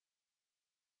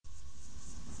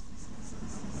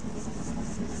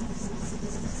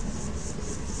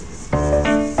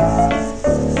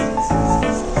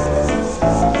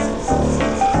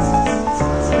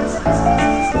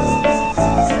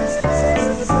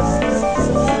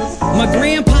My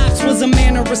grandpops was a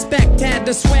man of respect, had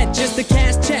to sweat just to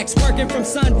cash checks, working from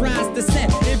sunrise to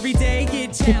set. Every day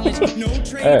get challenged, no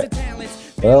trades or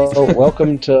talents. Well,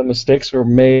 welcome to Mistakes Were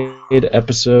Made,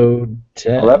 episode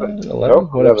 10? 11. 11?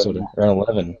 Nope, What 11. episode? Around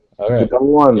 11. All The right. double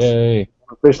ones. Yay.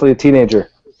 Officially a teenager.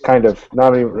 Kind of.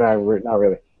 Not even. Not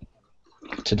really.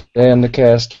 Today on the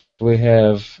cast, we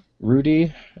have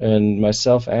Rudy and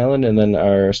myself, Alan, and then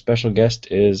our special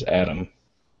guest is Adam.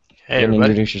 Hey,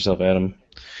 everybody. Introduce yourself, Adam.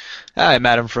 Hi, I'm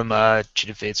Adam from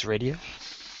Cheetah Fates Radio.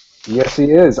 Yes, he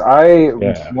is. I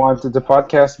wanted to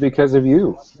podcast because of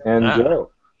you and Joe.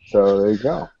 So there you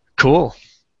go. Cool.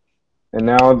 And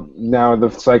now the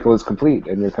cycle is complete,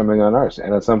 and you're coming on ours.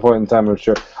 And at some point in time, I'm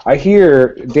sure I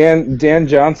hear Dan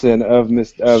Johnson of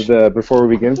the Before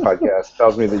We Begin podcast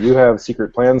tells me that you have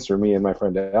secret plans for me and my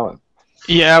friend Alan.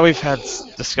 Yeah, we've had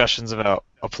discussions about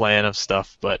a plan of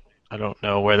stuff, but I don't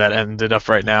know where that ended up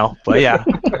right now. But yeah,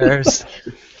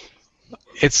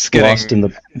 it's getting Lost in the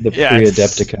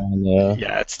pre-Adepticon.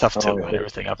 Yeah, it's tough to line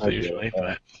everything up usually,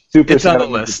 but Super it's on the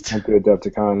list. To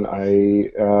Adepticon,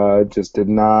 I just did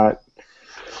not.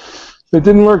 It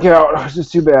didn't work out. It was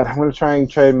just too bad. I'm gonna try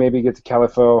and maybe get to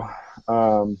Califo,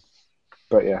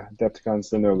 but yeah, Adepticon's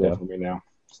the no-go for me now.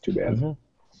 It's too bad.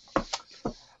 Mm-hmm.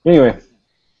 Anyway,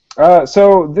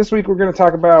 so this week we're gonna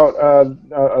talk about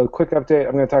a quick update.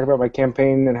 I'm gonna talk about my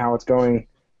campaign and how it's going,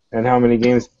 and how many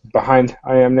games behind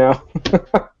I am now,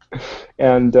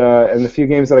 and the few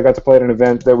games that I got to play at an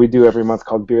event that we do every month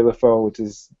called Beer Lefaux, which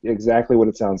is exactly what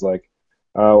it sounds like.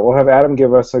 We'll have Adam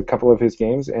give us a couple of his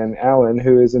games, and Alan,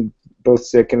 who is both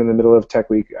sick and in the middle of Tech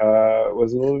Week,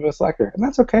 was a little bit of a slacker, and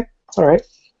that's okay. It's all right.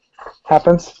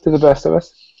 Happens to the best of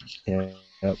us. Yeah.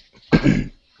 Yep.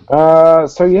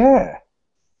 So yeah,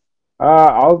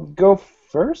 I'll go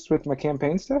first with my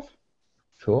campaign stuff.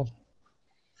 Cool.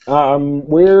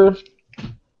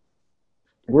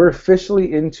 We're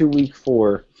officially into week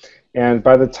 4, and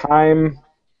by the time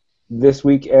this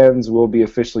week ends, we'll be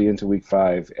officially into week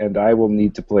 5, and I will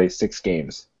need to play 6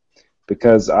 games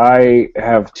because I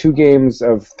have 2 games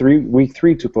of week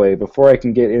 3 to play before I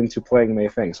can get into playing Mei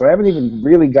Feng. So I haven't even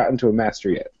really gotten to a master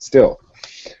yet, still.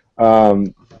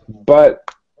 But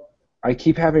I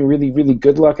keep having really, really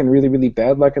good luck and really, really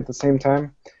bad luck at the same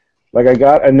time. Like I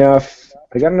got enough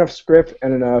script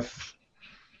and enough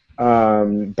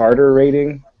barter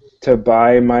rating to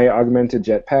buy my augmented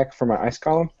jetpack for my ice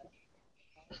column.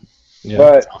 Yeah,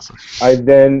 but awesome. I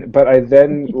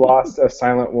then lost a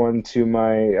silent one to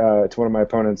one of my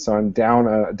opponents, so I'm down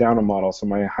a model. So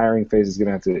my hiring phase is going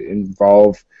to have to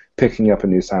involve picking up a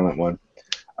new silent one.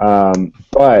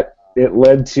 But it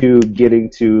led to getting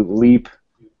to leap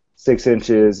 6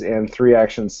 inches and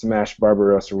 3-action smash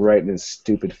Barbarossa right in his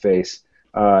stupid face,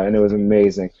 and it was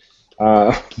amazing,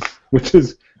 which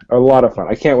is a lot of fun.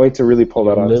 I can't wait to really pull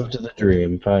that off. Lived the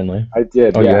dream finally. I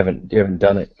did. Oh, yeah. you haven't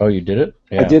done it. Oh, you did it?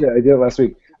 Yeah. I did it last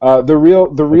week. The real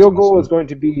goal awesome. is going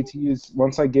to be to use,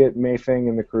 once I get Mei Feng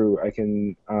in the crew, I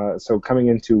can. So coming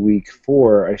into week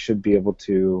 4, I should be able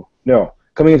to. No,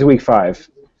 coming into week 5,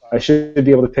 I should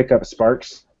be able to pick up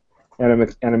Sparks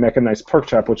and a mechanized pork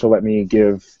chop, which will let me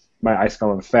give my ice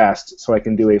column fast, so I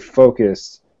can do a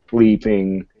focused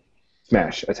leaping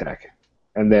smash attack,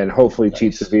 and then hopefully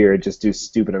cheat severe and just do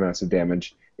stupid amounts of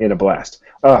damage in a blast.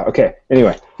 Okay.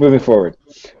 Anyway, moving forward.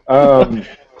 I'm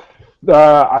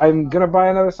gonna buy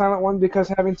another silent one because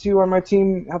having 2 on my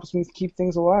team helps me keep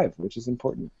things alive, which is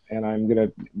important. And I'm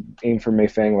gonna aim for Mei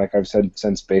Feng, like I've said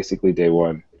since basically day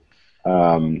 1.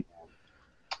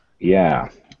 Yeah.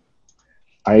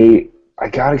 I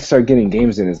gotta start getting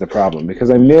games in is the problem, because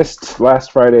I missed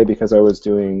last Friday because I was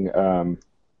doing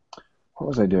what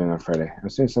was I doing on Friday? I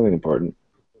was doing something important.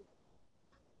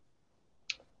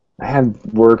 I had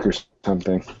work or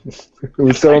something. It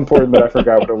was so important that I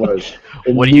forgot what it was.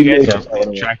 What do you guys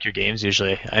do to track your games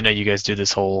usually? I know you guys do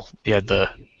this whole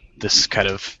this kind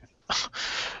of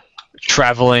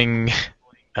traveling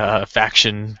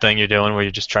faction thing you're doing where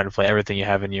you're just trying to play everything you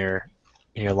have in your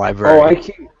library.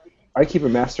 Oh, I keep a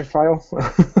master file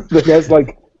that has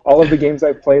like all of the games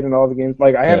I've played and all of the games.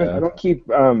 Like I don't keep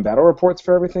battle reports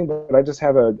for everything, but I just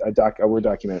have a Word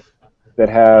document that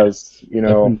has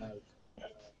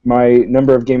my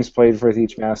number of games played with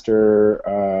each master,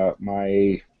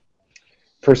 my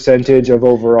percentage of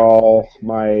overall,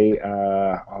 my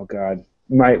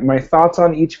my thoughts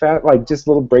on each like just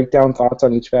little breakdown thoughts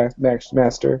on each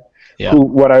master. Yeah.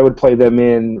 What I would play them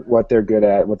in, what they're good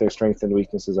at, what their strengths and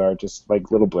weaknesses are, just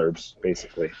like little blurbs,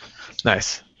 basically.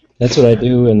 Nice. That's what I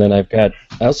do, and then I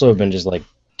also have been just like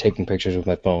taking pictures with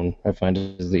my phone. I find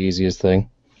it is the easiest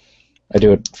thing. I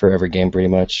do it for every game pretty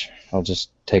much. I'll just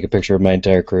take a picture of my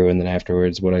entire crew, and then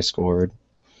afterwards what I scored.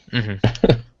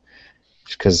 Mm-hmm.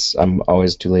 Because I'm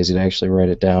always too lazy to actually write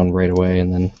it down right away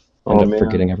and then end up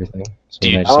forgetting everything. So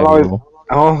then I just have a rule.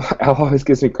 Al always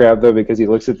gives me crap though because he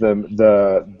looks at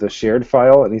the shared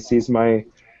file and he sees my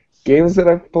games that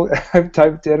I've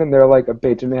typed in and they're like a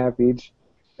page and a half each,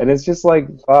 and it's just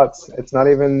like thoughts. It's not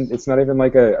even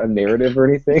like a narrative or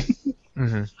anything.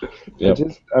 Mm-hmm. Yep.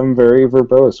 I'm very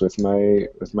verbose with my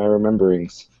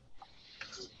rememberings.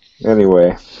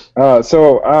 Anyway,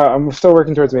 so I'm still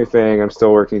working towards Mayfang. I'm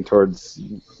still working towards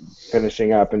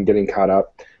finishing up and getting caught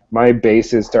up. My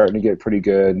base is starting to get pretty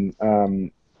good.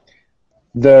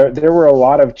 There were a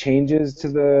lot of changes to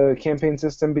the campaign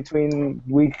system between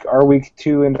our week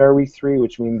 2 and our week 3,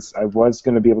 which means I was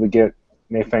going to be able to get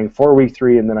Mayfang for week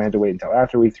 3, and then I had to wait until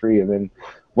after week 3, and then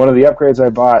one of the upgrades I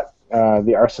bought,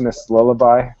 the Arsonist's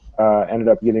Lullaby, ended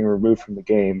up getting removed from the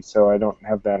game, so I don't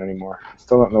have that anymore. I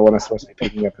still don't know what I'm supposed to be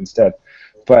picking up instead,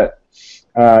 but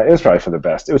it was probably for the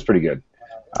best. It was pretty good.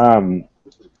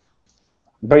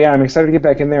 But yeah, I'm excited to get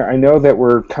back in there. I know that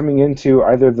we're coming into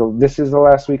either this is the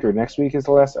last week or next week is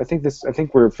the last. I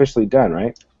think we're officially done,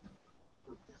 right?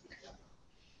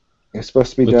 It's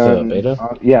supposed to be With done. the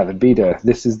beta? Yeah, the beta.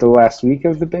 This is the last week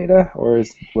of the beta, or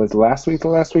was last week the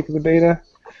last week of the beta?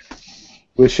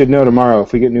 We should know tomorrow.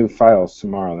 If we get new files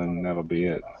tomorrow, then that'll be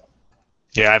it.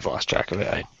 Yeah, I've lost track of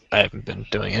it. I haven't been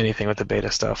doing anything with the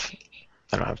beta stuff.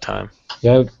 I don't have time.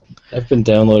 Yeah, I've been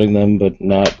downloading them, but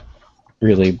not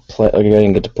really play. I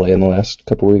didn't get to play in the last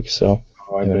couple weeks, so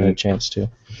I haven't had a chance to.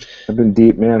 I've been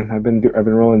deep, man. I've been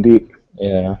rolling deep.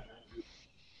 Yeah.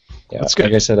 That's good.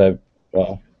 Like I said,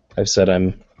 I've said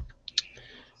I'm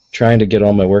trying to get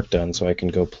all my work done so I can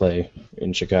go play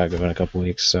in Chicago in a couple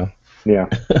weeks. So. Yeah.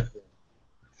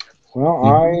 Well,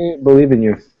 I believe in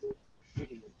you.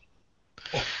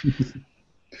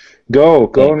 Go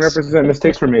Thanks. and represent.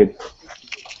 Mistakes were made.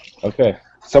 Okay.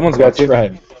 Someone's got to.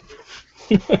 Right.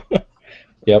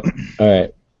 Yep. All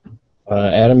right.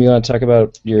 Adam, you want to talk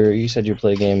about you said you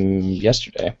played a game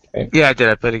yesterday, right? Yeah, I did.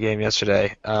 I played a game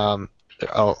yesterday. I'll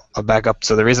back up.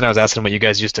 So the reason I was asking what you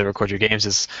guys used to record your games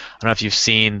is I don't know if you've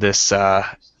seen this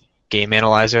game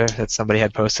analyzer that somebody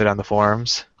had posted on the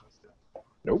forums.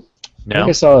 Nope. I think No?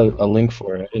 I saw a link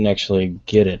for it. I didn't actually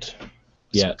get it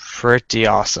yet. It's pretty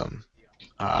awesome.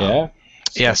 Yeah?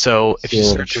 Yeah, so if you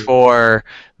search for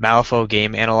Malifaux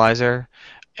Game Analyzer,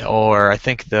 or I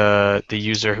think the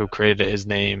user who created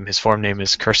it, his forum name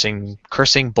is Cursing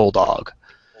Bulldog,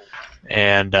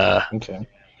 and Okay.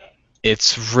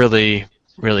 it's really,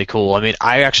 really cool. I mean,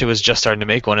 I actually was just starting to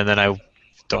make one, and then I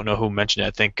don't know who mentioned it.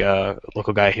 I think a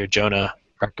local guy here, Jonah,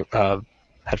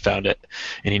 had found it,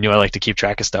 and he knew I like to keep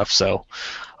track of stuff. So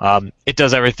it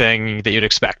does everything that you'd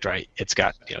expect, right? It's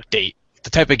got date, the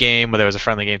type of game, whether it was a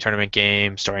friendly game, tournament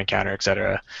game, story encounter,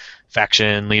 etc.,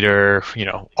 faction, leader,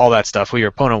 all that stuff, who your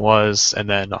opponent was, and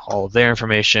then all of their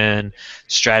information,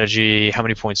 strategy, how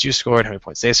many points you scored, how many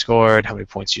points they scored, how many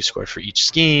points you scored for each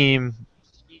scheme,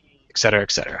 etc.,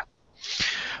 etc.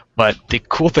 But the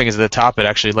cool thing is at the top, it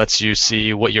actually lets you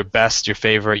see what your best, your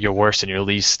favorite, your worst, and your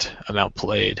least amount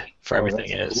played for everything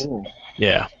is. Cool.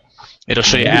 Yeah. It'll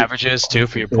show you averages, too,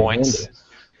 for your points.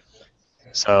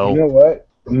 So, You know what?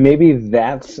 Maybe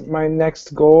that's my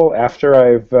next goal after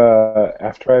I've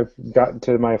gotten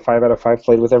to my 5 out of 5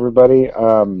 played with everybody,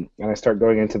 and I start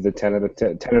going into the 10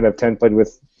 out of 10 played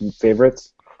with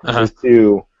favorites, is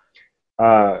to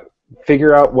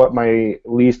figure out what my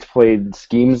least played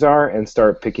schemes are and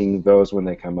start picking those when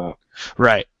they come up.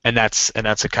 right. And that's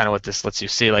kind of what this lets you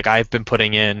see. Like, I've been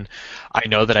putting in, I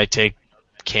know that I take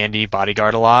Candy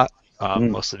Bodyguard a lot,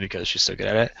 mostly because she's so good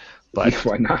at it. But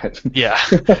Why not? yeah.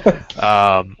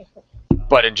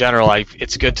 But in general,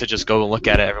 it's good to just go and look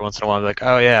at it every once in a while and be like,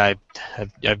 oh yeah,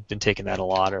 I've been taking that a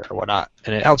lot or whatnot,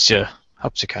 and it helps you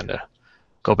kind of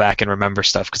go back and remember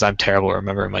stuff, because I'm terrible at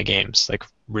remembering my games, like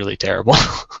really terrible.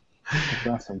 That's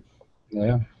awesome.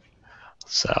 Yeah.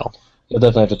 So You'll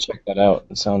definitely have to check that out.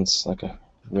 It sounds like a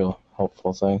real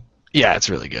helpful thing. yeah, it's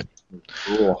really good.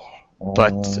 Cool.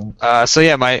 But so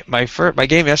yeah, my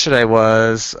game yesterday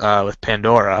was with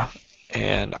Pandora,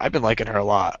 and I've been liking her a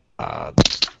lot.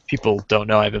 People don't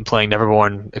know I've been playing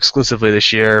Neverborn exclusively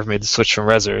this year. I've made the switch from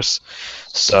Rezzers,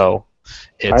 so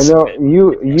it's. I know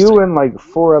you and like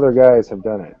 4 other guys have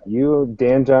done it.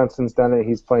 Dan Johnson's done it.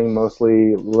 He's playing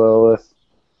mostly Lilith,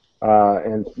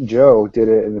 and Joe did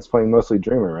it and is playing mostly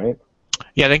Dreamer, right?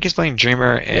 Yeah, I think he's playing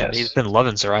Dreamer, and Yes. he's been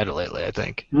loving Zoraida lately, I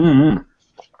think. Mm-hmm.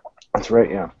 That's right.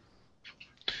 Yeah.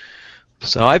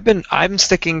 So I'm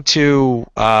sticking to.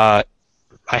 I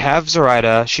have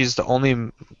Zoraida. She's the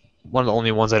only one of the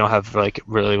only ones I don't have like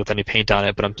really with any paint on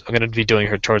it, but I'm going to be doing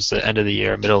her towards the end of the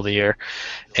year, middle of the year,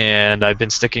 and I've been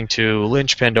sticking to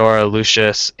Lynch, Pandora,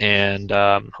 Lucius, and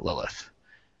Lilith,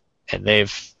 and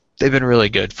they've been really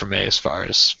good for me as far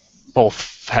as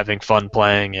both having fun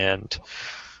playing and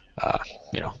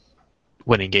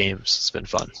winning games. It's been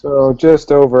fun. So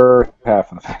just over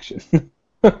half of the faction.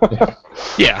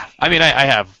 Yeah, I mean, I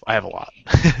have a lot.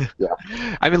 Yeah.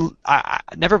 I mean,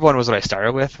 Neverborn was what I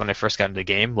started with when I first got into the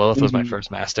game. Lilith was my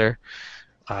first master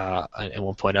in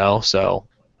 1.0, so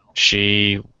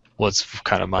she was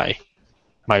kind of my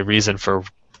reason for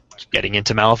getting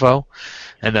into Malifaux,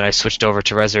 and then I switched over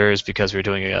to Rezzers because we were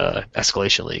doing a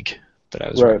Escalation League that I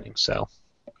was running. So,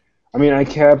 I mean, I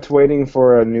kept waiting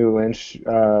for a new Lynch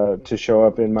to show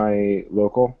up in my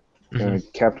local. And I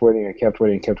kept waiting.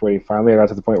 Finally, I got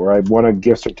to the point where I won a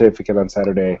gift certificate on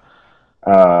Saturday,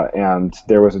 and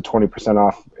there was a 20%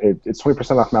 off. It's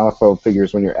 20% off Malifaux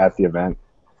figures when you're at the event.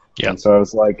 Yeah. And so I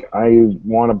was like, I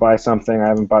want to buy something. I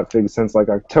haven't bought figs since like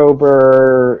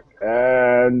October,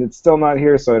 and it's still not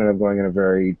here. So I ended up going in a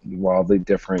very wildly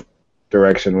different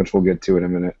direction, which we'll get to in a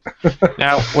minute.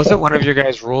 Now, was it one of your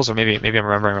guys' rules, or maybe I'm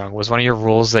remembering wrong? Was one of your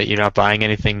rules that you're not buying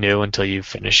anything new until you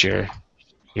finish your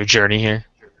journey here?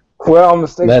 Well,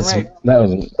 mistakes were made. That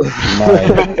wasn't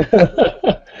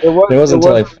mine. It wasn't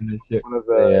until I finished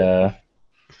it.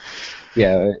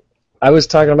 Yeah, I was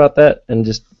talking about that and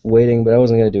just waiting, but I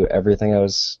wasn't going to do everything. I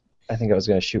think I was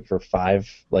going to shoot for 5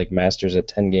 like masters at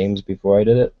 10 games before I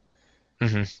did it.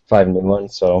 5 new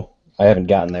ones, so I haven't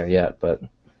gotten there yet. But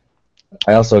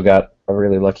I also got a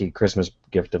really lucky Christmas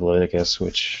gift of Leviticus,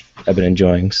 which I've been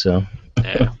enjoying. So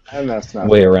yeah, and that's not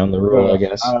way around the rule, I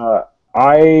guess.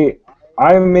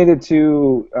 I made it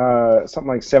to something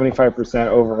like 75%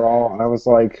 overall, and I was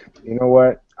like, you know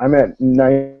what? I'm at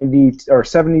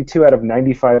 72 out of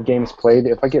 95 games played.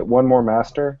 If I get one more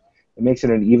master, it makes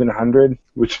it an even 100,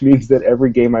 which means that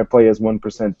every game I play is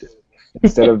 1%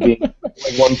 instead of being like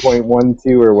 1.12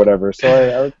 or whatever.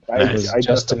 So I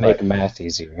just to make math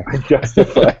easier. I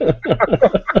justify.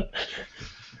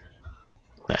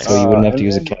 So you wouldn't have to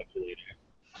use a calculator.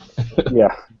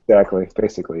 Yeah, exactly.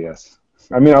 Basically, yes.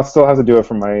 I mean, I'll still have to do it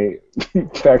for my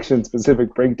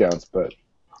faction-specific breakdowns, but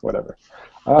whatever.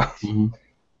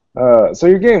 So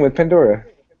your game with Pandora.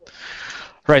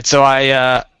 Right. So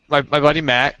my buddy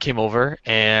Matt came over,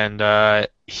 and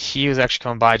he was actually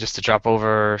coming by just to drop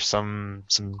over some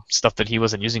stuff that he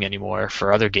wasn't using anymore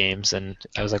for other games. And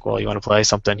I was like, "Well, you want to play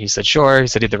something?" He said, "Sure." He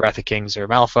said either Wrath of Kings or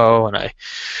Malifaux, and I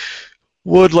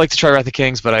would like to try Wrath of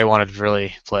Kings, but I wanted to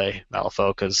really play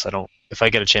Malifaux because if I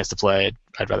get a chance to play it,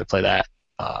 I'd rather play that.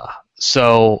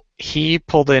 So he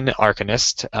pulled in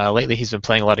Arcanist. Lately he's been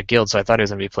playing a lot of Guild, so I thought he was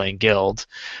going to be playing Guild.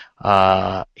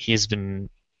 He's been,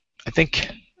 I think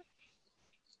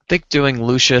doing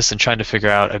Lucius and trying to figure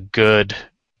out a good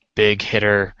big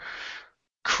hitter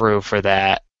crew for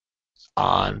that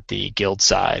on the Guild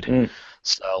side.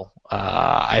 So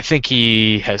I think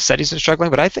he has said he's been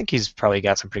struggling, but I think he's probably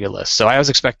got some pretty good lists. So I was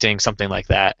expecting something like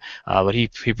that, but he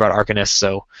brought Arcanist,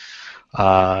 so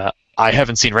I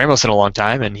haven't seen Ramos in a long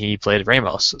time, and he played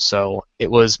Ramos. So it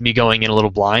was me going in a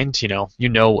little blind. You know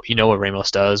what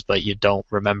Ramos does, but you don't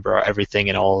remember everything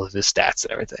and all of his stats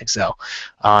and everything. So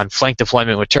on flank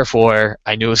deployment with Turf War,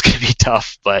 I knew it was going to be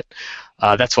tough, but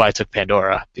that's why I took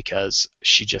Pandora, because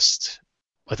she just,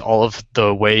 with all of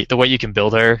the way you can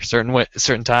build her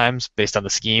certain times based on the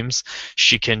schemes,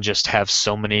 she can just have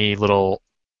so many little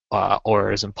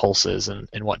auras and pulses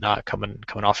and whatnot coming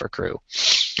off her crew.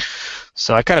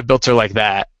 So I kind of built her like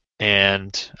that,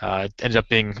 and it ended up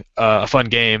being a fun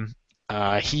game.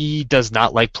 He does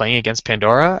not like playing against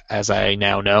Pandora, as I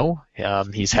now know.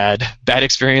 He's had bad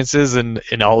experiences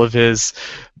in all of his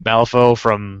Malifaux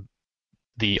from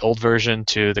the old version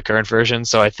to the current version,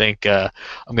 so I think I'm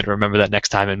going to remember that next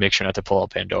time and make sure not to pull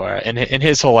out Pandora. And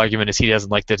his whole argument is he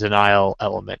doesn't like the denial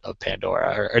element of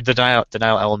Pandora, or denial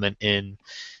element in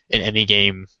any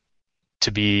game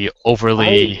to be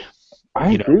overly...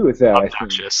 I agree with that.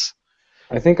 Obnoxious.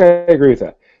 I think I agree with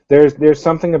that. There's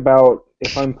something about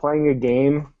if I'm playing a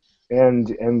game,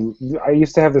 and I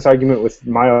used to have this argument with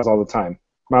Miles all the time.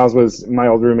 Miles was my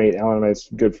old roommate, Alan and I's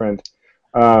good friend.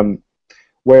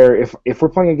 Where if we're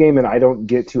playing a game and I don't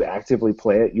get to actively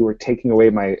play it, you are taking away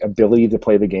my ability to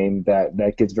play the game.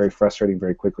 That gets very frustrating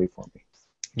very quickly for me.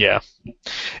 Yeah,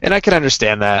 and I can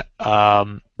understand that.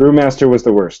 Brewmaster was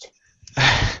the worst.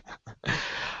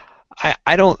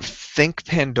 I don't think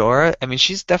Pandora. I mean,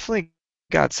 she's definitely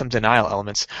got some denial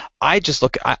elements. I just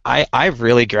look. I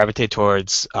really gravitate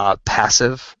towards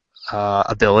passive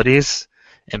abilities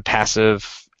and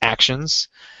passive actions,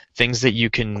 things that you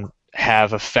can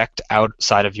have effect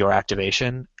outside of your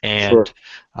activation, and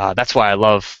Sure. that's why I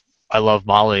love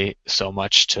Molly so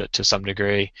much to some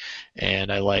degree,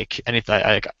 and I like anything.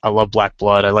 I love Black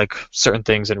Blood. I like certain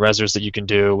things in Rezzers that you can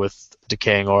do with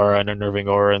Decaying Aura and Unnerving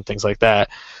Aura and things like that.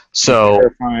 So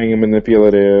Terrifying and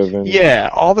manipulative. And yeah,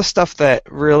 all the stuff that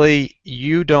really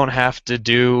you don't have to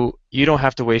do. You don't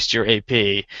have to waste your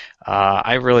AP.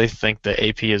 I really think that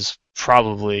AP is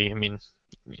probably. I mean,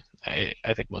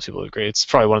 I think most people agree. It's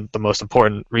probably one of the most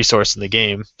important resource in the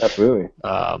game. Absolutely.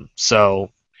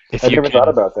 So if I you never can, thought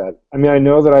about that. I mean, I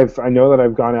know that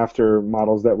I've gone after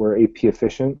models that were AP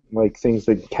efficient, like things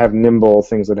that have nimble,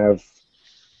 things that have,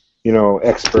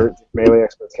 expert, melee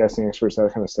experts, casting experts,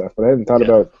 that kind of stuff. But I hadn't thought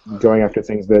about going after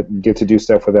things that get to do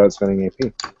stuff without spending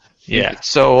AP. yeah.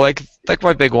 So like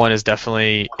my big one is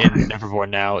definitely in Neverborn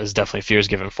now is definitely Fear's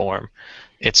Given Form.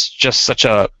 It's just such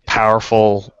a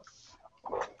powerful.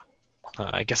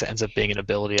 I guess it ends up being an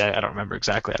ability. I don't remember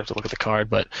exactly. I have to look at the card,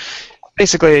 but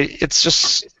basically, it's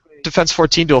just defense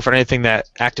 14 duel for anything that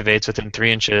activates within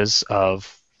 3 inches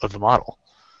of the model.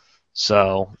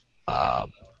 So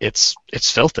it's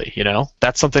filthy,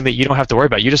 That's something that you don't have to worry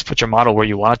about. You just put your model where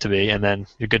you want it to be, and then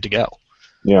you're good to go.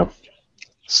 Yeah.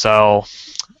 So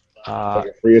like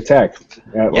a free attack.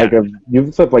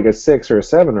 You flip like a 6 or a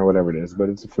 7 or whatever it is, but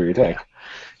it's a free attack.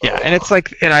 Yeah, and it's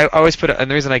like, and I always put it, and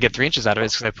the reason I get 3 inches out of it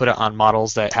is because I put it on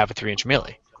models that have a 3-inch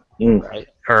melee. Right?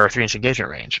 Or 3-inch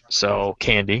engagement range. So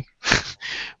Candy,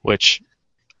 which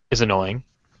is annoying,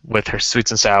 with her sweets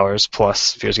and sours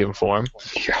plus Fear's Given Form.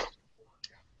 Yeah.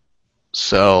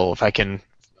 So if I can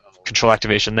control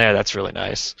activation there, that's really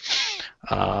nice.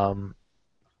 But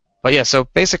yeah, so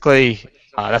basically,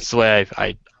 that's the way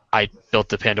I built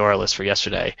the Pandora list for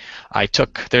yesterday.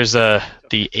 There's the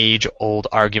age-old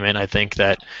argument, I think,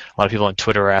 that a lot of people on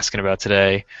Twitter are asking about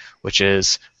today, which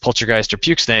is Poltergeist or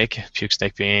Puke Snake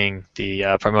being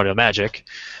the Primordial Magic.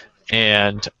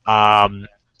 And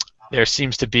there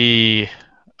seems to be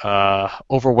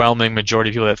overwhelming majority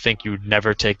of people that think you'd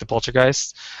never take the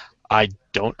Poltergeist. I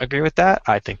don't agree with that.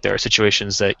 I think there are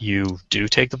situations that you do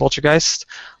take the Poltergeist.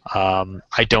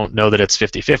 I don't know that it's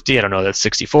 50-50. I don't know that it's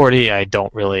 60-40. I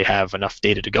don't really have enough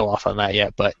data to go off on that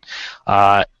yet. But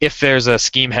if there's a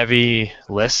scheme-heavy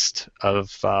list of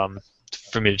for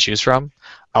me to choose from,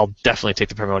 I'll definitely take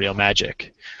the Primordial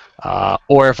Magic.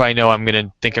 Or if I know I'm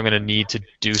going to need to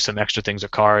do some extra things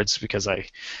with cards because I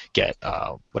get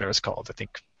whatever it's called. I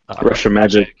think Russian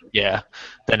Magic. Yeah.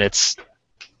 Then it's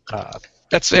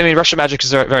Russian Magic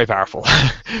is very, very powerful.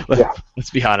 Let's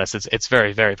be honest, it's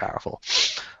very, very powerful.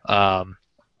 But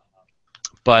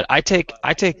I take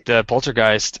the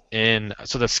Poltergeist in.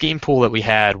 So the scheme pool that we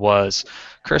had was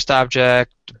Cursed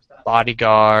Object,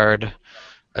 Bodyguard,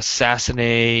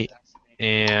 Assassinate,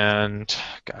 and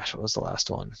gosh, what was the last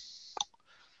one? I'm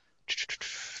trying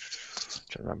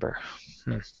to remember.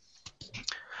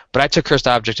 But I took Cursed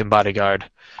Object and Bodyguard.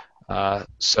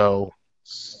 So.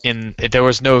 There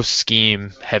was no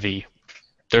scheme heavy.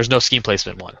 There's no scheme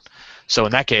placement one. So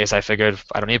in that case, I figured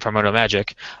I don't need Primordial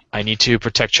Magic. I need to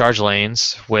protect charge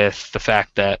lanes with the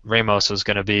fact that Ramos was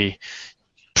going to be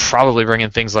probably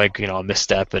bringing things like a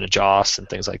misstep and a Joss and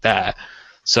things like that.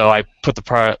 So I put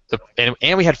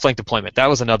and we had flank deployment. That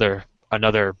was another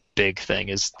big thing.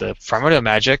 Is the Primordial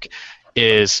Magic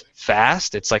is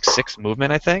fast. It's like 6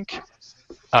 movement, I think.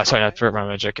 Sorry, not Primordial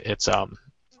Magic. It's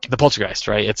the Poltergeist,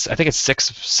 right? I think it's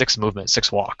 6 movement,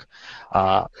 6 walk.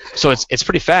 So it's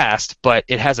pretty fast, but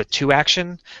it has a 2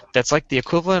 action that's like the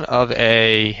equivalent of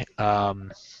a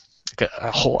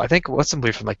whole. I think what's the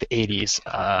movie from like the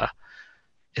 80s?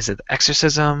 Is it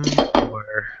Exorcism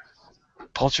or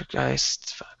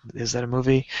Poltergeist? Is that a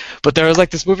movie? But there was like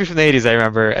this movie from the 80s I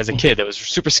remember as a kid that was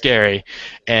super scary,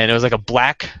 and it was like a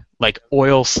black like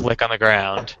oil slick on the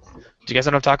ground. Do you guys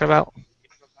know what I'm talking about?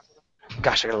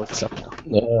 Gosh, I gotta look this up now.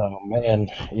 Oh man,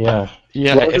 yeah.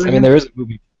 Yeah, there is a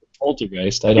movie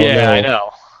Poltergeist. I don't know. Yeah, I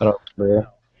know. I don't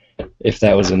remember if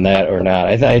that was in that or not.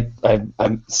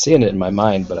 I'm seeing it in my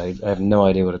mind, but I have no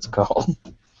idea what it's called.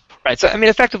 Right. So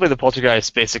effectively, the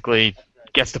Poltergeist basically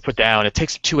gets to put down. It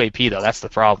takes 2 AP though. That's the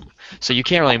problem. So you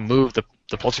can't really move the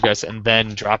Poltergeist and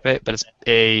then drop it, but it's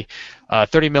a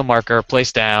 30 mil marker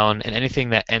placed down, and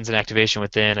anything that ends in activation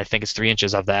within, I think it's 3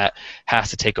 inches of that, has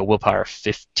to take a willpower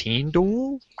 15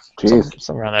 duel?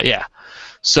 Something around that, yeah.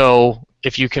 So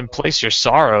if you can place your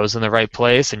Sorrows in the right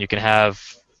place and you can have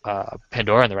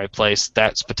Pandora in the right place,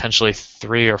 that's potentially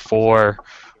 3 or 4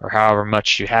 or however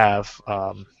much you have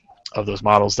of those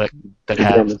models that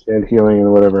have... And healing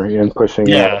and whatever, and pushing.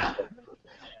 Yeah.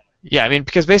 Yeah,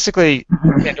 because basically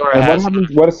Pandora and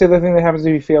has... what is the other thing that happens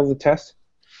if you fail the test?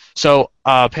 So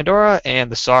Pandora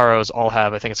and the Sorrows all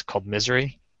have, I think it's called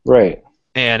Misery, Right.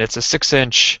 and it's a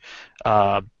 6-inch.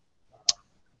 What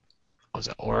was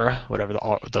it, aura? Whatever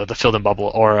the filled in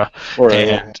bubble aura.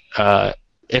 And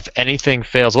if anything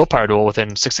fails willpower duel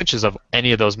within 6 inches of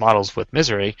any of those models with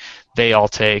Misery, they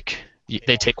take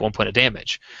 1 point of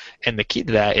damage. And the key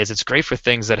to that is it's great for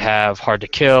things that have hard to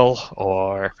kill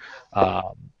or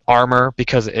armor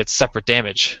because it's separate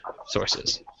damage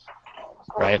sources,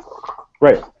 right?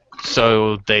 Right.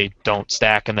 So they don't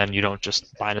stack, and then you don't just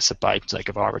minus it by like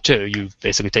of armor too. You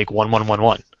basically take 1, 1, 1,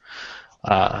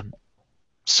 1.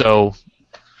 So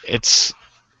it's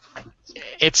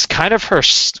kind of her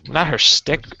not her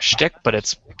shtick, but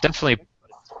it's definitely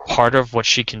part of what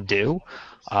she can do.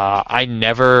 I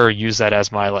never use that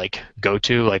as my like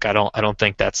go-to. Like I don't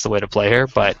think that's the way to play her,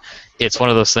 but it's one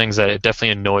of those things that it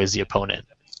definitely annoys the opponent.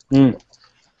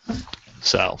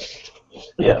 So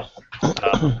Yeah.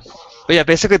 But yeah,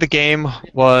 basically the game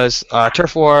was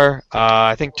Turf War.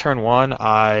 I think turn 1,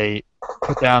 I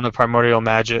put down the Primordial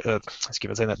Magic. Excuse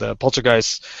me, saying that the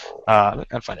Poltergeist. I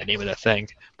gotta find the name of that thing.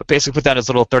 But basically, put down his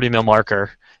little 30 mil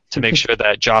marker to make sure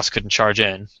that Joss couldn't charge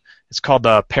in. It's called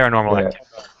the Paranormal Activity.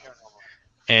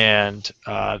 And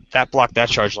that blocked that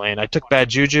charge lane. I took Bad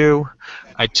Juju.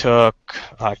 I took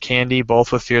Candy,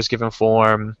 both with Fear's Given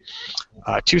Form.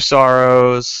 2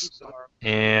 Sorrows,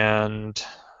 and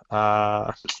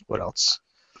what else?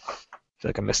 I feel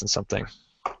like I'm missing something.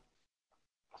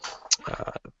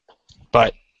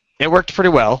 But it worked pretty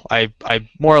well. I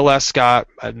more or less got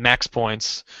max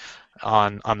points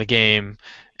on the game.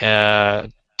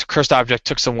 Cursed Object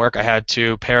took some work. I had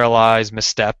to paralyze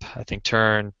Misstep, I think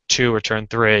turn 2 or turn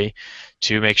 3,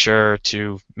 to make sure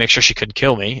she couldn't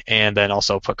kill me, and then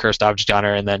also put Cursed Object on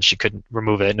her, and then she couldn't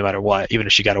remove it no matter what, even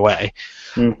if she got away.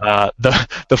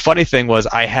 The funny thing was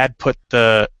I had put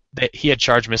he had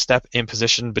charged Misstep in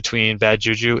position between Bad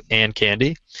Juju and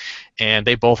Candy, and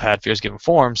they both had Fear's Given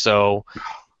Form, so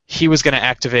he was going to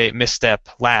activate Misstep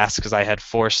last because I had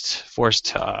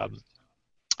forced. I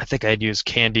think I had used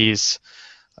Candy's.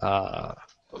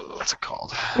 What's it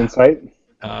called? Insight.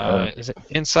 Is it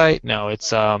Insight? No,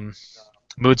 it's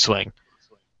Mood Swing.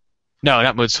 No,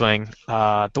 not Mood Swing.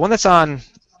 The one that's on.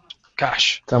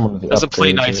 Gosh, Doesn't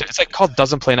Play Nice. It's like called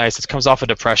Doesn't Play Nice. It comes off a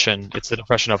Depression. It's the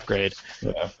Depression upgrade.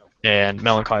 Yeah. And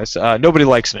Melancholy. Nobody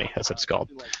Likes Me. That's what it's called.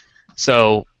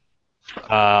 So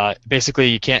basically,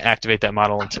 you can't activate that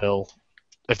model until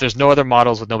if there's no other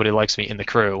models with Nobody Likes Me in the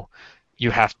crew.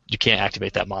 You can't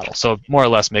activate that model. So it more or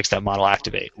less makes that model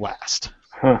activate last.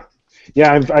 Huh.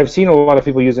 Yeah, I've seen a lot of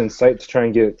people use Insight to try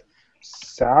and get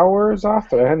Sours off,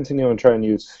 but I haven't seen anyone try and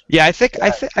use. Yeah, I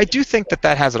do think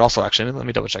that has it also. Actually, let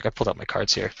me double check. I pulled out my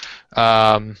cards here.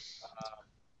 So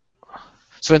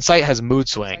Insight has Mood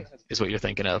Swing, is what you're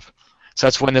thinking of. So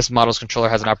that's when this model's controller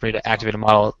has an opportunity to activate a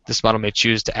model. This model may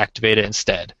choose to activate it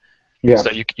instead. Yeah.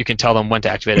 So you can tell them when to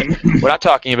activate it. What I'm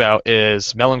talking about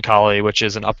is Melancholy, which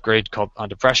is an upgrade called on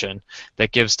Depression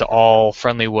that gives to all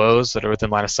friendly woes that are within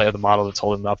line of sight of the model that's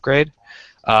holding the upgrade.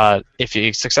 If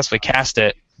you successfully cast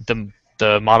it,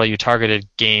 the model you targeted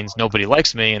gains Nobody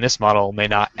Likes Me, and this model may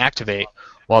not activate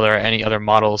while there are any other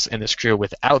models in this crew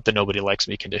without the Nobody Likes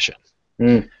Me condition.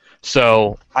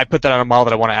 So I put that on a model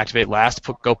that I want to activate last,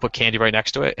 go put Candy right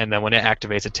next to it, and then when it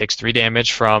activates, it takes 3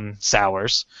 damage from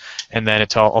Sours, and then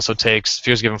it also takes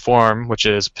Fear's Given Form, which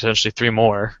is potentially 3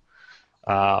 more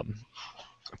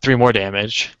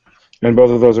damage. And both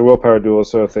of those are willpower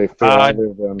duels, so if they fail either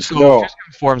of them... So no. Fear's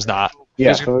Given Form's not.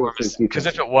 Yeah, because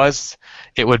if it was,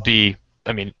 it would be...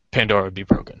 I mean, Pandora would be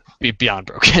broken. Be beyond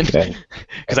broken.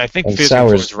 Because I think Fear's Given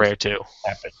Form is rare, too.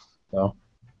 No.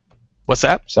 What's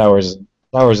that? Sours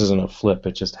isn't a flip,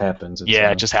 it just happens.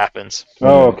 It just happens.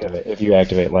 Oh, okay. If you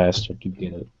activate last, you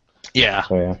get it. Yeah.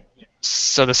 So, yeah.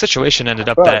 So the situation ended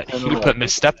up that he put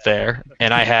Misstep there,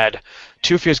 and I had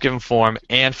 2 Fear's Given Form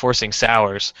and Forcing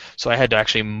Sours, so I had to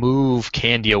actually move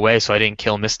Candy away so I didn't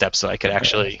kill Misstep, so I could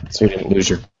actually... So you didn't lose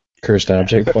your Cursed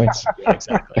Object points? Yeah,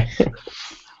 exactly.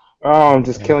 Oh, I'm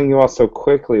just killing you all so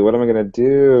quickly. What am I going to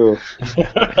do?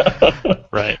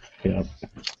 Right. Yeah.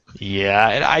 Yeah,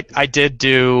 and I did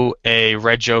do a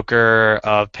Red Joker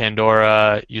of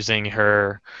Pandora using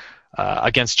her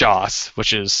against Joss,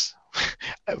 which is...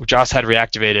 Joss had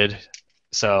reactivated,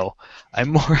 so I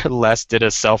more or less did a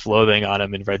self-loathing on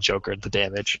him in Red Joker, the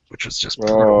damage, which was just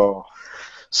brutal.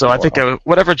 So I think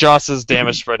whatever Joss's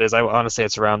damage spread is, I want to say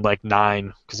it's around like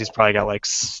 9, because he's probably got like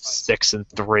 6 and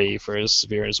 3 for his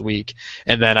severe and his weak.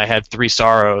 And then I had 2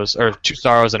 Sorrows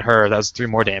in her. That was 3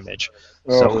 more damage.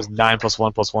 So it was 9 plus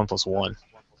 1 plus 1 plus 1, or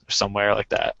somewhere like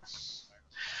that.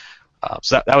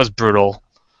 So that was brutal.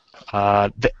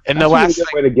 And the That's last a really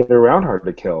good way to get around hard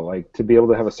to kill, like to be able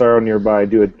to have a Sorrow nearby,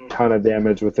 do a ton of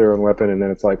damage with their own weapon, and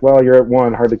then it's like, well, you're at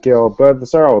 1, hard to kill, but the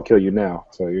Sorrow will kill you now,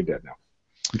 so you're dead now.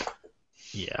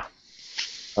 Yeah.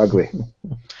 Ugly.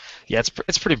 Yeah,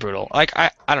 it's pretty brutal. Like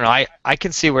I don't know. I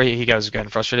can see where he was getting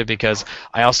frustrated because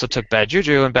I also took Bad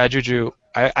Juju, and Bad Juju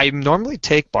I normally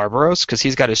take Barbaros because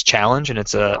he's got his challenge and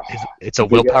it's a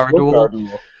willpower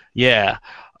duel. Yeah.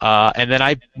 And then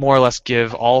I more or less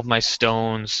give all of my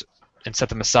stones and set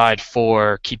them aside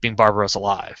for keeping Barbaros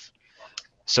alive.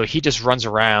 So he just runs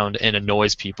around and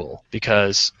annoys people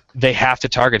because they have to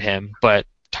target him, but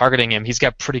targeting him, he's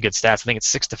got pretty good stats. I think it's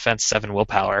 6 defense, 7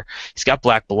 willpower. He's got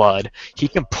black blood. He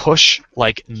can push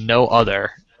like no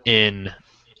other in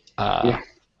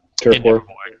Neverborn.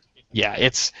 Yeah,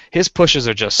 his pushes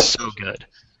are just so good.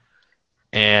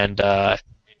 And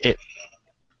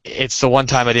it's the one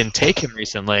time I didn't take him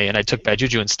recently, and I took Bad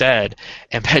Juju instead.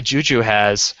 And Bad Juju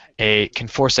can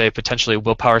force a potentially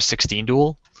willpower 16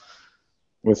 duel.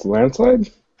 With Landslide?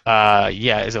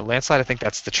 Yeah, is it Landslide? I think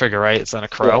that's the trigger, right? It's on a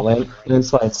crow. Yeah,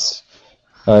 Landslide's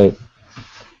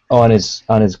on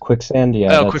his quicksand.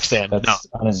 Yeah. Oh, quicksand. That's No.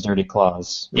 on his dirty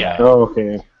claws. Yeah. Oh,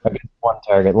 okay. Against one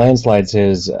target. Landslide's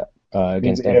his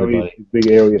against everybody. Big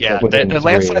area. Yeah, the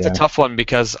Landslide's a tough one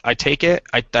because I take it.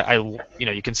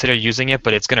 You consider using it,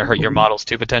 but it's going to hurt your models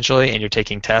too potentially, and you're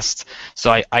taking tests.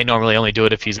 So I normally only do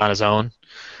it if he's on his own.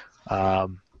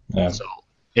 So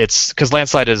it's because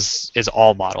Landslide is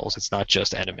all models. It's not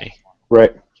just enemy.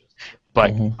 Right.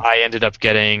 But I ended up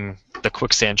getting the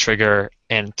quicksand trigger,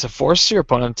 and to force your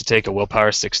opponent to take a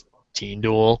willpower 16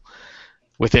 duel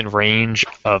within range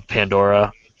of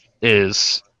Pandora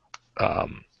is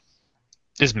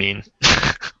mean.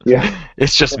 Yeah.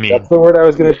 It's just mean. That's the word I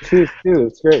was going to choose too.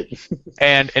 It's great.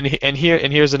 And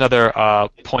here's another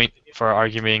point for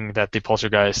arguing that the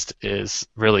Poltergeist is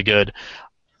really good.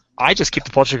 I just keep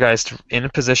the Poltergeist in a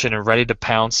position and ready to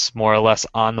pounce more or less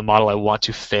on the model I want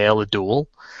to fail a duel.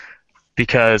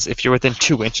 Because if you're within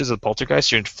 2 inches of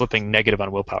Poltergeist, you're flipping negative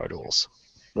on willpower duels.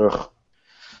 Ugh.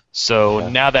 So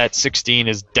now that 16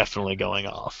 is definitely going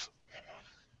off.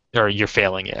 Or you're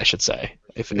failing it, I should say.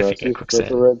 If you get quicksand.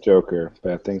 That's a red Joker.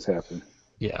 Bad things happen.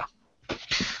 Yeah.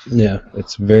 Yeah,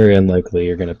 it's very unlikely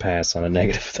you're going to pass on a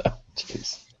negative, though.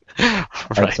 Jeez. Right.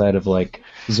 Outside of, like,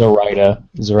 Zoraida.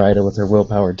 Zoraida with her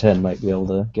willpower 10 might be able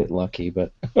to get lucky,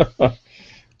 but...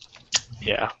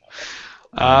 Yeah.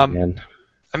 Man.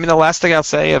 I mean, the last thing I'll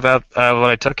say about what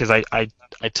I took is I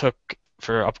took,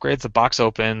 for upgrades, the Box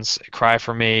Opens, Cry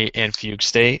for Me, and Fugue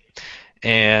State.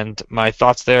 And my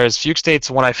thoughts there is Fugue State's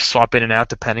one I swap in and out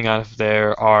depending on if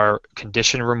there are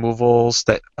condition removals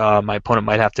that my opponent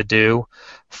might have to do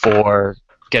for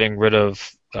getting rid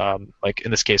of, like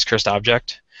in this case, Cursed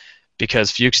Object.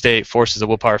 Because Fugue State forces a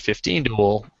willpower 15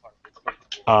 duel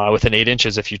within 8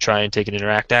 inches if you try and take an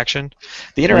interact action.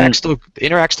 The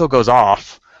interact still goes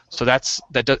off, so it's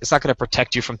not going to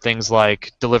protect you from things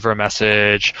like deliver a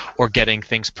message or getting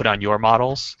things put on your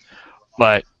models,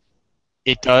 but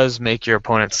it does make your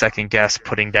opponent second guess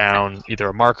putting down either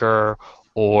a marker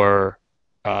or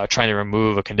trying to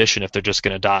remove a condition if they're just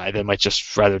going to die. They might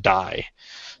just rather die.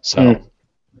 So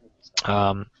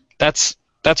that's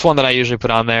one that I usually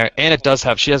put on there, and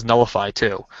she has Nullify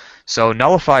too. So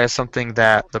Nullify is something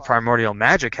that the Primordial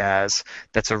Magic has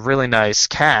that's a really nice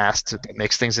cast that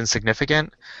makes things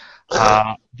insignificant.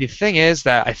 The thing is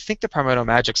that I think the Primordial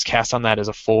Magic's cast on that is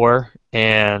a 4,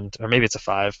 or maybe it's a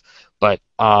 5, but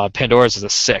Pandora's is a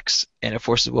 6, and it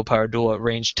forces Willpower Duel at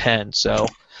range 10, so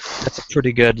that's a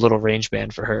pretty good little range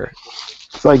band for her.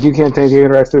 It's like you can't take the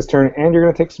interact this turn, and you're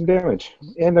going to take some damage,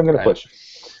 and I'm going to push.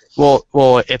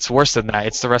 Well, it's worse than that.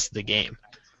 It's the rest of the game.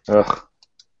 Ugh.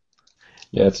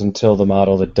 Yeah, it's until the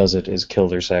model that does it is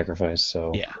killed or sacrificed.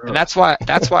 So yeah, and that's why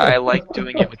I like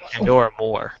doing it with Pandora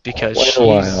more because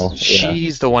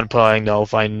she's the one playing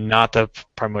Nullify, not the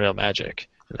Primordial Magic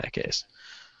in that case.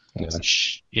 Yeah.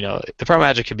 The Primordial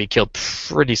Magic can be killed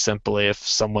pretty simply if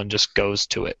someone just goes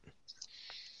to it.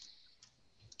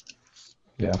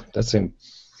 Yeah, that seemed.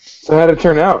 So how did it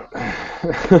turn out?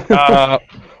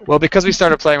 Well, because we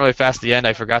started playing really fast at the end,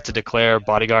 I forgot to declare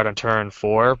Bodyguard on turn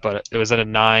 4, but it was at a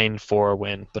 9-4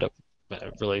 win, but it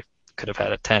really could have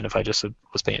had a 10 if I just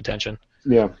was paying attention.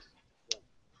 Yeah.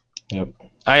 Yep.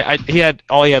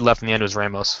 All he had left in the end was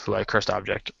Ramos, who I Cursed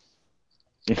Object.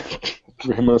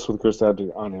 Ramos with Cursed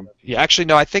Object on him. Yeah, actually,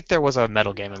 no, I think there was a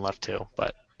Metal Game in left too,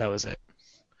 but that was it.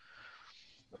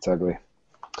 That's ugly.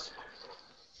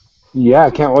 Yeah, I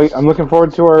can't wait. I'm looking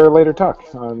forward to our later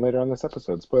talk later on this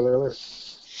episode. Spoiler alert.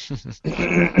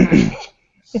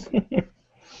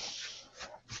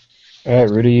 All right,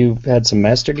 Rudy, you had some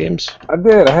master games. I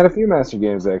did. I had a few master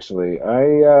games actually.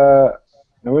 I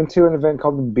went to an event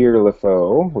called the Beer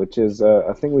LeFaux, which is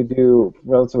a thing we do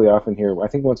relatively often here. I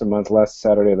think once a month, last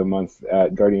Saturday of the month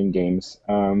at Guardian Games.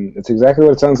 It's exactly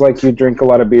what it sounds like. You drink a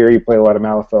lot of beer, you play a lot of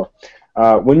Malifaux.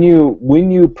 When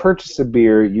you purchase a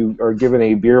beer, you are given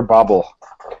a beer bauble,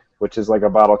 which is like a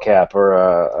bottle cap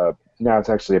or now it's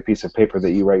actually a piece of paper that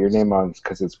you write your name on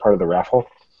because it's part of the raffle.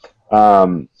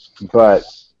 But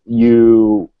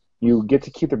you get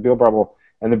to keep the beer bubble,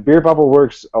 and the beer bubble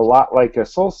works a lot like a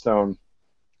soul stone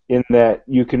in that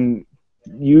you can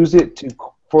use it to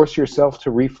force yourself to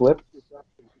reflip,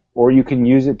 or you can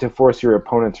use it to force your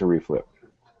opponent to reflip.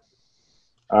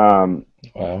 Wow.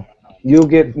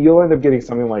 You'll end up getting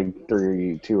something like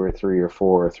 2 or 3 or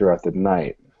 4 throughout the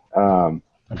night, I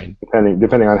mean,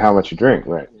 depending on how much you drink,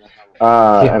 right?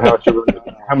 And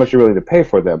how much you're willing to pay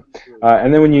for them.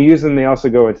 And then when you use them, they also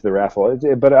go into the raffle.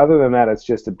 But other than that, it's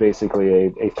just basically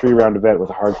a 3-round event with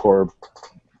a hardcore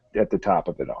at the top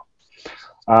of it all.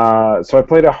 So I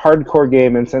played a hardcore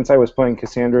game, and since I was playing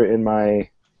Cassandra in my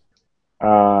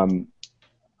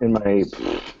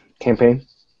campaign,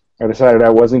 I decided I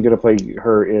wasn't going to play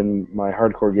her in my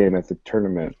hardcore game at the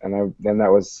tournament, and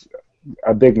that was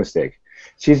a big mistake.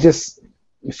 She is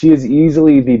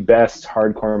easily the best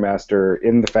hardcore master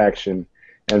in the faction,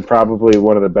 and probably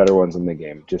one of the better ones in the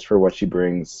game, just for what she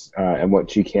brings and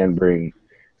what she can bring,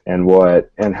 and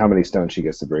how many stones she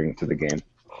gets to bring to the game.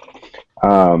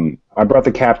 I brought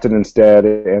the captain instead,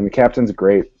 and the captain's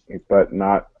great, but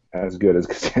not as good as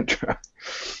Cassandra.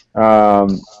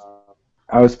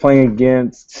 I was playing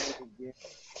against,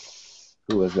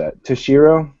 who was that?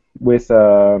 Toshiro with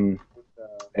a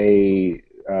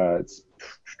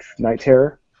Night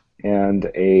Terror and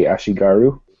a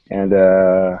Ashigaru and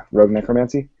a Rogue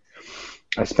Necromancy.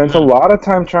 I spent a lot of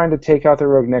time trying to take out the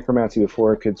Rogue Necromancy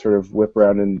before it could sort of whip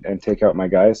around and take out my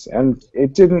guys, and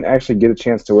it didn't actually get a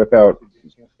chance to whip out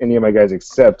any of my guys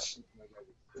except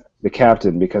the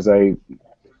captain, because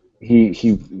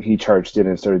he charged in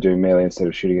and started doing melee instead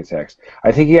of shooting attacks.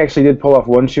 I think he actually did pull off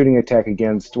one shooting attack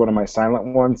against one of my silent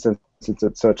ones, since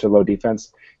it's such a low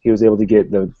defense. He was able to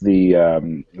get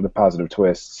the positive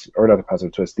twist, or not the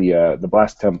positive twist, the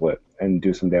blast template, and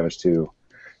do some damage to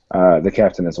the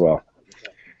captain as well.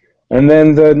 And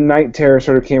then the Night Terror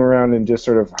sort of came around and just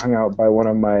sort of hung out by one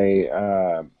of my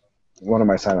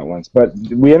silent ones. But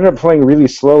we ended up playing really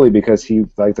slowly because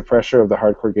the pressure of the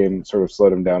hardcore game sort of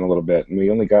slowed him down a little bit, and we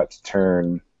only got to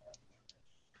turn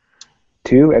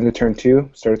 2, end of turn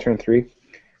 2, start of turn 3.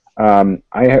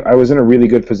 I was in a really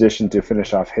good position to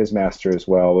finish off his master as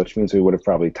well, which means we would have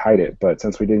probably tied it. But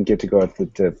since we didn't get to go at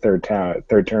the third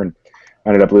turn, I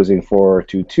ended up losing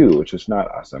 4-2, which was not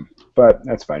awesome. But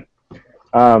that's fine.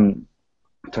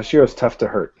 Toshiro's tough to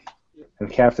hurt, and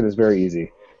Captain is very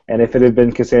easy. And if it had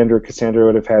been Cassandra, Cassandra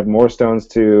would have had more stones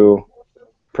to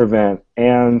prevent,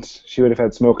 and she would have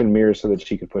had smoke and mirrors so that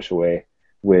she could push away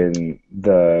when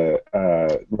the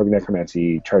Rogue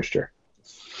Necromancy charged her.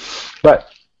 But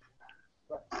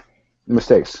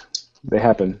mistakes, they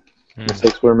happen.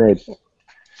 Mistakes were made.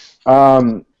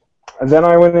 And then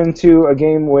I went into a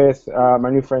game with my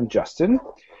new friend Justin.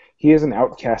 He is an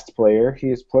Outcast player.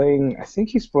 He is playing, I think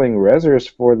he's playing Rezzers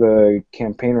for the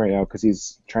campaign right now because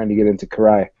he's trying to get into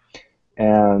Karai.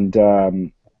 And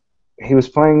he was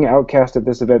playing Outcast at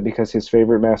this event because his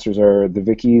favorite masters are the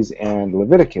Vickies and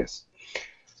Leviticus.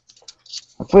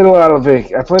 I played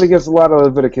against a lot of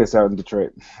Leviticus out in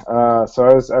Detroit, so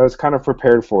I was kind of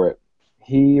prepared for it.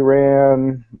 He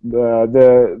ran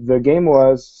the game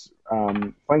was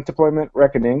Flank Deployment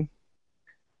Reckoning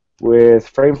with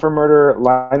Frame for Murder,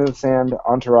 Line of the Sand,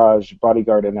 Entourage,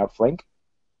 Bodyguard, and Outflank.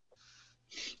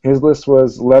 His list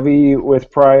was Levy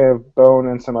with Pry of Bone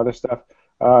and some other stuff,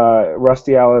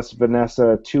 Rusty Alice,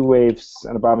 Vanessa, 2 Waves,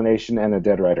 an Abomination, and a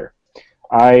Dead Rider.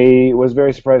 I was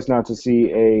very surprised not to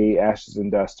see a Ashes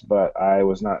and Dust, but I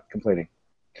was not complaining.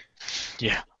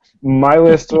 Yeah. My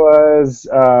list was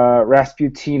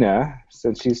Rasputina,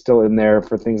 since she's still in there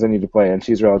for things I need to play, and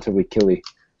she's relatively killy.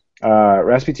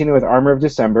 Rasputina with Armor of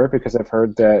December, because I've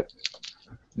heard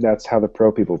that's how the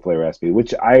pro people play Rasputin,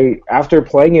 which after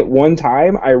playing it one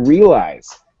time, I realize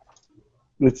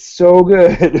it's so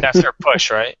good. That's her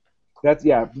push, right?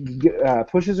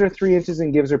 Pushes her 3 inches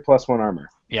and gives her +1 armor.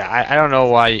 Yeah, I don't know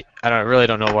why. I really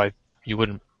don't know why you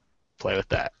wouldn't play with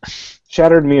that.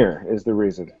 Shattered Mirror is the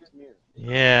reason.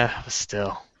 Yeah, but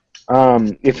still.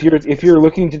 If you're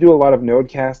looking to do a lot of node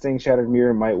casting, Shattered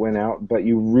Mirror might win out, but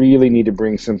you really need to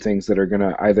bring some things that are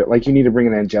gonna either you need to bring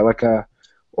an Angelica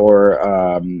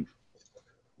or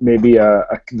maybe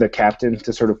the captain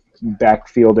to sort of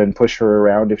backfield and push her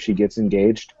around if she gets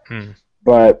engaged.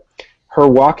 But her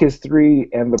walk is 3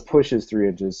 and the push is 3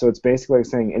 inches. So it's basically like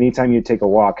saying anytime you take a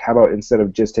walk, how about instead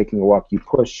of just taking a walk, you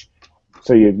push,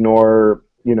 so you ignore,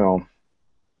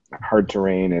 hard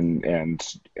terrain and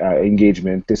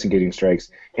engagement, disengaging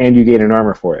strikes, and you gain an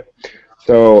armor for it.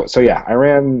 So yeah, I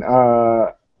ran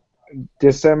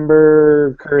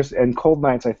December Curse, and Cold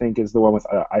Nights, I think, is the one with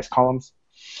ice columns.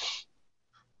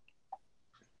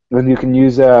 Then you can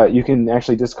use you can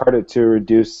actually discard it to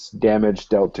reduce damage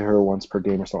dealt to her once per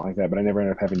game or something like that, but I never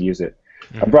ended up having to use it.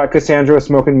 I brought Cassandra with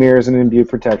Smoke and Mirrors and Imbued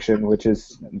Protection, which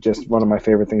is just one of my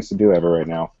favorite things to do ever right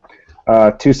now.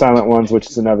 2 Silent Ones, which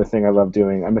is another thing I love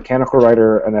doing. A Mechanical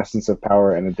Rider, an Essence of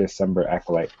Power, and a December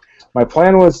Acolyte. My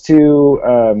plan was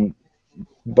to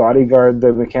bodyguard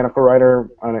the Mechanical Rider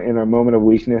in a moment of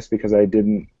weakness because I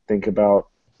didn't think about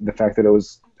the fact that it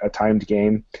was a timed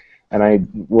game, and I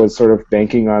was sort of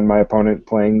banking on my opponent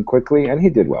playing quickly, and he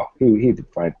did well. He did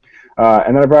fine.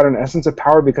 And then I brought an Essence of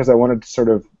Power because I wanted to sort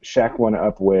of shack one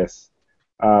up with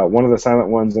one of the Silent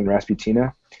Ones and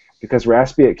Rasputina, because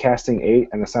Raspy at casting 8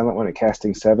 and the Silent One at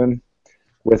casting 7,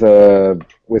 with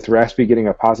Raspy getting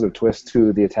a positive twist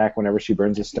to the attack whenever she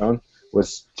burns a stone,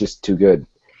 was just too good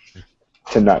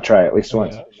to not try at least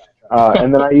once.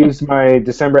 And then I used my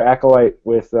December Acolyte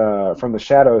with from the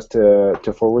Shadows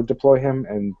to forward deploy him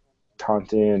and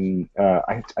taunt in.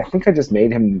 I think I just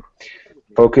made him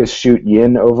focus shoot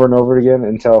Yin over and over again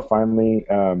until finally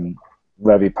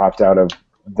Levy popped out of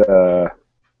the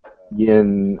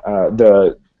Yin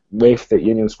the waif that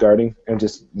Yin was guarding and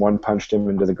just one punched him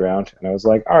into the ground, and I was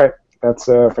like, all right, that's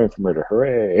Frame for Murder,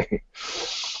 hooray!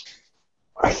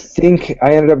 I think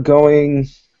I ended up going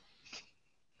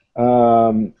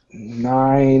 9-6,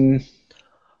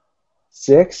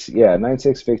 yeah,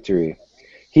 9-6 victory.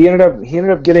 He ended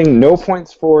up getting no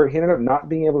points for. He ended up not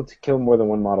being able to kill more than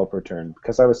 1 model per turn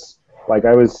because I was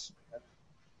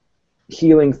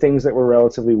healing things that were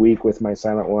relatively weak with my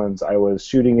Silent Ones. I was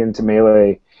shooting into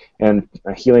melee and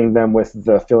healing them with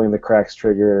the filling the cracks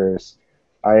triggers.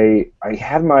 I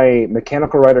had my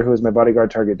Mechanical Rider, who was my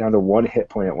bodyguard target, down to 1 hit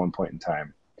point at one point in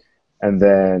time, and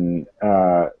then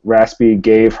Raspy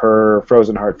gave her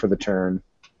Frozen Heart for the turn,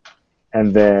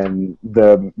 and then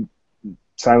the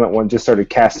Silent One just started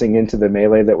casting into the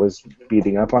melee that was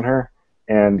beating up on her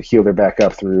and healed her back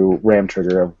up through Ram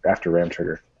Trigger after Ram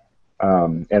Trigger,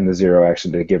 and the 0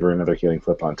 action to give her another healing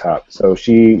flip on top. So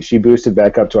she boosted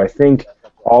back up to, I think,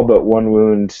 all but 1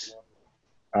 wound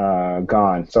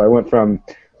gone. So I went from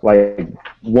like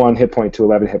 1 hit point to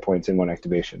 11 hit points in 1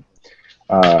 activation.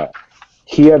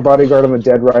 He had bodyguard on the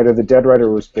Dead Rider. The Dead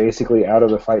Rider was basically out of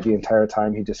the fight the entire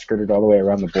time. He just skirted all the way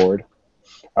around the board.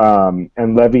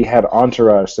 And Levy had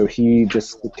Entourage, so he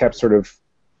just kept sort of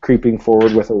creeping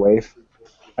forward with a waif.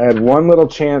 I had 1 little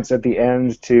chance at the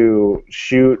end to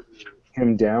shoot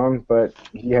him down, but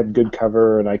he had good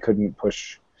cover, and I couldn't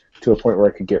push to a point where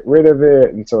I could get rid of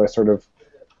it, and so I sort of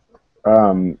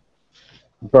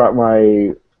brought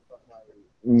my...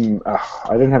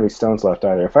 I didn't have any stones left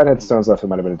either. If I'd had stones left, it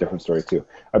might have been a different story too.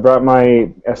 I brought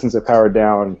my Essence of Power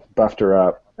down, buffed her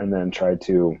up, and then tried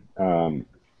to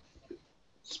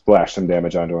splash some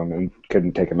damage onto him and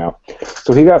couldn't take him out.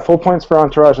 So he got full points for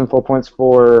Entourage and full points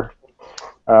for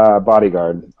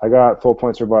Bodyguard. I got full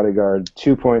points for Bodyguard,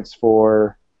 2 points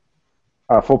for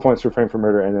full points for Frame for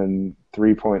Murder, and then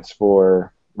 3 points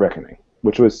for Reckoning,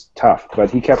 which was tough.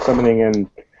 But he kept summoning in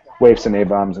waifs and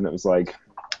A-bombs, and it was like,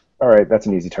 all right, that's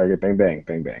an easy target. Bang, bang,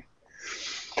 bang, bang.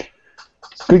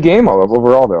 Good game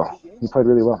overall, though. He played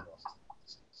really well.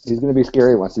 He's going to be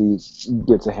scary once he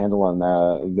gets a handle on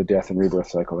the death and rebirth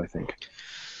cycle, I think.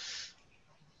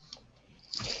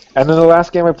 And then the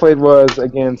last game I played was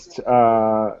against,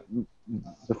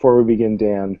 before we begin,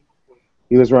 Dan.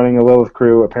 He was running a Lilith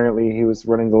crew. Apparently he was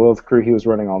running the Lilith crew he was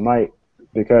running all night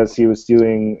because he was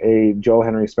doing a Joel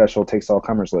Henry special Takes All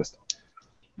Comers list.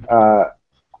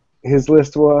 His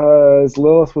list was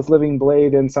Lilith with Living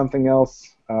Blade and something else,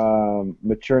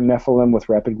 Mature Nephilim with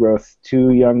Rapid Growth,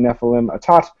 2 Young Nephilim, a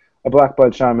Tot, a Black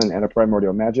Blood Shaman, and a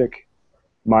Primordial Magic.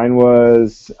 Mine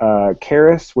was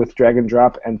Karis with Dragon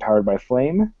Drop and Powered by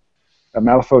Flame, a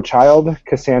Malifaux Child,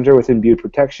 Cassandra with Imbued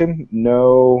Protection,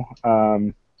 no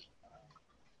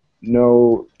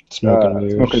Smoke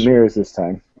and Mirrors this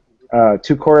time,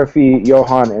 2 Korafi,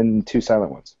 Johan, and 2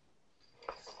 Silent Ones.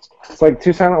 It's like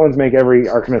 2 Silent Ones make every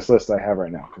Arcanist list I have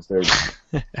right now because they're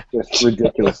just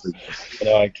ridiculously good.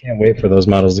 I can't wait for those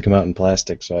models to come out in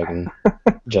plastic so I can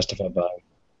justify buying.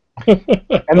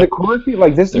 And the Korafi,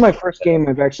 like, this is my first game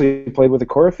I've actually played with a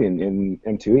Korafi in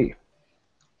M2E.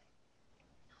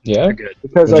 Yeah?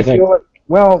 Because I feel like,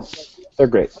 well, They're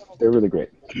great. They're really great,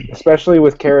 especially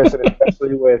with Karis and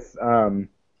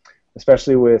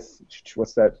especially with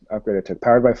what's that upgrade I took?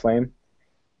 Powered by Flame,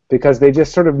 because they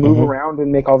just sort of move around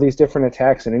and make all these different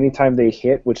attacks, and anytime they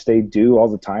hit, which they do all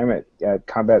the time at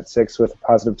Combat 6 with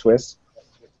Positive Twist,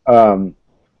 they're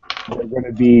going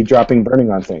to be dropping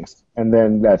Burning on things, and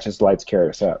then that just lights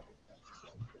Karis up.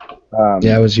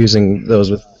 Yeah, I was using those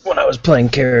when I was playing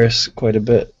Karis quite a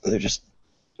bit. They're just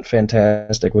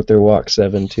fantastic with their Walk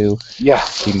 7 too. Yeah.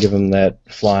 You can give them that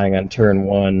flying on turn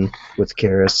 1 with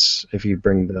Karis if you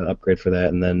bring the upgrade for that,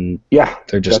 and then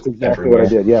they're just that's exactly everywhere.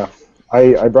 what I did, yeah.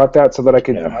 I brought that so that I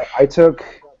could... Yeah. I took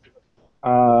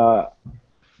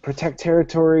Protect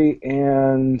Territory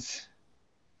and...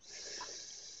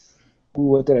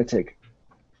 what did I take?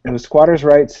 It was Squatter's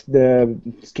Rights. The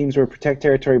schemes were Protect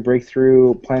Territory,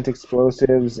 Breakthrough, Plant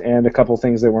Explosives, and a couple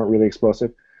things that weren't really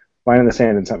explosive. Line in the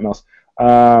Sand and something else.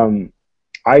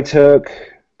 I took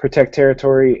Protect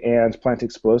Territory and Plant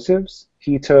Explosives.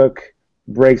 He took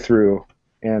Breakthrough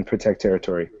and Protect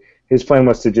Territory. His plan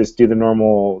was to just do the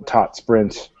normal tot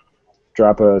sprint,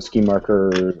 drop a ski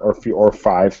marker or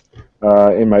 5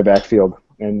 in my backfield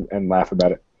and laugh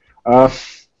about it.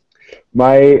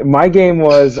 My game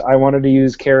was I wanted to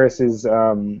use Karis's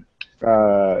drag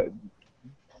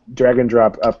and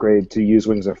drop upgrade to use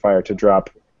Wings of Fire to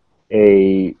drop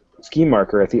a ski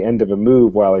marker at the end of a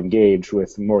move while engaged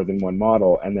with more than one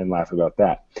model, and then laugh about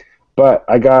that. But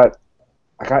I got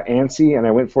antsy and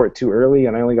I went for it too early,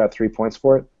 and I only got 3 points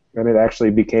for it, and it actually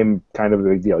became kind of a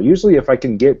big deal. Usually, if I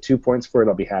can get 2 points for it,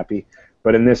 I'll be happy.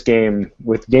 But in this game,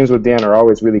 games with Dan are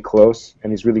always really close,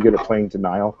 and he's really good at playing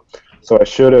denial. So I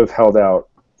should have held out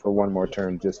for one more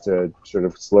turn just to sort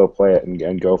of slow play it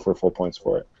and go for full points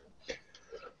for it.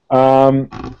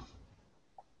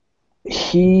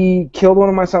 He killed one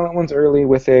of my silent ones early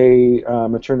with a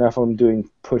Mature Nephilim doing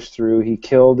push through. He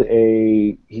killed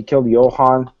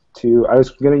Johan. I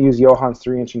was going to use Johan's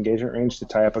 3-inch engagement range to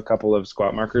tie up a couple of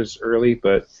squat markers early,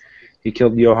 but he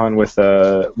killed Johan with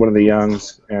one of the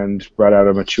youngs and brought out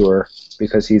a Mature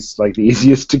because he's like the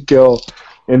easiest to kill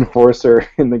enforcer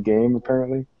in the game,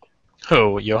 apparently.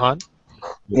 Oh, Johan?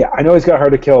 Yeah, I know he's got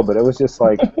hard to kill, but it was just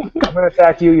like, I'm going to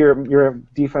attack you, you're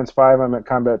defense 5, I'm at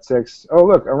combat 6. Oh,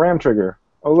 look, a ram trigger.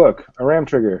 Oh, look, a ram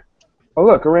trigger. Oh,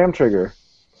 look, a ram trigger.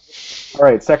 All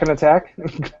right, second attack.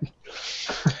 And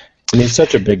he's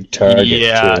such a big target,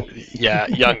 yeah, too. Yeah,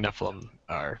 young Nephilim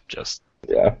are just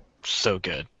so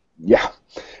good. Yeah.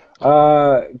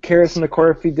 Karis and the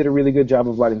Corfi did a really good job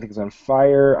of lighting things on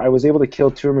fire. I was able to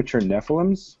kill 2 mature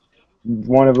Nephilims.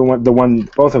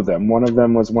 Both of them. One of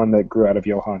them was one that grew out of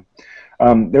Johan.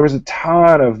 There was a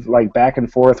ton of like back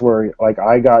and forth where like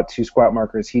I got 2 squat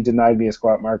markers. He denied me a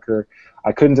squat marker.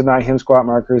 I couldn't deny him squat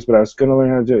markers, but I was going to learn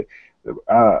how to do it.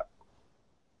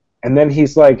 And then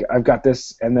he's like, I've got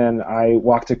this. And then I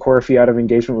walked to Corfi out of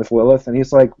engagement with Lilith, and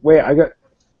he's like, wait,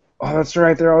 oh, that's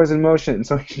right, they're always in motion.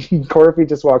 So Corfi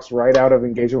just walks right out of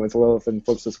engagement with Lilith and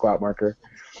flips the squat marker.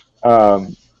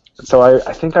 So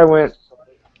I think I went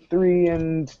 3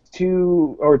 and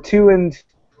 2, or 2 and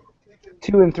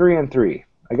 3 and 3.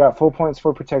 I got full points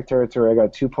for Protect Territory. I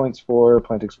got 2 points for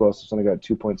Plant Explosives, and I got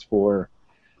 2 points for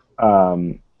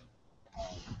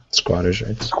Squatters'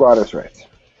 Rights. Squatters' Rights.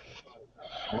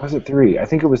 Or was it 3? I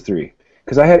think it was 3.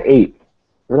 Because I had 8.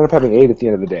 We ended up having 8 at the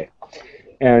end of the day.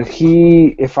 And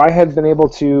if I had been able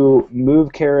to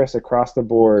move Karis across the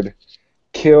board,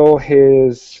 kill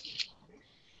his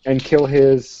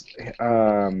Blackblood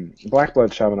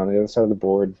Shaman on the other side of the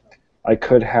board, I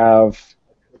could have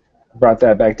brought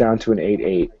that back down to an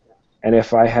 8-8. And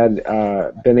if I had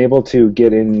been able to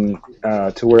get in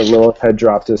to where Lilith had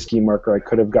dropped a ski marker, I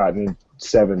could have gotten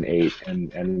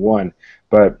 7-8 and won.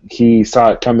 But he saw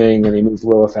it coming and he moved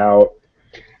Lilith out,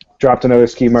 dropped another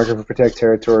ski marker for Protect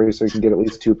Territory so he can get at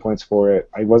least 2 points for it.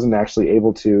 I wasn't actually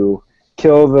able to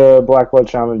kill the Blackblood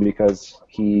Shaman because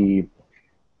he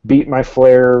beat my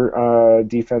flare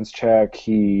defense check.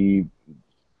 He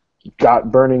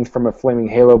got burning from a flaming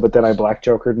halo, but then I black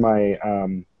jokered my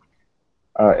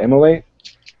Immolate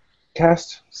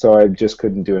cast, so I just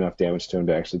couldn't do enough damage to him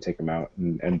to actually take him out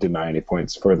and deny any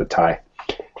points for the tie.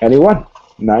 And he won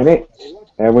 9-8.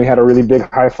 And we had a really big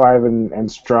high five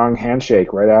and strong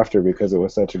handshake right after because it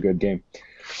was such a good game.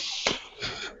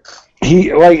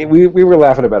 We were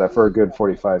laughing about it for a good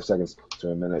 45 seconds to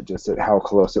a minute, just at how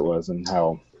close it was and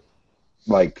how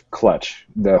clutch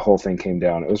the whole thing came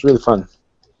down. It was really fun.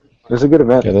 It was a good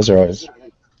event. Yeah, those are always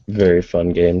very fun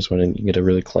games when you get a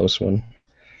really close one.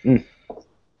 Mm.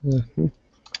 Mm-hmm.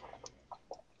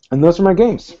 And those are my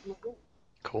games.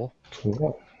 Cool.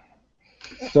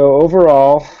 So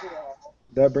overall,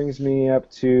 that brings me up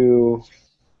to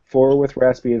 4 with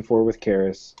Raspy and 4 with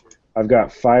Karis. I've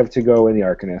got 5 to go in the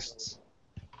Arcanists.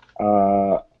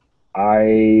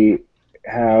 I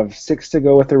have 6 to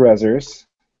go with the Rezzers.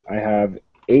 I have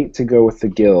 8 to go with the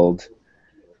Guild.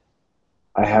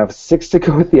 I have 6 to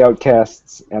go with the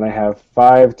Outcasts, and I have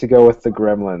 5 to go with the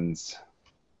Gremlins.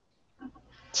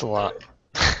 It's a lot.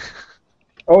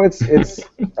 Oh, it's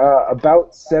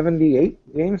about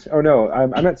 78 games. Oh no,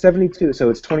 I'm at 72, so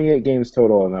it's 28 games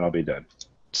total, and then I'll be done.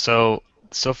 So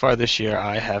far this year,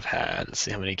 I have had, let's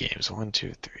see how many games. 1,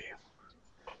 2,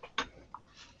 3.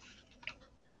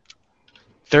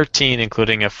 13,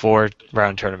 including a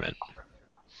 4-round tournament.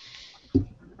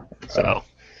 So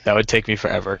that would take me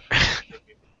forever.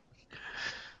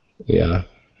 Yeah,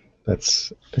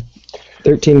 that's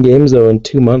 13 games though in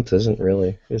 2 months is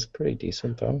pretty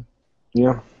decent though.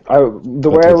 Yeah, the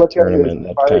way I look at it is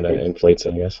that kind of inflates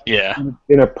it, I guess. Yeah.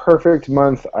 In a perfect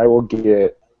month, I will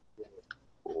get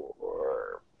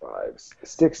 4, 5,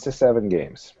 6 to 7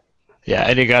 games. Yeah,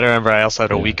 and you got to remember, I also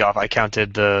had a week off. I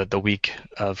counted the week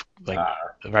of right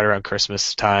around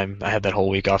Christmas time. I had that whole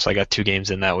week off, so I got 2 games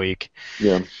in that week.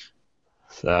 Yeah.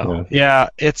 So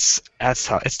it's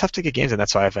tough. It's tough to get games in.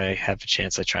 That's why if I have a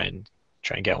chance, I try and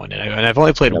get one in. And I've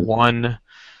only played one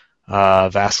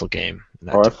Vassal game.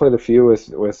 I've played a few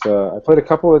with I played a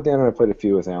couple with Dan, and I played a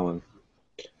few with Alan.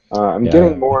 I'm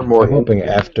getting more and more. I'm hoping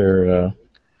after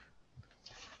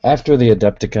the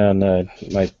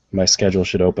Adepticon, my schedule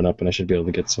should open up, and I should be able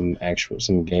to get some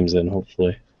games in,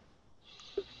 hopefully.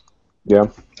 Yeah.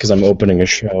 Because I'm opening a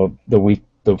show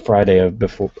the Friday of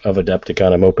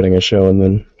Adepticon. I'm opening a show, and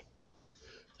then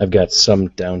I've got some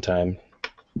downtime.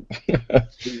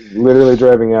 Literally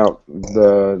driving out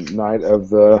the night of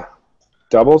the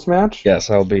doubles match? Yes,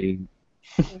 I'll be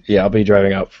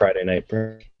driving out Friday night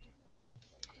for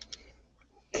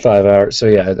 5 hours. So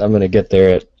yeah, I'm gonna get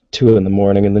there at 2 in the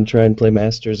morning and then try and play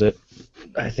Masters at.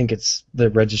 I think the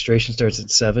registration starts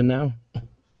at 7 now. Who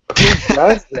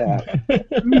does that?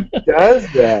 Who does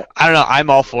that? I don't know. I'm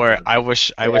all for it. I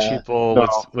wish people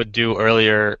would do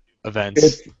earlier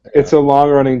events. It's a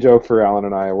long-running joke for Alan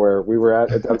and I, where we were at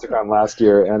Adepticon last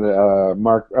year, and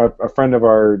Mark, a friend of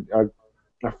our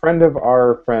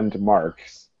friend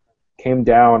Mark's, came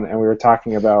down, and we were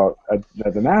talking about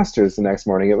the Masters the next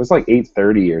morning. It was like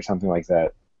 8:30 or something like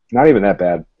that. Not even that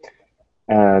bad.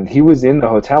 And he was in the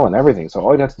hotel and everything, so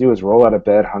all he'd have to do was roll out of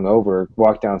bed, hungover,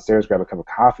 walk downstairs, grab a cup of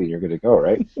coffee, and you're good to go,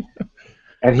 right?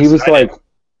 And he was like,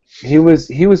 he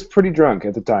was pretty drunk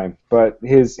at the time, but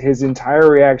his entire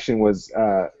reaction was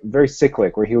very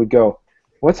cyclic, where he would go,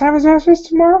 "What time is Masters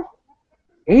tomorrow?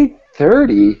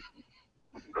 8:30?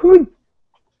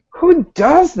 Who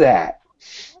does that?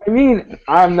 I mean,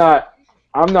 I'm not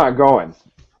going.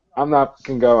 I'm not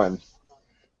going.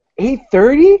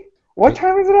 8:30? What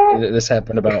time is it at?" This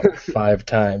happened about 5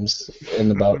 times in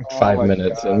about 5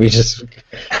 minutes, and we just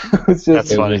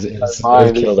That's funny.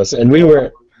 It killed us. And we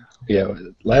were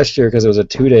last year, because it was a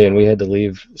 2-day, and we had to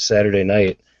leave Saturday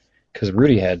night because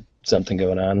Rudy had something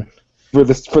going on for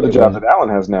the job that Alan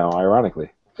has now, ironically.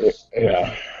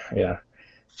 Yeah.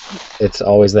 It's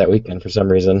always that weekend for some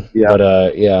reason. Yeah.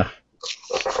 But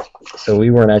so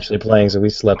we weren't actually playing, so we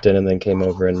slept in and then came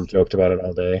over and joked about it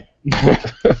all day.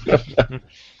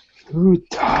 Who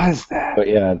does that? But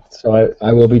yeah, so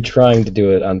I will be trying to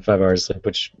do it on 5 hours sleep,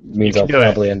 which means I'll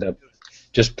probably end up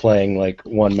just playing like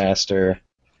one master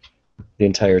the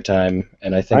entire time,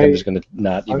 and I think I'm just going to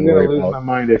not even worry about my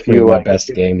mind if playing my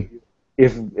best game.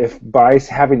 If by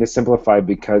having to simplify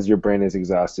because your brain is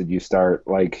exhausted, you start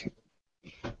like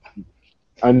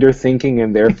underthinking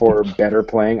and therefore better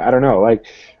playing. I don't know, like.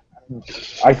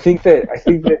 I think that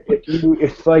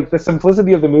if like the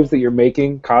simplicity of the moves that you're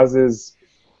making causes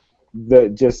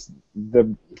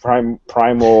the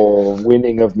primal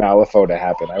winning of Malifaux to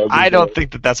happen. I don't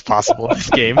think that's possible in this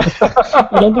game.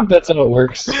 I don't think that's how it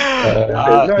works.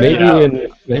 Maybe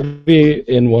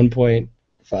in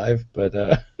 1.5, but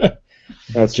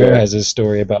that's Joe has his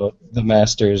story about the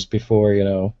Masters before,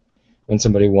 when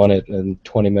somebody won it in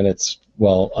 20 minutes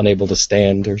while unable to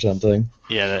stand or something.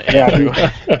 Yeah,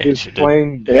 he's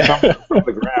playing something from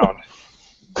the ground.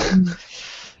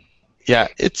 Yeah,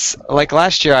 it's like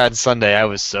last year on Sunday I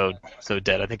was so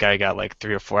dead. I think I got like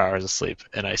 3 or 4 hours of sleep,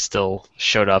 and I still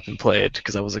showed up and played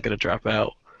because I wasn't going to drop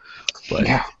out. But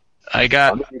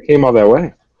you came all that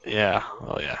way. Yeah,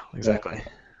 exactly.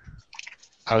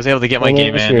 I was able to get my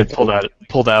game in and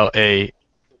pulled out a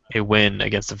win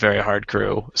against a very hard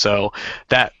crew. So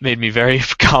that made me very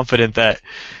confident that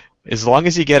as long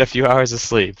as you get a few hours of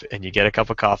sleep and you get a cup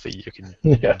of coffee, you can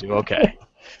do okay.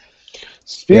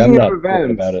 Speaking of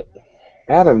events,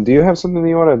 Adam, do you have something that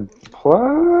you want to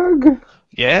plug?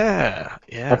 Yeah.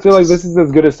 I feel like this is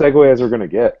as good a segue as we're gonna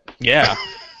get. Yeah.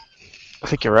 I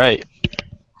think you're right.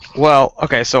 Well,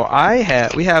 okay, so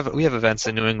we have events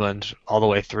in New England all the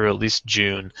way through at least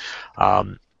June.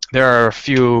 There are a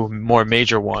few more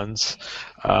major ones,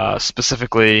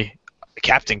 specifically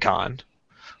Captain Con,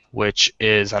 which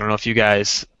is, I don't know if you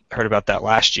guys heard about that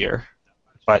last year,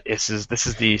 but this is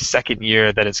the second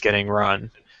year that it's getting run,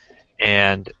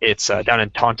 and it's down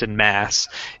in Taunton, Mass.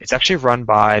 It's actually run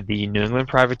by the New England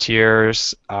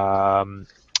Privateers.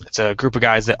 It's a group of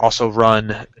guys that also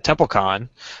run TempleCon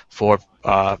for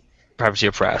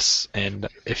Privateer Press, and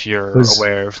if you're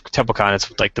aware of TempleCon,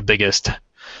 it's like the biggest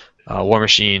War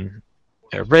Machine,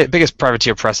 biggest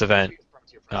Privateer Press event.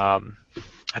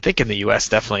 I think in the U.S.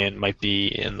 definitely, and might be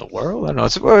in the world. I don't know.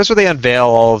 It's where they unveil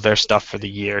all of their stuff for the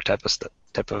year, type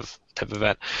of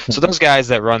event. So those guys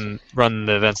that run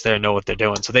the events there know what they're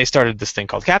doing. So they started this thing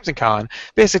called Captain Con.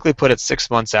 Basically, put it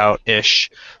 6 months out ish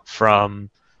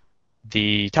from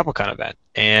the TempleCon event,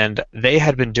 and they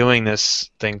had been doing this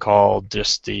thing called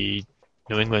just the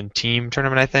New England Team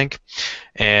Tournament, I think,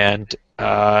 and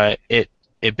it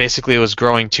basically was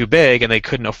growing too big, and they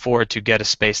couldn't afford to get a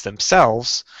space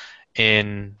themselves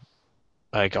in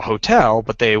like a hotel,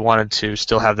 but they wanted to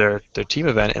still have their team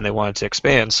event, and they wanted to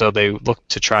expand, so they looked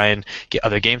to try and get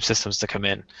other game systems to come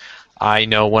in. I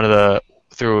know one of the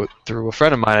through a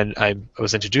friend of mine, I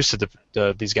was introduced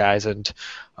to these guys, and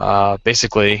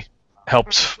basically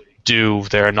helped do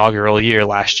their inaugural year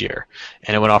last year,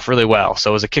 and it went off really well.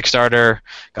 So it was a Kickstarter,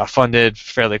 got funded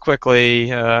fairly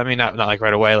quickly. I mean, not like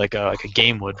right away, like a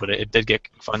game would, but it did get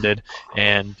funded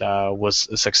and was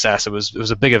a success. It was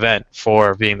a big event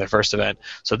for being their first event.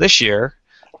 So this year,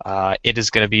 it is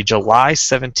going to be July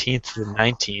 17th to the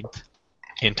 19th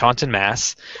in Taunton,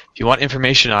 Mass. If you want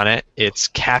information on it, it's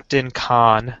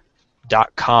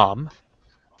captaincon.com.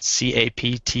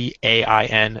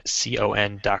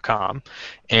 CAPTAINCON.com,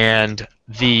 and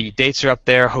the dates are up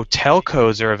there. Hotel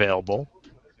codes are available.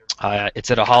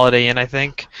 It's at a Holiday Inn, I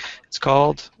think it's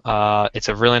called. It's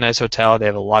a really nice hotel. They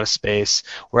have a lot of space.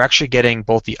 We're actually getting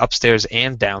both the upstairs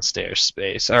and downstairs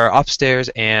space, or upstairs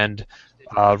and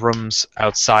rooms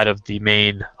outside of the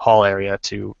main hall area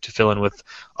to fill in with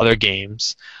other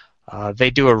games.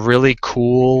 They do a really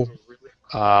cool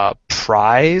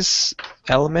prize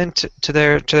element to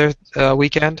their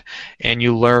weekend, and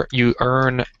you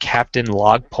earn captain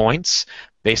log points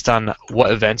based on what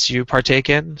events you partake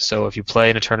in. So if you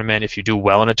play in a tournament, if you do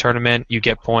well in a tournament, you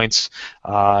get points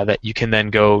that you can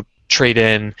then go trade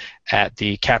in at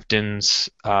the captain's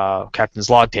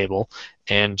log table,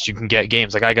 and you can get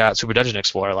games. Like I got Super Dungeon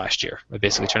Explorer last year. I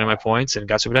basically turned in my points and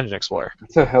got Super Dungeon Explorer.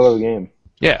 It's a hell of a game.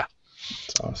 Yeah.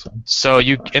 That's awesome. So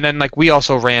and then like we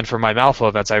also ran for my Malifaux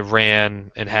events. I ran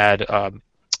and had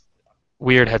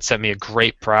Weird had sent me a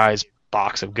great prize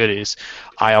box of goodies.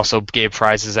 I also gave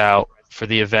prizes out for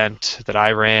the event that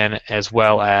I ran, as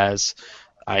well as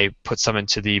I put some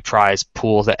into the prize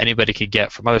pool that anybody could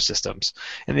get from other systems.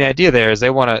 And the idea there is they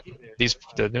want to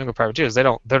the New England Privateers.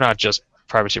 They're not just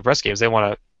Privateer Press games. They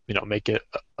want to make it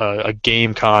a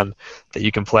game con that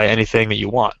you can play anything that you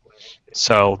want.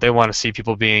 So they want to see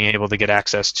people being able to get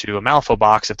access to a Malifaux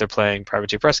box if they're playing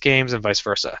Privateer Press games and vice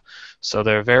versa. So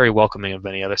they're very welcoming of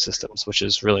many other systems, which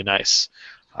is really nice.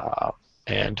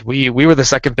 And we were the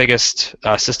second biggest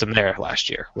system there last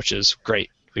year, which is great.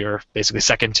 We were basically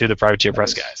second to the Privateer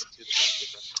Press guys.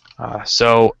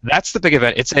 So that's the big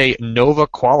event. It's a Nova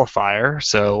qualifier,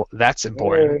 so that's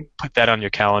important. Put that on your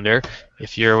calendar.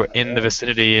 If you're in the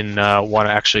vicinity and want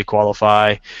to actually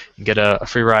qualify and get a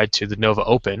free ride to the Nova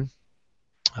Open,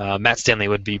 Matt Stanley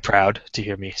would be proud to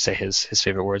hear me say his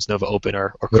favorite words, Nova Open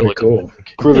or Krulligan. Cool.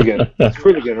 Krulligan. It's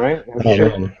Krulligan, right?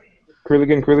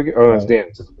 Krulligan? Oh, that's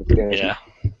Dan. Yeah.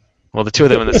 Well, the two of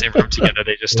them in the same room together,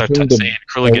 they just start saying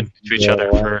Krulligan to each other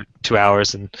for 2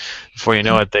 hours, and before you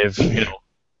know it, they've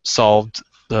solved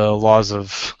the laws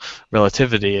of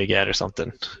relativity again or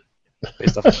something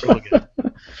based off of Krulligan.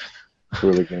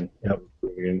 Krulligan. Yep.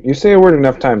 Krulligan. You say a word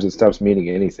enough times, it stops meaning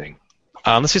anything.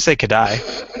 Unless you say Kadai.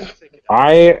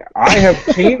 I have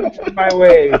changed my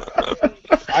ways.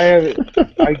 I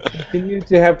continue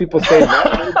to have people say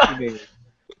that word to me,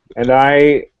 and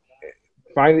I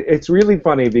find it's really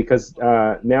funny because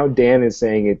now Dan is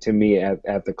saying it to me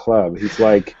at the club. He's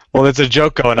like, "Well, there's a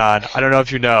joke going on. I don't know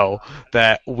if you know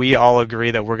that we all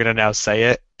agree that we're gonna now say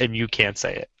it, and you can't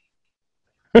say it."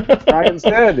 I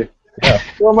instead. Yeah.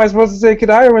 Well, am I supposed to say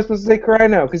Kadai or am I supposed to say Karai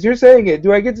now? Because you're saying it.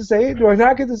 Do I get to say it? Do I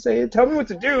not get to say it? Tell me what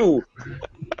to do.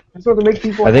 I'm supposed to make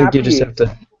people happy. I think you just have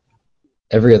to,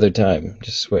 every other time,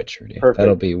 just switch, Rudy. Perfect.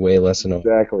 That'll be way less annoying.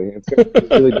 Exactly. It's going to be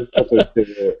really difficult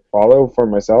to follow for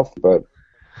myself, but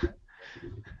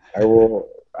I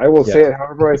will say it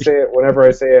however I say it, whenever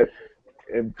I say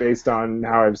it, based on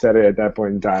how I've said it at that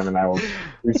point in time, and I will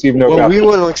receive no. Well, we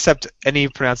will accept any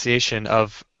pronunciation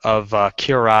of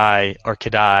Kirai or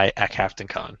Kadai at Captain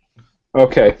Con.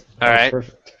 Okay. All right.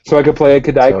 Perfect. So I could play a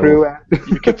Kadai crew.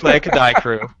 You could play a Kadai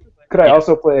crew. Could I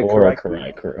also play a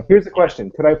Karai crew? Here's the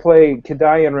question: could I play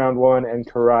Kadai in round 1 and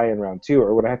Karai in round 2,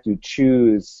 or would I have to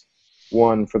choose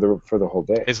one for the whole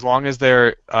day? As long as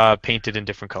they're painted in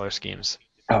different color schemes.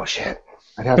 Oh shit!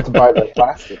 I'd have to buy the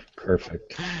plastic.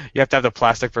 Perfect. You have to have the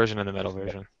plastic version and the metal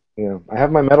version. Yeah, I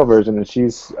have my metal version, and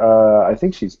she's I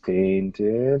think she's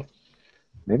painted.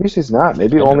 Maybe she's not.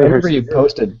 Maybe only her. You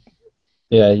posted.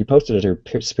 Yeah, you posted it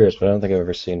her spirits, but I don't think I've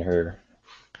ever seen her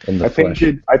in the flesh.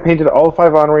 I painted all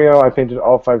 5 Onryo, I painted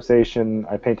all 5 Seishin,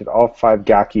 I painted all 5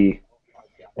 Gaki,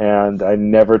 and I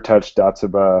never touched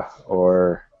Datsuba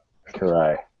or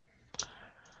Karai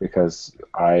because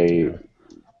I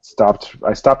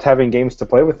stopped having games to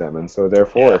play with them, and so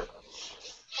therefore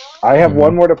I have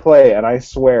one more to play, and I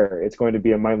swear it's going to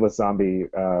be a mindless zombie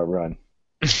run.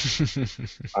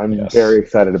 I'm very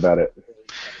excited about it.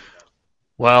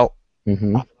 Well,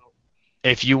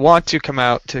 if you want to come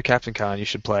out to Captain Con, you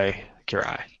should play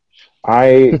Kirai.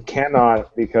 I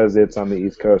cannot because it's on the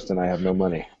East Coast and I have no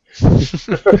money. Well,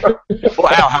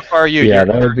 Al, how far are you? Yeah,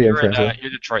 that would be impressive.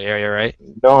 You're Detroit area, right?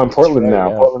 No, I'm Portland now,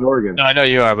 Portland, Oregon. No, I know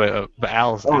you are, but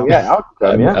Al's. Oh yeah,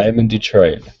 I'm in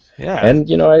Detroit. Yeah. And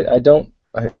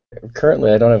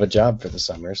currently I don't have a job for the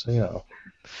summer, so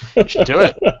You should do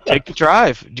it. Take the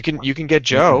drive. You can get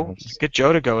Joe. Get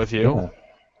Joe to go with you. Yeah.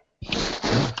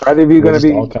 Are either of you going to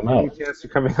be any chance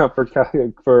coming up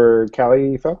for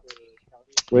Cali FO?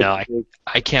 No,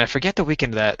 I can't. I forget the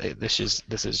weekend that this is.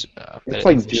 It's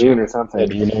like June or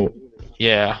something.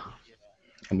 Yeah.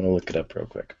 I'm gonna look it up real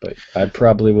quick, but I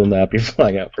probably will not be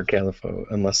flying out for Califo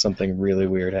unless something really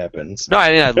weird happens. No,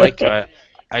 I mean I'd like to.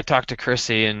 I talked to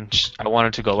Chrissy and I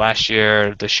wanted to go last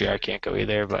year. This year I can't go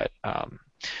either, but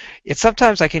it's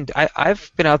sometimes I can. I've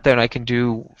been out there and I can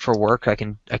do for work. I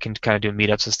can kind of do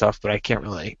meetups and stuff, but I can't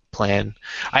really plan.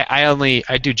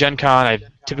 I do Gen Con. I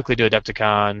typically do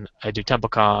Adepticon. I do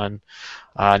TempleCon.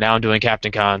 Now I'm doing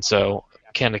Captain Con, so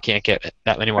kind of can't get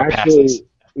that many more passes.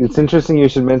 It's interesting you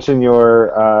should mention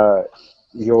your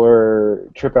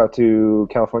trip out to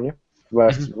California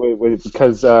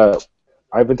because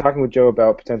I've been talking with Joe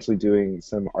about potentially doing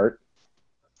some art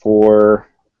for.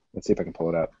 Let's see if I can pull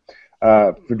it up.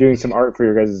 For doing some art for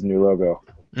your guys' new logo.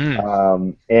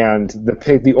 And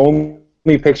the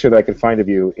only picture that I could find of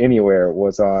you anywhere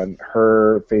was on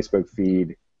her Facebook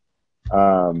feed.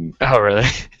 Oh, really?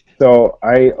 So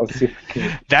let's see.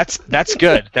 That's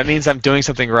good. That means I'm doing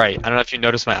something right. I don't know if you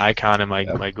noticed my icon in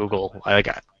my Google. I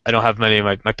don't have many.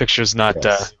 My picture's not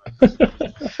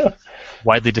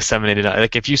widely disseminated.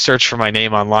 Like if you search for my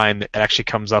name online, it actually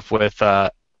comes up with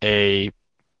a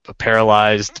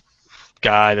paralyzed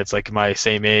guy that's like my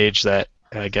same age that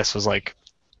I guess was like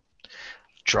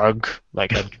had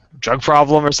a drug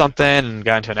problem or something and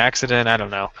got into an accident. I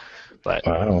don't know, but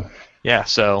yeah.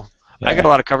 So I got a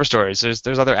lot of cover stories.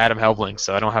 There's other Adam Helbling,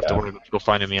 so I don't have to worry about people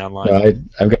finding me online. No,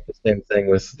 I've got the same thing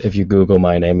with if you Google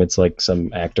my name, it's like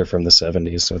some actor from the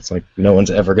 '70s. So it's like no one's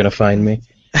ever gonna find me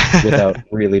without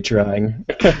really trying.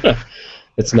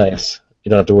 It's nice. You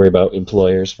don't have to worry about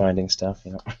employers finding stuff,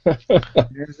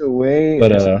 There's a way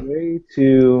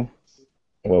to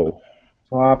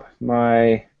swap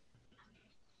my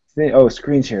thing. Oh,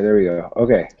 screen share. There we go.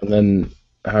 Okay. And then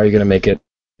how are you going to make it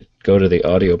go to the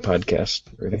audio podcast?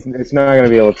 It's not going to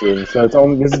be able to. So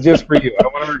this is just for you. I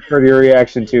want to record your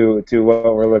reaction to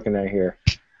what we're looking at here.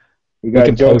 We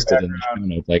can post it in the show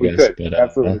notes, I guess. But,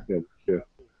 absolutely could. Too.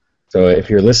 So if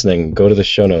you're listening, go to the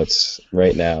show notes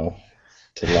right now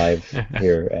to live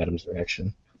hear Adam's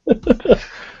reaction.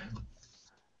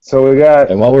 So we got.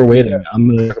 And while we're waiting, I'm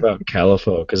going to talk about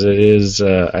Califo because it is.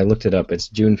 I looked it up. It's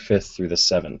June 5th through the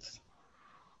 7th.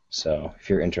 So if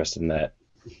you're interested in that,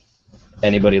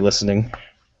 anybody listening,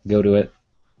 go to it.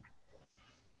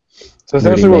 So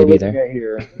essentially, what we're looking at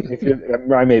here.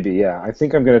 I may be. Yeah, I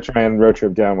think I'm going to try and road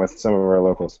trip down with some of our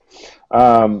locals.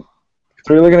 So what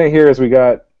we're looking at here is we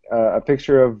got a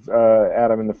picture of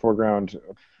Adam in the foreground.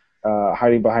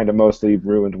 Hiding behind a mostly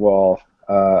ruined wall,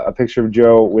 a picture of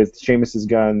Joe with Seamus's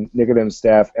gun, Nicodemus'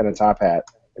 staff, and a top hat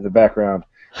in the background,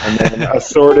 and then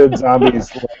assorted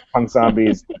zombies, like punk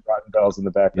zombies, with rotten bells in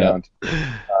the background.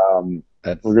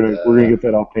 Yep. We're gonna get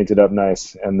that all painted up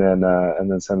nice, and then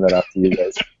send that off to you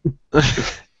guys.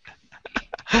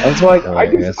 I was like,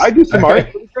 I do some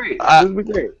art. This would be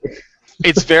great.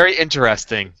 It's very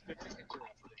interesting.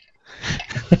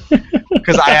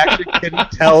 Because I actually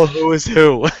couldn't tell who was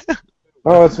who.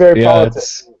 Oh, it's very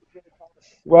politics.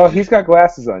 Well, he's got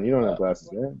glasses on. You don't have glasses,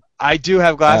 right? I do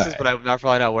have glasses, but I'm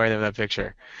probably not wearing them in that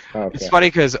picture. Okay. It's funny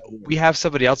because we have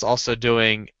somebody else also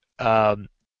doing, but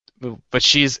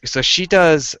she's a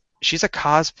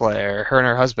cosplayer, her and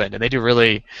her husband, and they do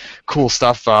really cool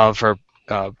stuff for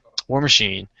War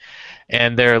Machine,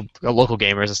 and they're local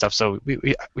gamers and stuff. So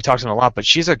we talk to them a lot. But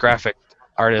she's a graphic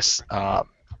artist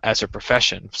as her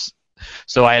profession.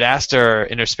 So I had asked her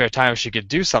in her spare time if she could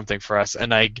do something for us,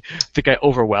 and I think I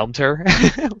overwhelmed her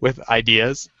with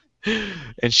ideas.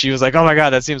 And she was like, "Oh my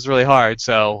God, that seems really hard."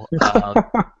 So,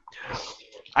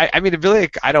 I mean,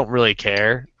 really, I don't really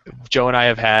care. Joe and I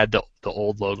have had the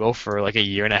old logo for like a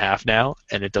year and a half now,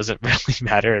 and it doesn't really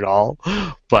matter at all.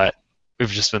 But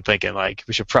we've just been thinking like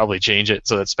we should probably change it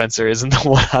so that Spencer isn't the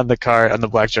one on the card, on the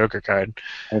Black Joker card.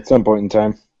 At some point in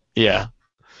time. Yeah,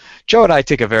 Joe and I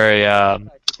take a very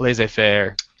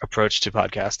laissez-faire approach to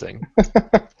podcasting.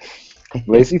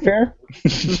 Laissez-faire?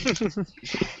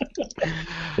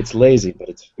 It's lazy, but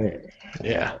it's fair.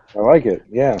 Yeah. I like it.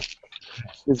 Yeah.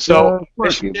 It's, So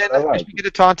quirky, but I like Michigan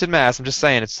to Taunton, Mass. I'm just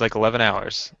saying it's like 11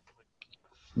 hours.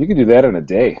 You can do that in a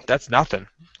day. That's nothing.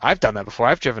 I've done that before.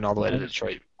 I've driven all the way to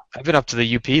Detroit. I've been up to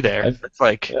the UP there. It's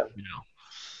like,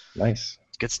 Nice.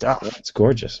 good stuff. Yeah, it's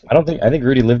gorgeous. I think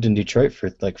Rudy lived in Detroit for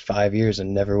like 5 years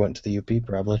and never went to the UP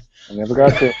probably. I never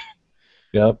got to.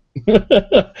 Yep.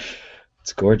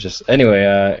 It's gorgeous. Anyway,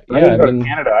 I didn't go to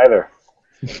Canada either.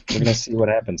 We're gonna see what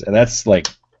happens, and that's like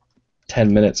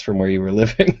 10 minutes from where you were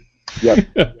living. Yep.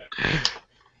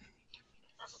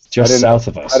 Just south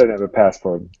of us. I didn't have a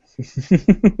passport.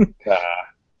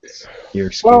 Your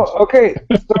excuse. Well, okay.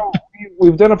 So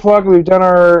we've done a plug. We've done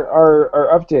our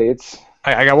updates.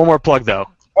 I got one more plug, though.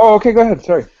 Oh, okay. Go ahead.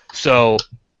 Sorry. So,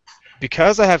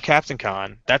 because I have Captain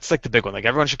Con, that's like the big one. Like,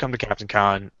 everyone should come to Captain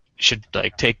Con. Should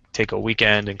like take a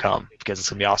weekend and come because it's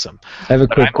gonna be awesome. I have a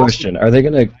quick question. Are they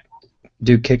gonna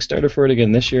do Kickstarter for it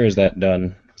again this year? Or is that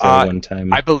done? Is that one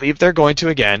time? I believe they're going to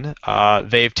again.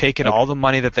 They've taken all the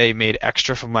money that they made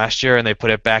extra from last year and they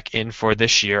put it back in for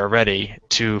this year already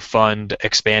to fund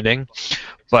expanding.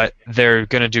 But they're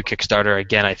gonna do Kickstarter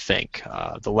again, I think.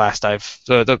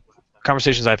 The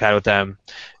conversations I've had with them,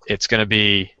 it's gonna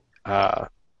be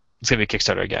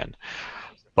Kickstarter again.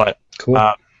 But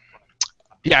cool.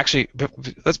 Yeah, actually,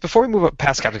 before we move up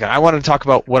past Captain Con, I wanted to talk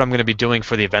about what I'm going to be doing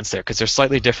for the events there because they're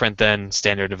slightly different than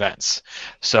standard events.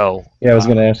 So yeah, I was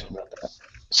going to ask about that.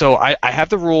 So I have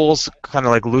the rules kind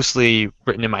of like loosely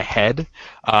written in my head.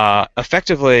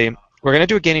 Effectively, we're going to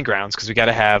do a Gaining Grounds because we got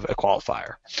to have a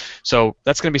qualifier. So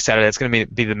that's going to be Saturday. That's going to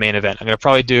be the main event. I'm going to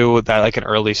probably do that like an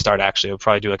early start. Actually, we'll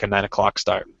probably do like a 9 o'clock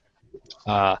start.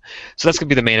 So that's going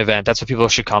to be the main event. That's what people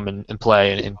should come and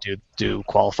play and do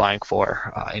qualifying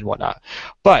for and whatnot.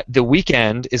 But the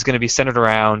weekend is going to be centered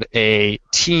around a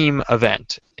team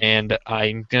event, and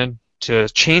I'm going to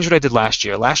change what I did last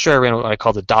year. Last year I ran what I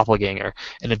called the Doppelganger,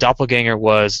 and the Doppelganger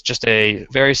was just a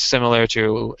very similar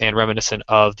to and reminiscent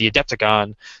of the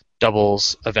Adepticon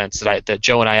doubles events that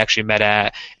Joe and I actually met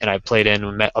at, and I played in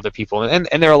and met other people, and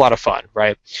they're a lot of fun,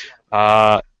 right?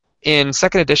 In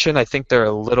second edition, I think they're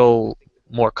a little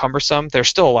more cumbersome. They're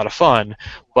still a lot of fun,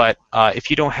 but if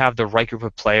you don't have the right group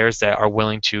of players that are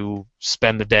willing to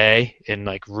spend the day and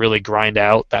like really grind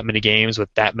out that many games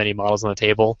with that many models on the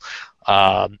table,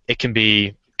 it can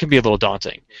be a little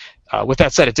daunting. With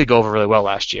that said, it did go over really well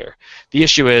last year. The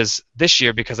issue is this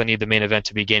year, because I need the main event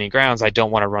to be Gaining Grounds, I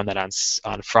don't want to run that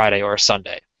on Friday or a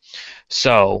Sunday.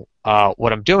 So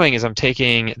what I'm doing is I'm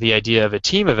taking the idea of a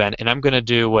team event, and I'm going to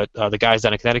do what the guys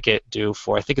down in Connecticut do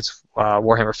for, I think it's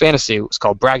Warhammer Fantasy. It's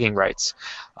called Bragging Rights.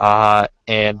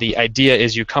 And the idea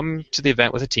is you come to the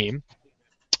event with a team,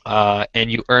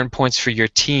 and you earn points for your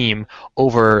team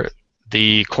over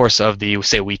the course of the,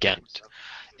 say, weekend.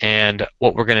 And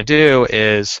what we're going to do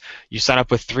is you sign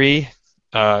up with it's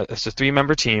a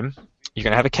 3-member team. You're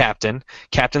going to have a captain.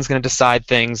 Captain's going to decide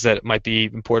things that might be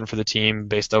important for the team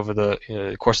based over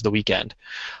the course of the weekend.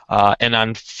 And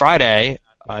on Friday,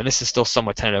 and this is still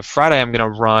somewhat tentative, Friday I'm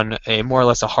going to run more or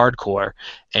less a hardcore.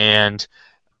 And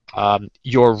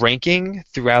your ranking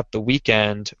throughout the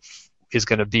weekend is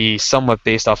going to be somewhat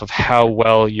based off of how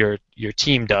well your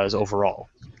team does overall.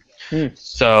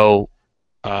 So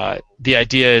the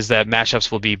idea is that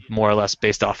matchups will be more or less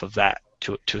based off of that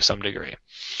to some degree.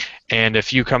 And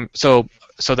if you come, so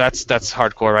that's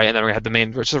hardcore, right? And then we have the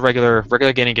main, which is regular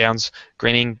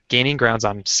gaining grounds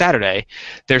on Saturday.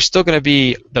 There's still going to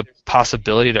be the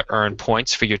possibility to earn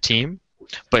points for your team,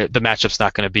 but the matchup's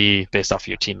not going to be based off of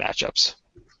your team matchups.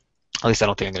 At least I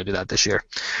don't think I'm going to do that this year.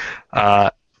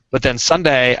 But then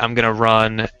Sunday, I'm going to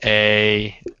run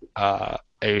a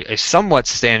somewhat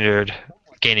standard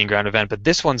gaining ground event, but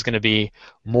this one's going to be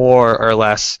more or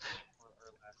less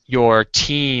your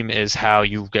team is how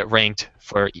you get ranked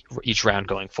for each round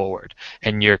going forward,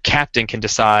 and your captain can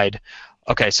decide.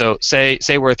 Okay, so say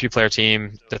we're a 3-player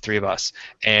team, the 3 of us,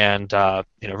 and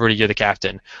Rudy, you're the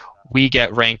captain. We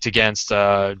get ranked against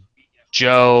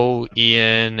Joe,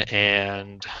 Ian,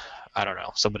 and I don't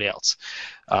know, somebody else.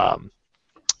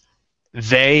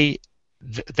 They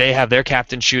have their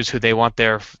captain choose who they want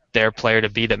their player to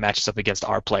be that matches up against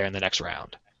our player in the next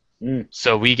round.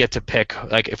 So we get to pick,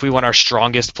 like, if we want our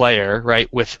strongest player,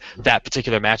 right, with that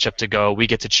particular matchup to go, we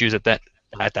get to choose at that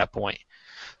point.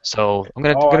 So I'm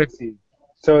gonna. I see.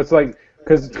 So it's like,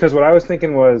 because what I was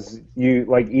thinking was you,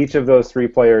 like, each of those 3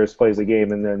 players plays a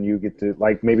game, and then you get to,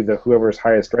 like, maybe whoever's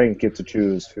highest ranked gets to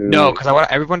choose who. No, because I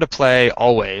want everyone to play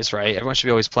always, right? Everyone should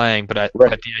be always playing, but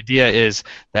the idea is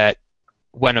that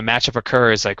when a matchup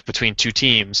occurs, like between 2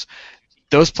 teams,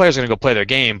 those players are going to go play their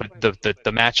game, but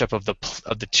the matchup of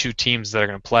the 2 teams that are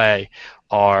going to play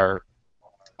are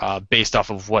based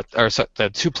off of what, or so the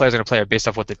 2 players are going to play are based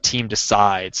off what the team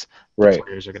decides the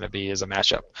players are going to be as a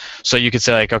matchup. So you could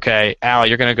say, like, okay, Al,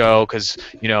 you're going to go because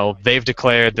they've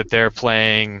declared that they're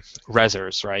playing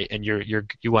Rezzers, right? And you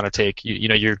want to take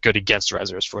you're good against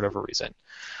Rezzers for whatever reason.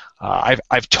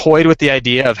 I've toyed with the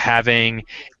idea of having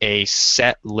a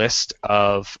set list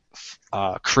of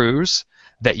crews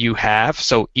that you have,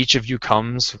 so each of you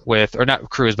comes with, or not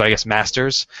crews, but I guess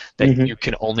masters that you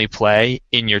can only play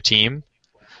in your team.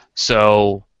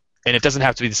 So, and it doesn't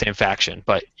have to be the same faction,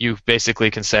 but you basically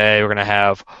can say we're going to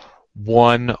have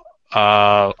one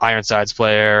Ironsides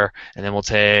player, and then we'll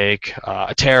take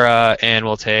a Terra, and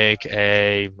we'll take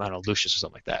a, I don't know, Lucius or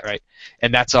something like that, right?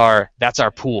 And that's our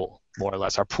pool, more or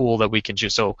less, our pool that we can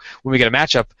choose. So when we get a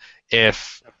matchup,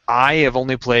 if I have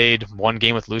only played 1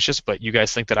 game with Lucius, but you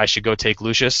guys think that I should go take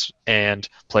Lucius and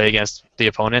play against the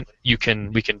opponent, we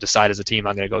can decide as a team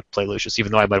I'm going to go play Lucius,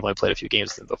 even though I might have only played a few games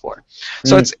with him before.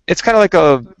 So it's kind of like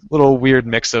a little weird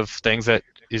mix of things that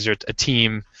is a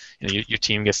team. Your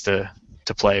team gets to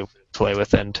play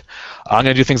with, and I'm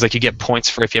going to do things like you get points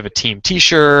for if you have a team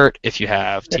T-shirt, if you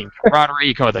have team camaraderie,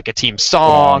 you come with like a team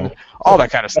song, all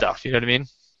that kind of stuff. You know what I mean?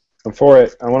 I'm for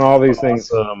it. I want all these things.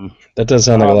 That does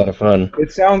sound like a lot of fun.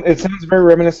 It sounds very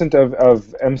reminiscent of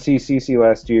MCCC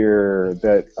last year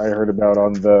that I heard about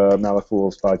on the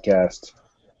Malafools podcast,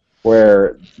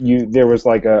 where there was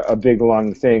like a big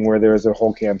long thing where there was a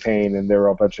whole campaign and there were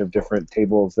a bunch of different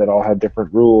tables that all had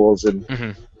different rules, and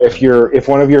if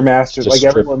one of your masters, like,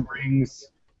 everyone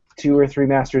brings 2 or 3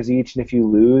 masters each, and if you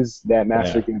lose, that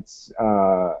master gets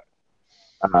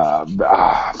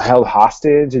held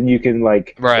hostage, and you can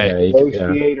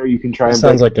negotiate, or you can try. It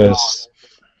sounds like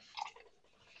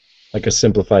a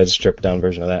simplified, stripped down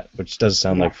version of that, which does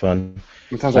sound like fun.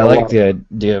 I like the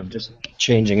idea of just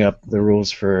changing up the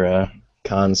rules for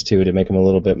cons too to make them a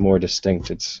little bit more distinct.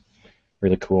 It's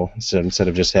really cool. So instead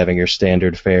of just having your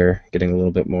standard fare, getting a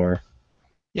little bit more.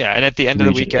 Yeah, and at the end of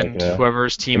the weekend,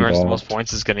 whoever's team earns the most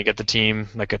points is going to get the team,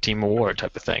 like a team award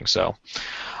type of thing. So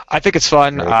I think it's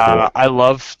fun. Cool. I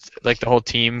love the whole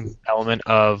team element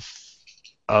of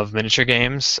miniature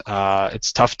games.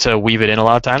 It's tough to weave it in a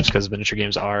lot of times because miniature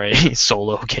games are a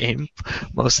solo game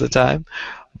most of the time.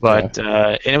 But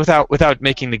and without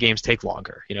making the games take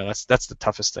longer, that's the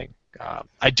toughest thing.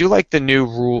 I do like the new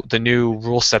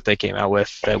rule set they came out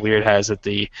with that Weird has at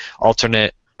the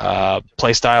alternate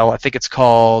playstyle. I think it's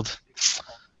called.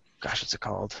 Gosh, what's it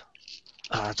called?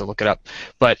 I have to look it up.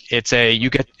 But it's a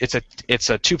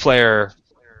 2-player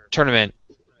tournament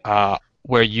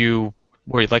where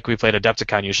like we played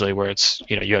Adepticon usually, where it's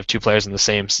you have 2 players on the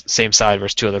same side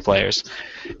versus 2 other players,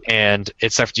 and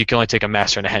it's you can only take a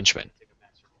master and a henchman,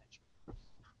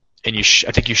 and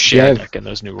I think you share deck in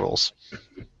those new rules.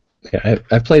 Yeah,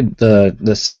 I played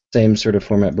the same sort of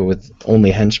format, but with only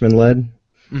henchmen led.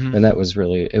 And that was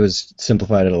it was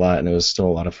simplified it a lot, and it was still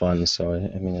a lot of fun. So I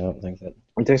don't think that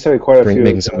it takes away quite a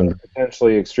few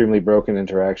potentially extremely broken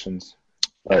interactions.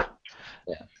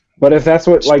 But if that's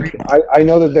what, I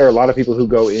know that there are a lot of people who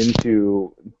go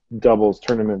into doubles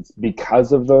tournaments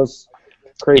because of those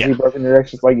crazy broken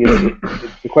interactions.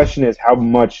 The question is how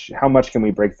much can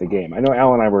we break the game? I know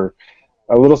Al and I were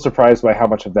a little surprised by how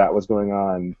much of that was going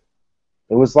on.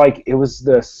 It was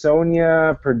the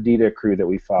Sonia Perdita crew that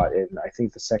we fought in, I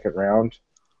think, the second round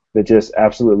that just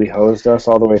absolutely hosed us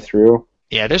all the way through.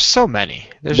 Yeah, the's so many.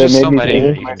 There's just so many.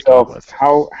 That you can come up with.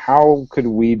 How could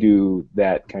we do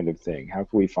that kind of thing? How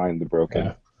can we find the broken?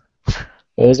 Yeah.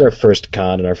 Well, it was our first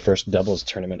con and our first doubles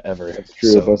tournament ever. That's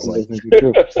true. So,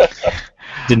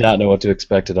 did not know what to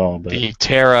expect at all. But the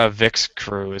Terra Vix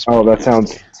crew is. Oh, that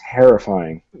sounds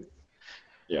terrifying.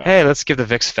 Yeah. Hey, let's give the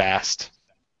Vix fast.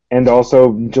 and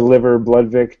also deliver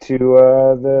Bloodvik to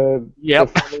the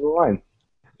front of the line.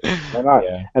 Why not?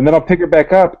 Yeah. And then I'll pick her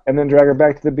back up and then drag her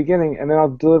back to the beginning, and then I'll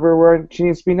deliver her where she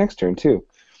needs to be next turn, too.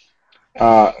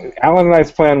 Alan and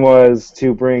I's plan was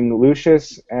to bring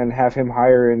Lucius and have him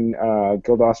hire in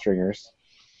Guild Ostringers,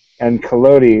 and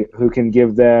Kalodi, who can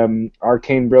give them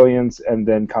Arcane Brilliance and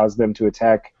then cause them to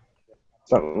attack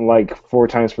something like 4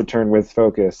 times per turn with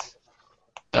focus.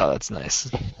 Oh, that's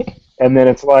nice. And then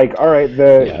it's like, all right,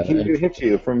 he hits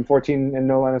you from 14 and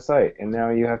no line of sight, and now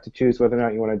you have to choose whether or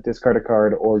not you want to discard a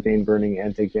card or gain burning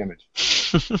and take damage.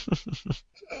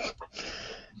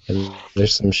 And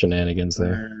there's some shenanigans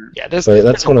there. Yeah, there's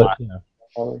that's a lot.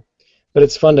 But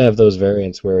it's fun to have those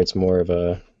variants where it's more of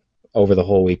a over the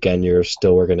whole weekend you're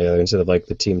still working together instead of like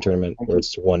the team tournament where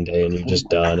it's one day and you're just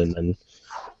done, and then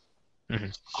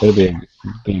it'll be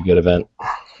a good event.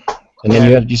 And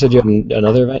then you said you had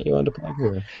another event you wanted to plug?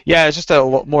 Or? Yeah, it's just a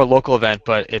more local event,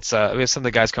 but it's we have some of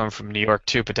the guys coming from New York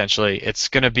too potentially. It's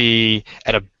going to be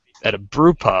at a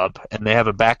brew pub, and they have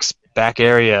a back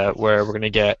area where we're going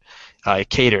to get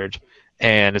catered,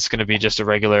 and it's going to be just a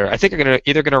regular. I think I'm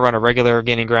either going to run a regular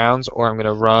Gaining Grounds, or I'm going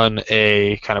to run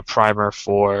a kind of primer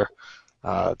for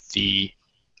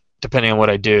depending on what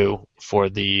I do for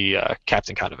the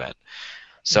Captain Con event.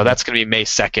 So that's going to be May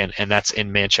 2nd, and that's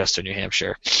in Manchester, New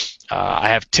Hampshire. I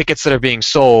have tickets that are being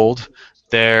sold.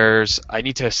 I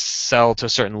need to sell to a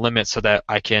certain limit so that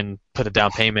I can put a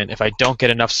down payment. If I don't get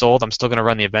enough sold, I'm still going to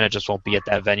run the event. It just won't be at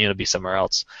that venue. It'll be somewhere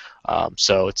else.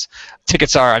 So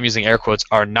tickets I'm using air quotes,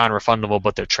 are non-refundable,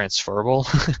 but they're transferable.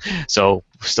 So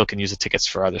we still can use the tickets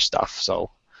for other stuff.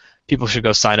 So people should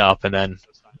go sign up, and then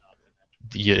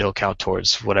it'll count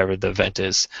towards whatever the event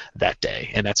is that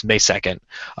day, and that's May 2nd.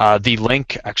 The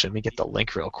link, actually, let me get the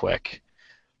link real quick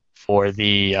for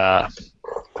the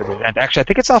event. Actually, I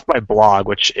think it's off my blog,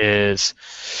 which is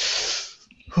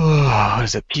what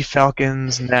is it?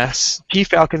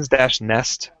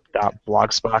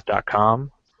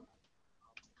 pfalcons-nest.blogspot.com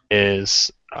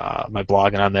is my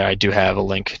blog, and on there I do have a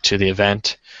link to the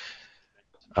event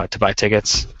to buy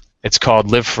tickets. It's called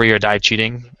Live Free or Die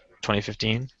Cheating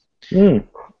 2015.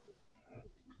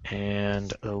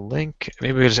 And the link,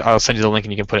 I'll send you the link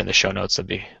and you can put it in the show notes. That'd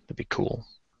be cool.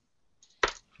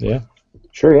 Yeah.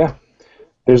 Sure, yeah.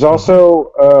 There's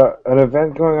also an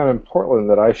event going on in Portland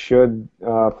that I should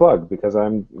plug because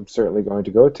I'm certainly going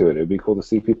to go to it. It'd be cool to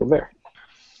see people there.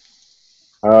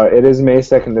 It is May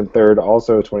 2nd and 3rd,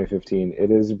 also 2015.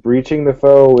 It is Breaching the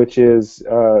Foe, which is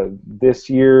this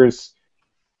year's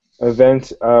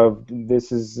event of,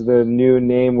 this is the new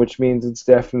name, which means it's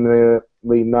definitely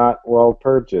not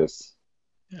Walpurgis.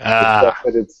 Except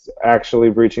that it's actually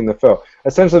Breaching the Foe.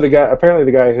 Essentially,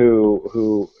 the guy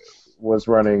who was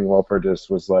running Walpurgis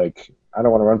was like, I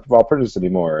don't want to run Walpurgis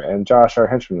anymore. And Josh, our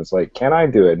henchman, was like, can I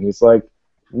do it? And he's like,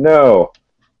 no.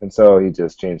 And so he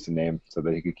just changed the name so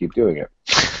that he could keep doing it.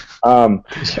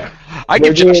 I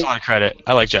give Josh a lot of credit.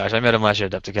 I like Josh. I met him last year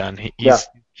at Adepticon. He's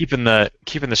keeping the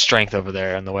strength over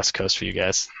there on the West Coast for you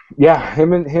guys. Yeah,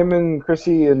 him and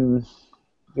Chrissy, and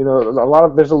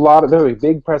there's a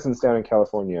big presence down in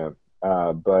California,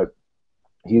 but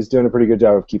he's doing a pretty good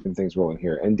job of keeping things rolling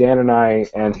here. And Dan and I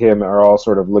and him are all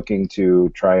sort of looking to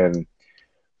try and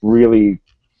really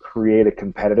create a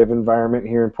competitive environment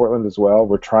here in Portland as well.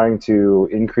 We're trying to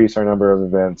increase our number of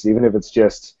events, even if it's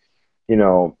just,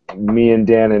 me and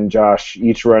Dan and Josh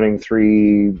each running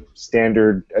 3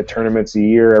 standard tournaments a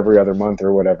year every other month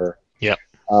or whatever. Yep.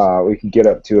 We can get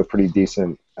up to a pretty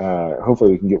decent.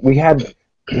 Hopefully, we had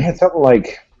something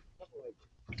like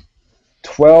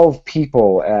 12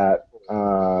 people at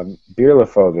Beer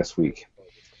LaFaux this week.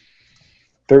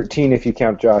 13 if you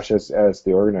count Josh as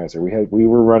the organizer. We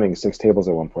were running 6 tables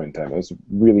at one point in time. It was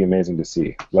really amazing to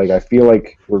see. I feel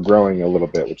like we're growing a little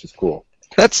bit, which is cool.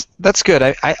 That's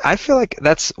good. I feel like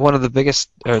that's one of the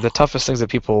biggest or the toughest things that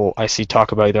people I see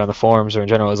talk about either on the forums or in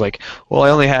general is like, well,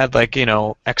 I only had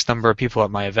X number of people at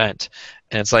my event,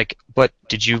 and it's like, but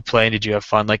did you play and did you have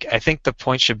fun? I think the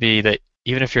point should be that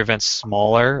even if your event's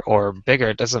smaller or bigger,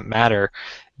 it doesn't matter.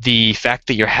 The fact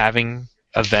that you're having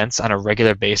events on a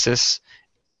regular basis,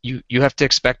 you have to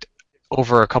expect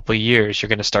over a couple of years you're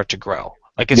going to start to grow.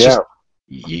 Just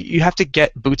you have to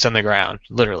get boots on the ground,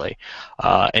 literally,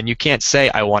 and you can't say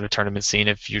I want a tournament scene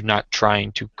if you're not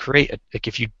trying to create it.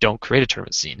 If you don't create a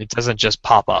tournament scene, it doesn't just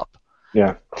pop up.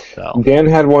 Yeah. So. Dan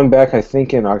had one back, I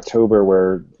think, in October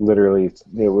where literally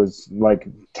it was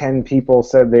 10 people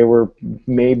said they were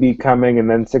maybe coming, and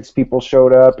then 6 people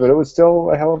showed up, but it was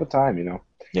still a hell of a time,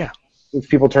 Yeah. 6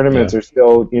 people tournaments are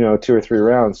still, 2 or 3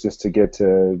 rounds just to get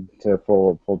to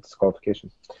full disqualification.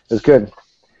 It was good.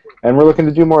 And we're looking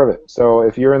to do more of it. So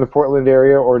if you're in the Portland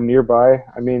area or nearby,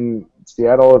 I mean,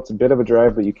 Seattle, it's a bit of a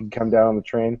drive, but you can come down on the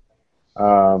train.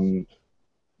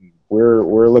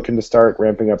 We're looking to start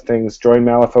ramping up things. Join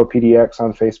Malifaux PDX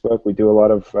on Facebook. We do a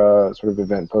lot of sort of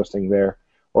event posting there.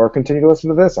 Or continue to listen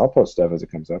to this. I'll post stuff as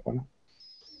it comes up. Why not?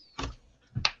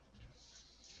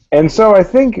 And so I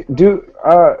think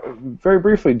very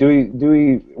briefly,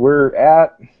 we're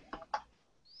at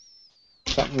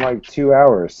something like 2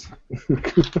 hours,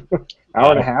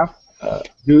 hour and a half.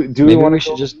 Do we want to? We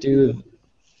should just do.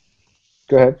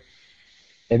 Go ahead.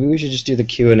 Maybe we should just do the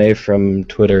Q&A from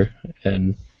Twitter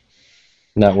and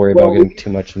not worry about getting too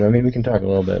much. I mean, we can talk a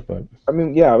little bit, but I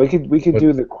mean, yeah, we could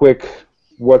do the quick.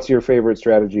 What's your favorite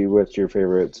strategy? What's your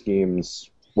favorite schemes?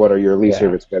 What are your least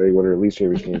favorite strategy? What are your least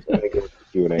favorite schemes? I think it's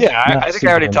Q&A. Yeah, I think I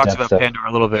already talked about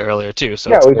Pandora a little bit earlier too. So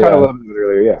yeah, we kind of a little bit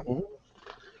earlier. Yeah.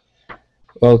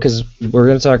 Well, because we're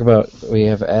going to talk about, we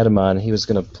have Adam on. He was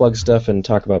going to plug stuff and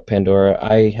talk about Pandora.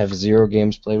 I have 0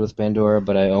 games played with Pandora,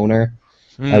 but I own her.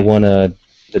 I won the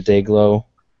Dayglow,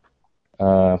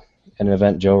 an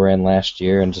event Joe ran last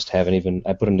year, and just haven't even,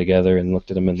 I put them together and looked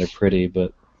at them, and they're pretty,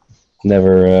 but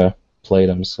never played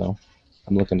them, so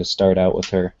I'm looking to start out with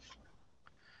her.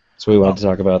 So we wanted to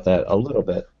talk about that a little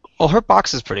bit. Well, her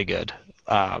box is pretty good.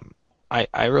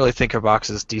 I really think her box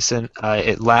is decent.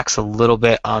 It lacks a little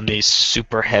bit on the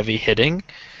super heavy hitting,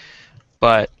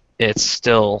 but it's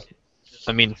still.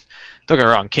 I mean, don't get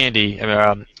me wrong, Candy.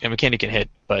 Candy can hit,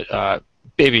 but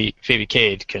Baby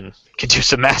Cade can do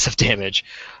some massive damage.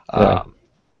 Yeah.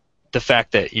 The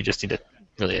fact that you just need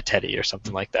a Teddy or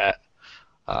something like that.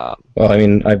 Well, I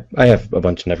mean, I have a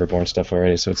bunch of Neverborn stuff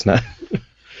already, so it's not.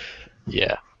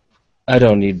 Yeah. I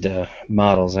don't need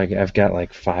models. I've got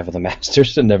like 5 of the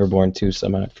Masters and Neverborn 2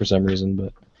 for some reason,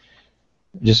 but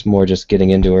just getting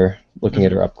into her, looking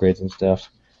at her upgrades and stuff.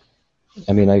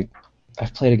 I mean,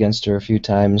 I've played against her a few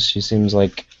times. She seems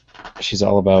like she's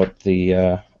all about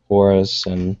the auras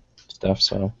and stuff,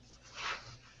 so.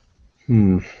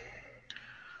 Well,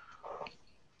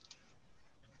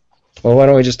 why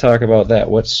don't we just talk about that?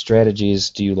 What strategies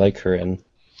do you like her in?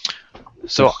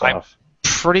 So I'm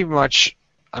pretty much,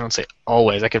 I don't say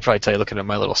always, I could probably tell you looking at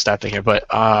my little stat thing here, but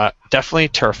definitely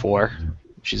Turf War.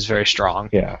 She's very strong.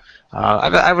 Yeah.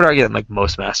 I would argue that like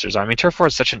most Masters are. I mean, Turf War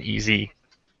is such an easy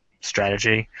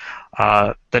strategy.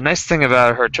 The nice thing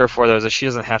about her Turf War, though, is that she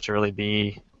doesn't have to really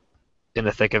be in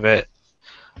the thick of it.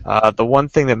 The one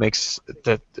thing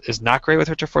that is not great with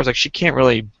her Turf War is like she can't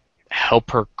really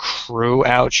help her crew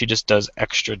out. She just does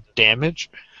extra damage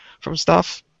from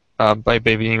stuff by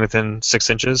being within 6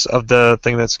 inches of the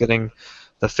thing that's getting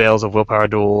the fails of willpower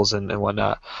duels and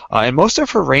whatnot. And most of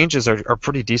her ranges are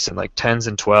pretty decent, like 10s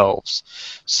and 12s.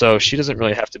 So she doesn't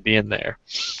really have to be in there.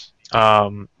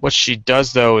 What she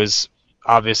does, though, is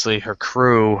obviously her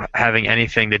crew having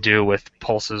anything to do with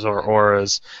pulses or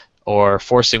auras or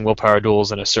forcing willpower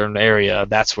duels in a certain area,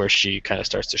 that's where she kind of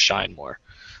starts to shine more.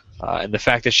 And the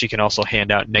fact that she can also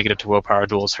hand out negative to willpower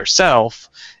duels herself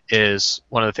is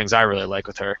one of the things I really like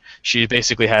with her. She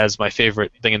basically has my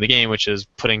favorite thing in the game, which is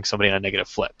putting somebody on a negative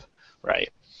flip, right?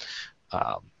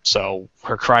 So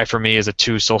her cry for me is a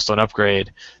 2 Soulstone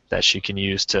upgrade that she can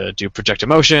use to do project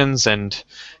emotions and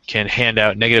can hand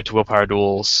out negative to willpower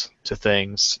duels to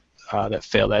things that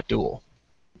fail that duel.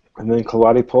 And then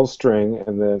Kaladi pulls string,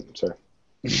 and then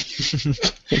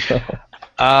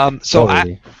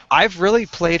I've really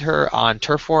played her on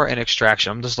Turf War and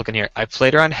Extraction. I'm just looking here. I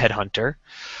played her on Headhunter.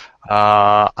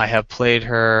 I have played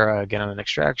her again on an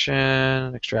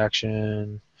Extraction,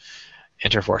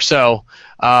 and Turf War. So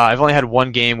I've only had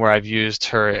one game where I've used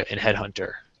her in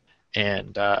Headhunter,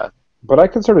 and but I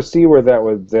can sort of see where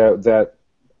that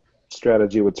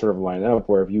strategy would sort of line up.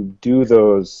 Where if you do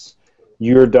those,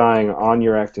 you're dying on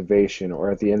your activation or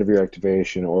at the end of your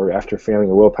activation or after failing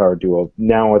a willpower duel.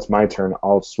 Now it's my turn.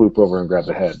 I'll swoop over and grab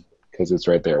the head because it's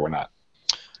right there. We're not.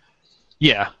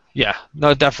 Yeah.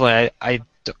 No, definitely.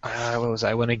 What was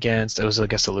I went against? It was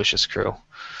against the Lucius crew.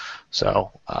 So,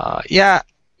 yeah,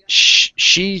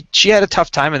 she had a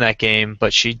tough time in that game,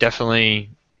 but she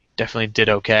definitely did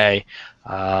okay.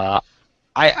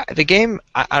 The game,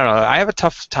 I don't know. I have a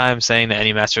tough time saying that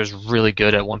any master is really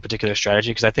good at one particular strategy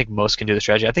because I think most can do the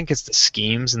strategy. I think it's the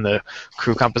schemes and the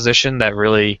crew composition that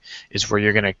really is where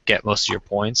you're going to get most of your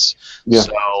points. Yeah.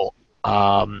 So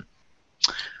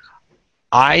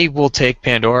I will take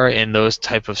Pandora in those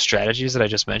type of strategies that I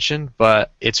just mentioned,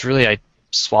 but it's really I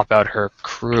swap out her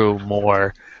crew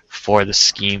more for the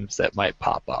schemes that might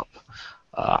pop up.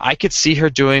 I could see her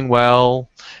doing well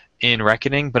in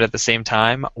Reckoning, but at the same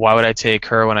time, why would I take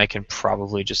her when I can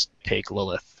probably just take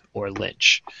Lilith or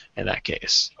Lynch in that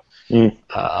case?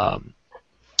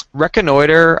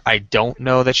 Reconnoiter, I don't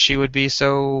know that she would be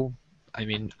so. I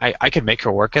mean, I could make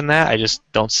her work in that. I just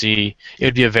don't see. It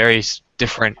would be a very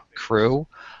different crew.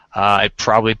 I'd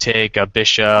probably take a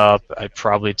bishop. I'd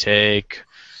probably take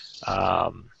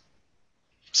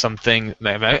something.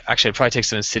 Actually, I'd probably take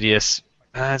some Insidious.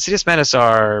 Insidious Madness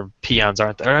are peons,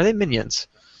 aren't they? Or are they minions?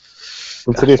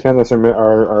 Insidious Madness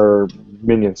are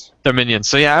minions. They're minions.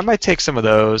 So yeah, I might take some of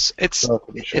those. It's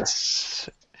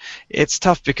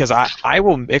tough because I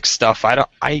will mix stuff.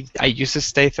 I used to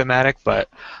stay thematic, but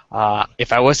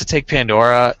if I was to take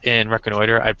Pandora in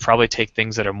Reconnoiter, I'd probably take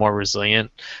things that are more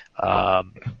resilient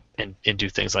and do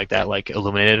things like that, like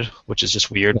Illuminated, which is just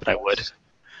weird, but I would,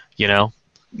 you know?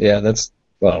 Yeah, it's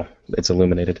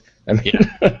Illuminated. I mean,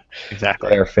 yeah, exactly.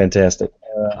 They're fantastic.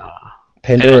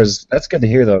 Pandora's, that's good to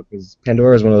hear, though, because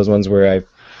Pandora is one of those ones where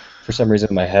for some reason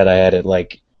in my head, I had it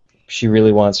like, she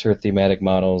really wants her thematic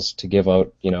models to give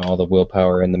out, all the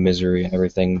willpower and the misery and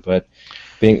everything, but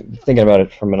thinking about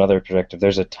it from another perspective,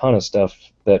 there's a ton of stuff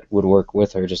that would work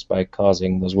with her just by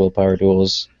causing those willpower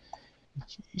duels.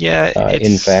 Yeah,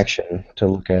 in faction to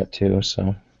look at too.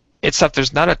 So it's tough.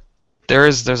 There's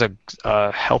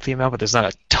a healthy amount, but there's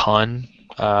not a ton.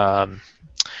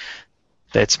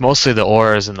 It's mostly the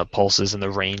auras and the pulses and the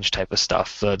range type of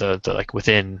stuff, the like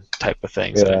within type of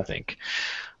things that I think.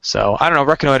 So I don't know.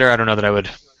 Reconnoiter, I don't know that I would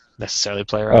necessarily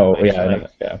play around. Oh yeah,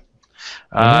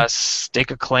 yeah.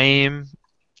 Stake a claim,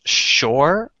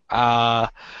 sure.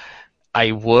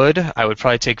 I would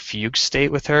probably take Fugue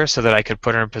State with her so that I could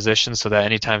put her in position so that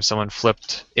anytime someone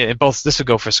flipped, this would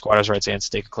go for Squatters' Rights and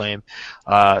Stake a Claim,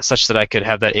 such that I could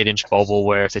have that 8-inch bubble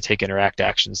where if they take interact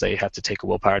actions, they have to take a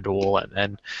willpower duel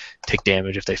and take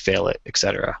damage if they fail it,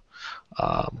 etc.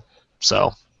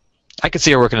 So I could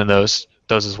see her working in those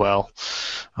as well.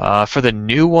 For the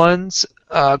new ones,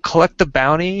 Collect the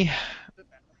Bounty,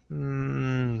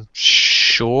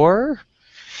 sure.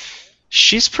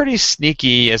 She's pretty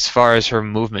sneaky as far as her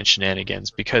movement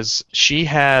shenanigans because she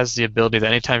has the ability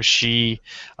that anytime she,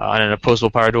 on an opposable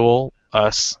power duel,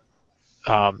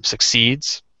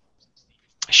 succeeds,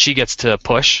 she gets to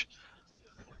push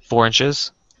 4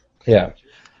 inches. Yeah.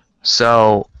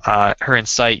 So her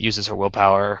Incite uses her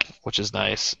willpower, which is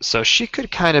nice. So she could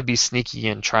kind of be sneaky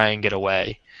and try and get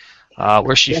away.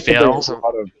 Where she fails... A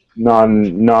lot of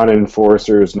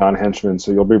non-enforcers, non-henchmen, so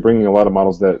you'll be bringing a lot of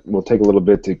models that will take a little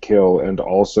bit to kill and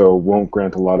also won't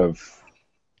grant a lot of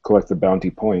collect the bounty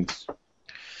points.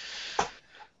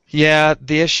 Yeah,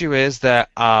 the issue is that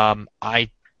I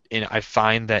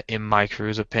find that in my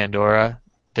crews of Pandora,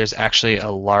 there's actually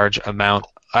a large amount.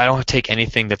 I don't take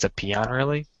anything that's a peon,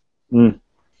 really.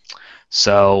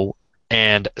 So,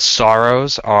 and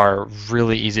Sorrows are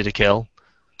really easy to kill.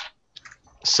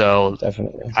 So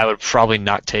definitely, I would probably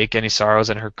not take any Sorrows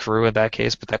in her crew in that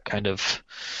case, but that kind of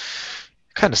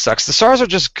sucks. The Sorrows are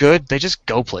just good. They just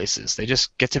go places. They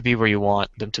just get to be where you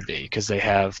want them to be because they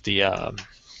have the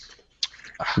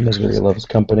Misery Loves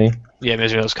Company. Yeah,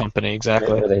 Misery Loves Company,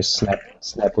 exactly. Where they snap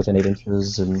within 8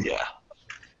 inches and yeah,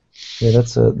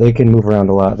 they can move around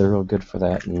a lot. They're real good for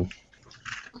that. And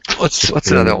what's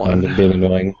another one? Being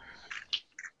annoying.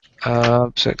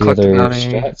 So the other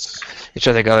strats. Which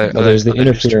I think there's the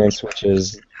Interference, which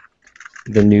is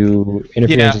the new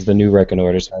Interference is the new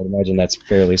Reconnoiter. So I imagine that's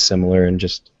fairly similar and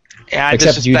just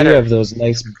except you do have those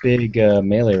nice big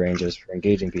melee ranges for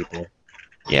engaging people.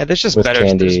 Yeah, there's just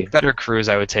better crews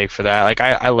I would take for that. Like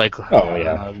I like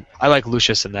I like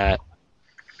Lucius in that.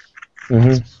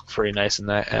 Pretty nice in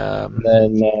that.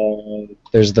 Then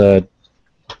there's the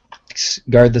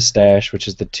Guard the Stash, which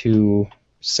is the 2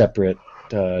 separate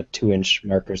 2-inch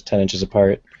markers 10 inches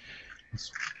apart.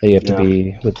 You have to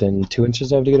be within 2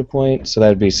 inches of to get a point, so that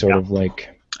would be sort of like...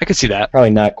 I could see that. Probably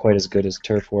not quite as good as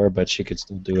Turf War, but she could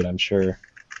still do it, I'm sure.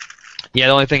 Yeah,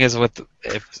 the only thing is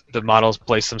if the models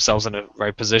place themselves in a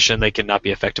right position, they cannot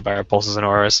be affected by our pulses and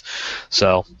auras.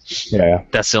 So yeah,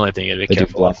 that's the only thing you'd be careful.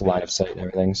 They do block of. Line of Sight and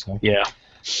everything. So yeah.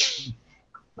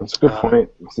 That's a good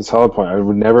point. It's a solid point. I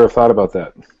would never have thought about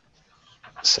that.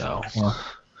 So...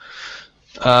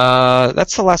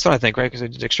 that's the last one I think, right? Because we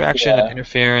did Extraction,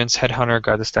 Interference, Headhunter,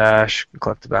 Guard the Stash,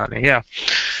 Collect the Bounty. Yeah.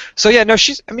 So yeah, no,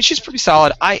 she's pretty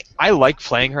solid. I like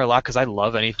playing her a lot because I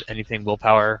love anything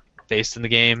willpower based in the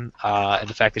game, and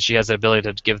the fact that she has the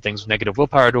ability to give things negative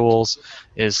willpower duels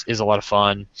is a lot of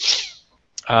fun.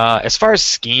 As far as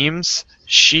schemes,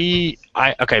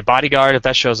 Bodyguard. If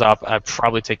that shows up, I'm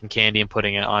probably taking Candy and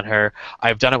putting it on her.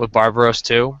 I've done it with Barbaros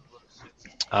too.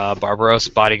 Barbaros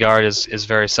Bodyguard is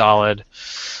very solid.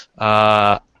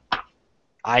 I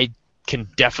can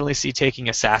definitely see taking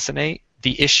Assassinate.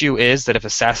 The issue is that if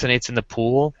Assassinate's in the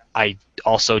pool, I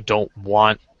also don't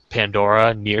want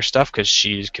Pandora near stuff because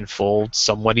she can fold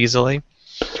somewhat easily.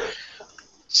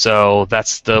 So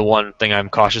that's the one thing I'm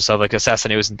cautious of. Like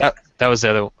Assassinate was that was the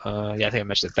other. Yeah, I think I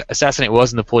mentioned it. Assassinate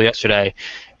was in the pool yesterday,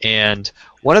 and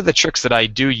one of the tricks that I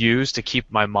do use to keep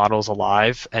my models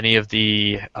alive, any of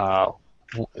the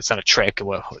it's not a trick.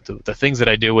 Well, the things that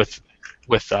I do with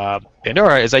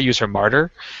Pandora is I use her Martyr,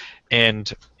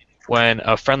 and when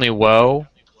a friendly woe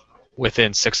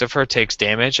within 6 of her takes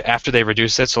damage, after they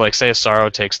reduce it, so like say a Sorrow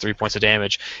takes 3 points of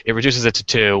damage, it reduces it to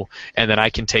 2, and then I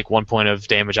can take 1 point of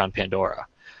damage on Pandora.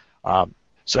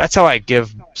 So that's how I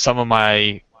give some of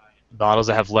my models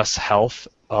that have less health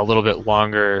a little bit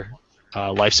longer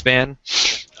lifespan,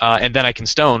 and then I can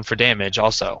stone for damage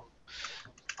also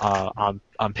on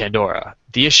Pandora.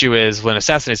 The issue is when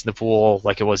Assassinate's in the pool,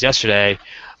 like it was yesterday,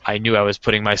 I knew I was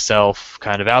putting myself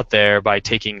kind of out there by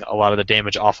taking a lot of the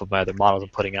damage off of my other models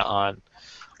and putting it on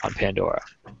Pandora.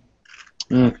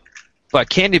 But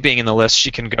Candy being in the list, she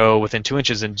can go within 2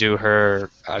 inches and do her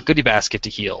goodie basket to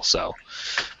heal. So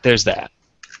there's that.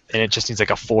 And it just needs like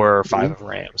a 4 or 5 of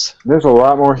Rams. There's a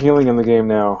lot more healing in the game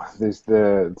now. There's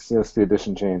the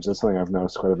addition change. That's something I've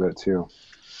noticed quite a bit too.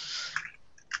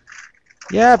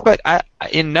 Yeah, but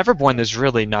in Neverborn, there's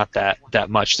really not that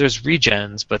much. There's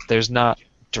regens, but there's not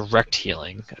direct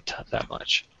healing that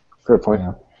much. Fair point.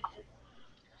 Yeah.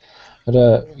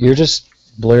 But you're just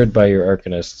blurred by your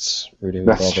Arcanists, Rudy.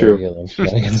 That's all true. Healing.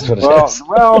 That's what it is.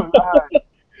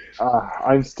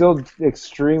 I'm still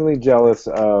extremely jealous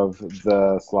of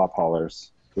the Slop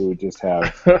Haulers, who just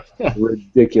have a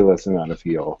ridiculous amount of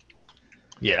heal.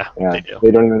 Yeah, they do.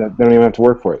 They don't even have to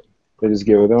work for it. They just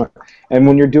get what they want. And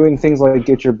when you're doing things like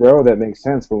Get Your Bro, that makes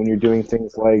sense. But when you're doing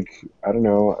things like, I don't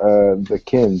know, the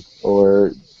Kin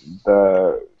or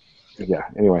the... Yeah,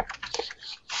 anyway.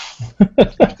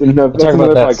 We'll talk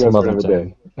about that some other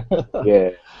time.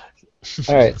 Yeah.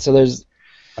 All right, so there's...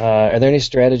 are there any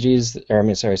strategies,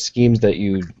 schemes that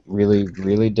you really,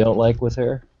 really don't like with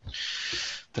her?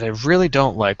 That I really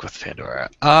don't like with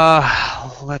Pandora?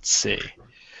 Let's see.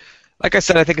 Like I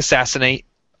said, I think Assassinate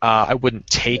I wouldn't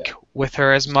take with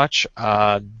her as much.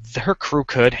 Her crew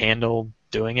could handle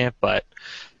doing it, but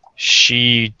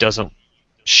she doesn't.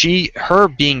 Her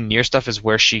being near stuff is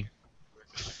where she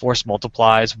force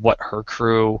multiplies what her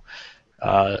crew,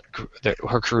 her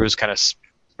crew's kind of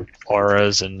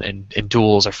auras and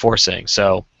duels are forcing.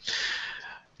 So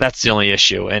that's the only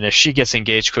issue. And if she gets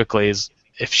engaged quickly,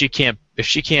 if she can't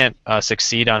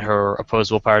succeed on her opposed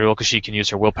willpower duel because she can use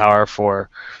her willpower for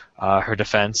her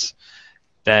defense,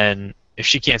 then if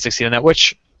she can't succeed on that,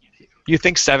 which you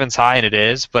think 7's high and it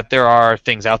is, but there are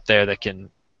things out there that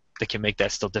can make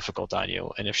that still difficult on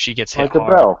you. And if she gets hit like the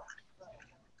hard, Bell.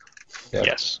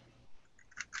 Yes.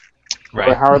 Or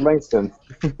Right. Howard Langston.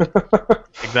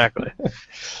 Exactly.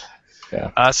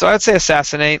 Yeah. So I'd say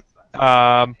Assassinate,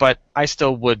 but I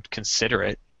still would consider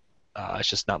it. It's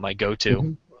just not my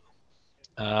go-to.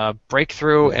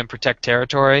 Breakthrough and Protect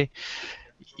Territory.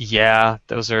 Yeah,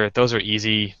 those are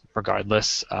easy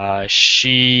regardless.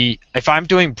 If I'm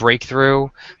doing Breakthrough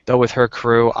though with her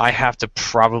crew, I have to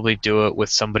probably do it with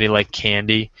somebody like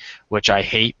Candy, which I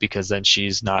hate because then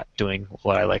she's not doing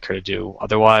what I like her to do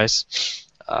otherwise.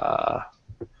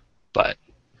 But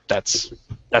that's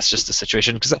just the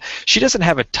situation because she doesn't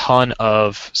have a ton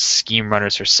of scheme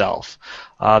runners herself.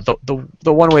 The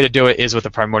one way to do it is with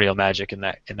a Primordial Magic in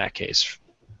that case.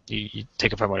 You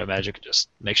take a Primordial Magic and just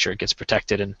make sure it gets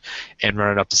protected and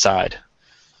run it up the side.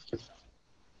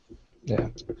 Yeah.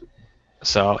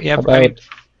 So yeah, I mean,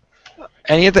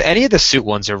 any of the suit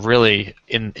ones are really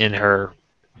in her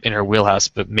wheelhouse,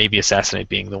 but maybe Assassinate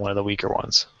being the one of the weaker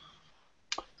ones.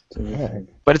 Right.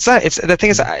 But it's not. The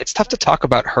thing is, it's tough to talk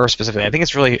about her specifically. I think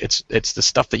it's really it's the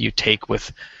stuff that you take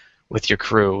with your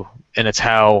crew, and it's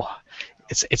how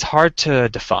it's hard to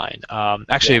define.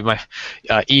 Actually, my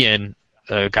Ian,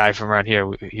 a guy from around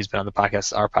here, he's been on our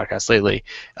podcast lately.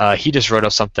 He just wrote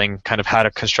up something kind of how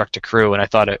to construct a crew, and I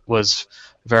thought it was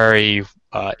very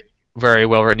very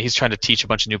well written. He's trying to teach a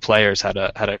bunch of new players how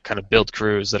to kind of build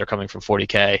crews that are coming from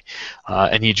 40K,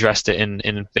 and he addressed it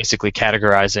in basically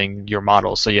categorizing your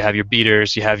models. So you have your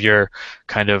beaters, you have your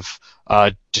kind of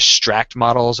distract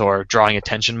models or drawing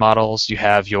attention models, you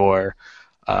have your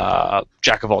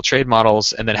jack of all trade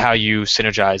models, and then how you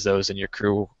synergize those in your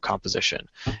crew composition.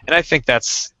 And I think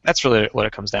that's really what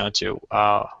it comes down to.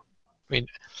 I mean,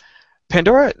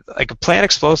 Pandora, like plant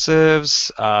explosives,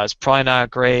 is probably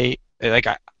not great. Like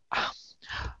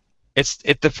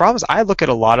the problem is I look at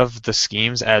a lot of the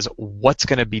schemes as what's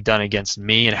going to be done against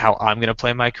me and how I'm going to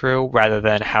play my crew rather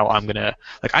than how I'm going to,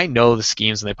 like, I know the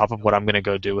schemes and they pop up what I'm going to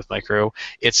go do with my crew.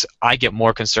 I get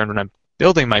more concerned when I'm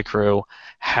building my crew,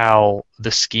 how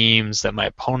the schemes that my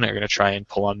opponent are going to try and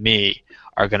pull on me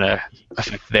are going to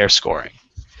affect their scoring.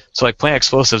 So like playing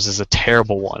explosives is a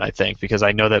terrible one, I think, because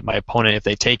I know that my opponent, if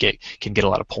they take it, can get a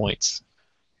lot of points.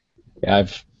 Yeah,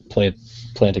 I've played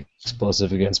plant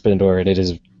explosive against Pandora, and it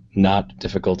is not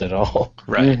difficult at all.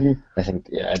 Right. I think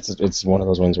it's one of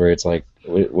those ones where it's like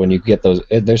when you get those,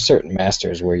 there's certain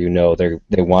masters where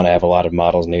they want to have a lot of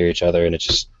models near each other, and it's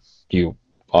just you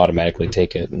automatically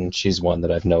take it. And she's one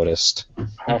that I've noticed.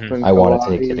 I want to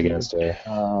take it against her.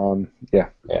 Yeah.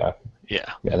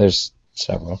 There's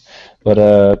several,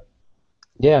 but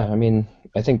yeah, I mean,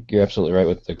 I think you're absolutely right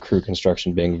with the crew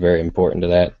construction being very important to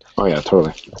that. Oh yeah,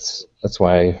 totally. That's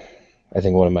why I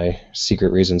think one of my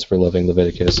secret reasons for loving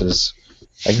Leviticus is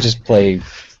I can just play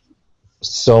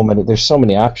so many. There's so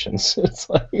many options. It's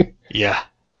like you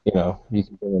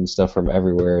can bring in stuff from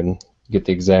everywhere and get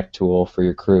the exact tool for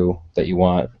your crew that you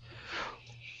want.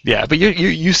 Yeah, but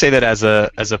you say that as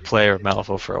a player of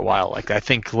Malifaux for a while. Like I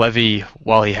think Levy,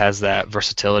 while he has that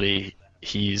versatility,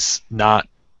 he's not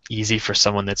easy for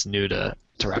someone that's new to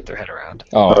wrap their head around.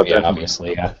 Oh yeah,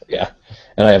 obviously, yeah.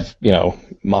 And I have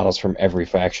models from every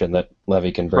faction that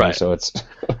Levy can bring, so it's.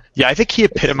 Yeah, I think he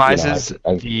epitomizes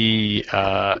the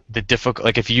difficult.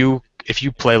 Like if you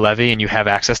play Levy and you have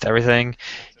access to everything,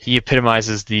 he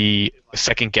epitomizes the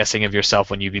second guessing of yourself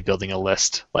when you be building a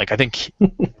list. Like I think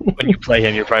when you play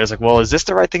him, you're probably just like, well, is this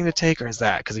the right thing to take or is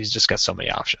that? Because he's just got so many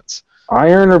options.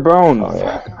 Iron or bone?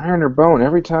 Iron or bone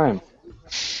every time.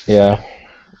 Yeah.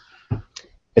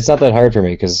 It's not that hard for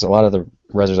me because a lot of the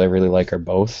reses I really like are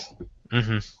both.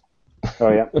 Mm-hmm.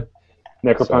 Oh yeah,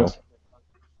 Necropunks,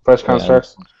 Flesh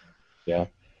Constructs. Yeah,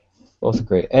 both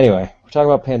great. Anyway, we're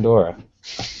talking about Pandora.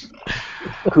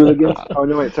 Hooligans? Oh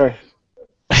no, wait, sorry.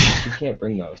 You can't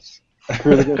bring those.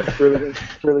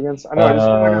 Hooligans. I know. I just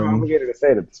feel like I'm obligated to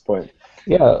say it at this point.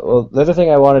 Yeah. Well, the other thing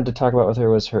I wanted to talk about with her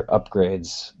was her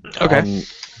upgrades. Okay.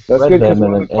 That's good because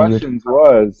one of the questions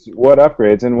was what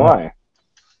upgrades and why.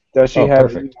 Does she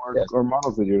have any more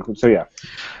models that you? So yeah,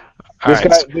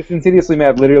 this Insidiously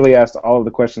Mad literally asked all of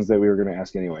the questions that we were going to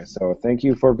ask anyway. So thank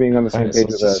you for being on the same page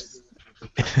with us.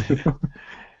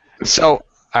 So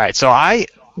I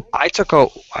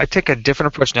take a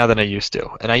different approach now than I used to,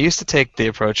 and I used to take the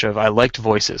approach of I liked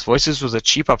Voices. Voices was a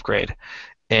cheap upgrade,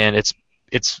 and it's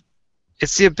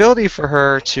the ability for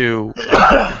her to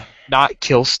not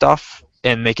kill stuff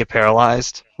and make it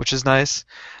paralyzed, which is nice.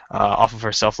 Off of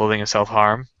her self-loathing and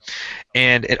self-harm.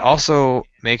 And it also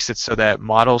makes it so that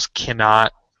models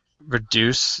cannot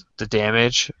reduce the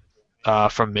damage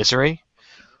from misery.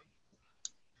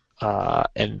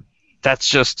 And that's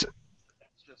just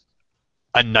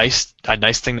a nice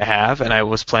thing to have, and I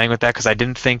was playing with that because I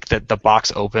didn't think that the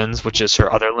box opens, which is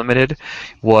her other limited,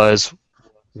 was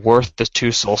worth the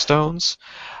 2 soul stones.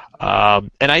 And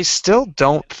I still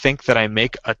don't think that I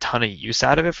make a ton of use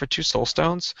out of it for 2 soul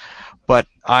stones, but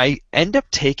I end up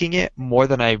taking it more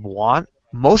than I want,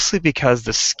 mostly because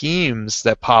the schemes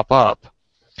that pop up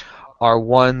are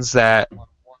ones that,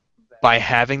 by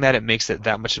having that, it makes it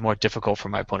that much more difficult for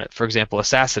my opponent. For example,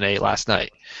 Assassinate last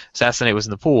night. Assassinate was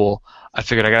in the pool. I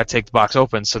figured I got to take the box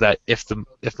open so that if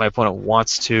my opponent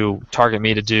wants to target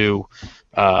me to do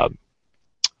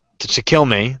to kill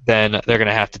me, then they're going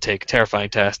to have to take a terrifying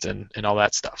test and all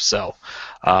that stuff. So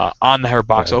on her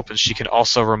box open, she can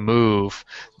also remove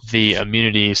the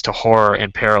immunities to horror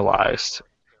and paralyzed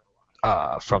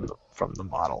from the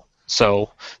model.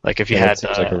 So, like if you had,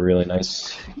 seems like a really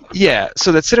nice. Yeah,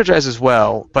 so that synergizes as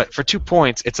well, but for 2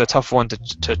 points, it's a tough one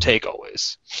to take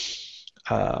always.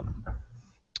 And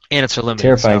it's her limited.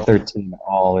 Terrifying 13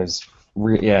 all is.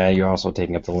 Yeah, you're also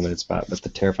taking up the limited spot, but the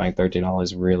Terrifying 13 all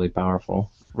is really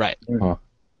powerful. Right. Huh.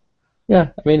 Yeah,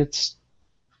 I mean it's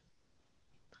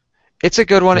a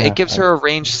good one. It gives her a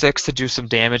range 6 to do some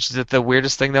damage. The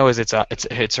weirdest thing though is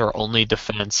it's her only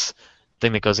defense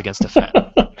thing that goes against defense.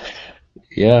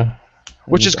 Yeah.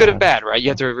 Which is good and bad, right? You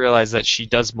have to realize that she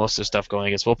does most of the stuff going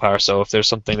against willpower, so if there's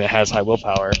something that has high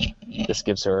willpower, this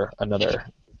gives her another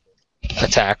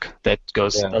attack that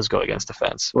does go against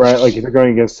defense. Right, like if you're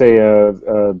going against, say, a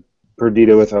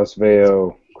Perdita with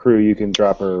Osveo crew, you can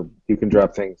drop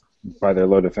things by their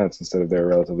low defense instead of their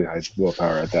relatively high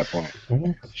willpower at that point.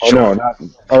 Mm-hmm. Oh no, not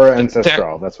or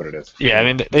Ancestral, that's what it is. Yeah, I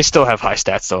mean they still have high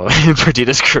stats though in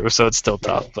Perdita's crew, so it's still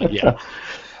tough, but yeah.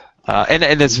 And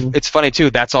it's funny too.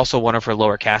 That's also one of her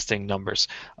lower casting numbers.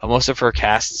 Most of her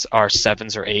casts are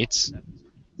 7s or 8s,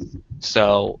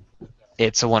 so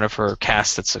it's one of her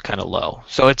casts that's kind of low.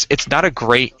 So it's not a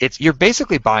great. You're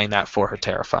basically buying that for her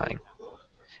terrifying,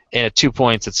 and at 2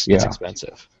 points, it's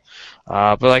expensive.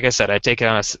 But like I said, I take it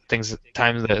on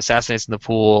times that assassinates in the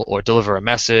pool or deliver a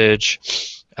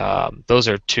message. Those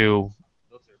are two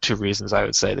reasons I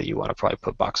would say that you want to probably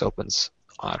put box opens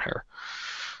on her.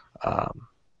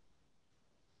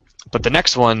 But the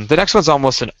next one's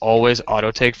almost an always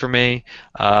auto take for me.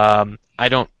 I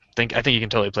think you can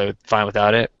totally play fine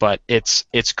without it, but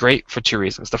it's great for two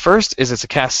reasons. The first is it's a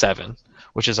cast 7,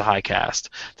 which is a high cast.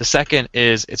 The second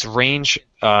is its range.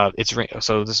 So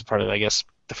this is part of, I guess,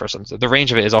 the first one. The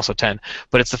range of it is also 10,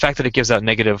 but it's the fact that it gives out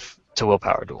negative to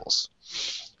willpower duels,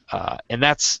 and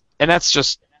that's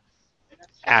just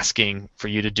asking for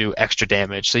you to do extra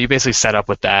damage. So you basically set up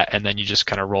with that, and then you just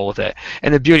kind of roll with it.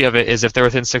 And the beauty of it is if they're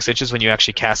within 6 inches when you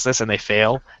actually cast this and they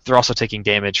fail, they're also taking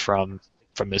damage from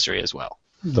Misery as well.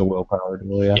 The willpower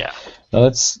duel, yeah. Yeah. No,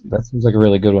 that seems like a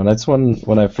really good one. That's one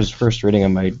when I was first reading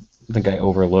them, I think I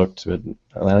overlooked, but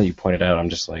now that you pointed out, I'm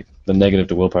just like, the negative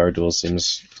to willpower duel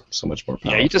seems so much more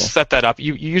powerful. Yeah, you just set that up.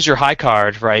 You use your high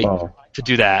card, right, to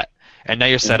do that. And now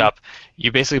you're set up.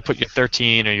 You basically put your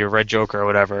 13 or your red joker or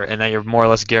whatever, and now you're more or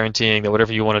less guaranteeing that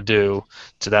whatever you want to do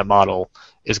to that model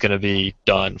is going to be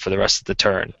done for the rest of the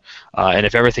turn. And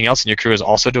if everything else in your crew is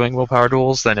also doing willpower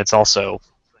duels, then it's also,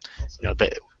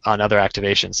 on other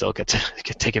activations, they'll get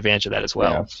to take advantage of that as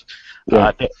well.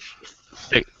 Yeah.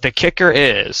 The kicker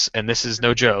is, and this is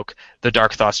no joke, the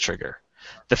Dark Thoughts trigger.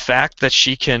 The fact that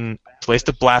she can place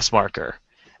the blast marker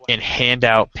and hand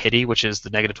out Pity, which is the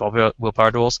negative 12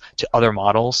 willpower duels, to other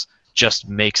models just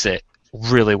makes it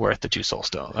really worth the 2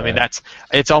 Soulstone. I mean,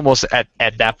 it's almost at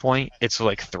that point, it's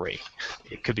like 3.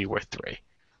 It could be worth 3.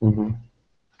 Mm-hmm.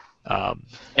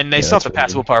 And they still have to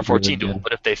pass willpower 14 duel,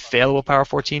 but if they fail willpower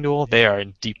 14 duel, they are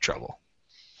in deep trouble.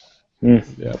 Yeah.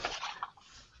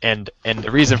 And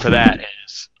the reason for that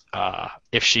is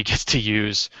if she gets to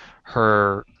use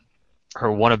her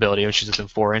one ability when she's within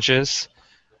 4 inches,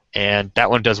 and that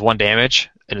one does 1 damage,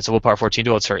 and it's a willpower 14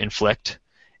 duel, it's her Inflict,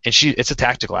 and it's a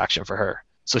tactical action for her.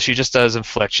 So she just does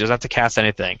Inflict. She doesn't have to cast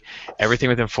anything. Everything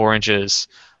within 4 inches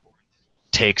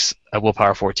takes a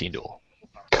willpower 14 duel.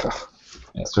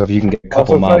 Yeah, so if you can get a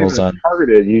couple models on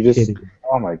targeted, you just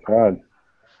oh my god.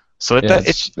 So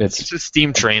it's a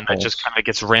steam train that just kind of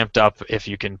gets ramped up if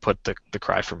you can put the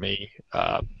Cry for Me,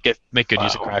 make good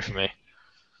use of Cry for Me.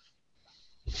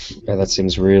 Yeah, that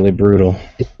seems really brutal.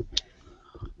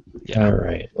 Yeah. All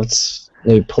right, let's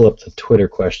maybe pull up the Twitter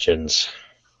questions.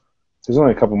 There's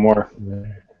only a couple more,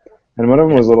 and one of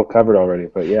them was a little covered already,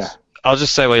 but yeah. I'll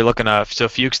just say while you're looking up, so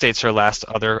Fugue State's her last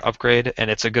other upgrade, and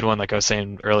it's a good one, like I was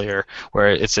saying earlier, where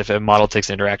it's if a model takes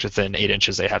an interaction within 8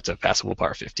 inches, they have to pass a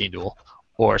willpower 15 duel,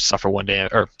 or suffer 1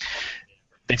 damage, or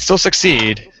they still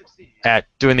succeed at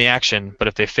doing the action, but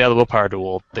if they fail the willpower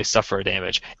duel, they suffer a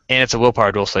damage, and it's a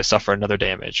willpower duel, so they suffer another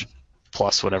damage,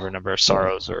 plus whatever number of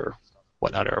sorrows or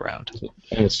whatnot are around.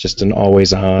 And it's just an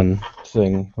always-on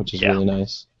thing, which is really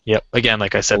nice. Yep. Again,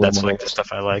 like I said, that's like the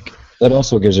stuff I like. That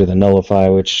also gives her the Nullify,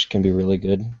 which can be really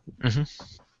good. Mm-hmm.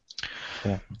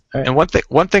 Yeah. Right. And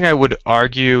one thing I would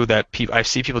argue that I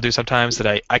see people do sometimes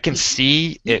that I can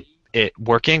see it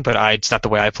working, but it's not the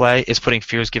way I play, is putting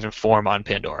Fear's Given Form on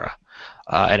Pandora.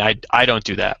 And I don't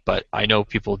do that, but I know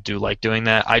people do like doing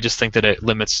that. I just think that it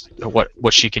limits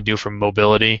what she can do for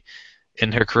mobility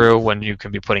in her crew when you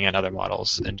can be putting in other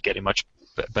models and getting much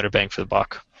better bang for the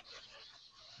buck.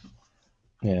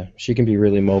 Yeah, she can be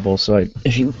really mobile, so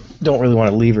if you don't really want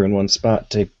to leave her in one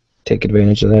spot to take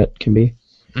advantage of that, can be.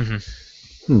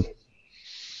 Mm-hmm.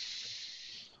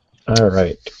 All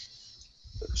right.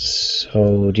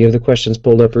 So, do you have the questions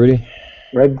pulled up, Rudy?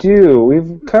 I do.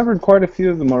 We've covered quite a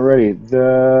few of them already.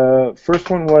 The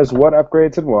first one was what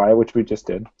upgrades and why, which we just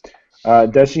did.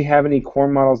 Does she have any core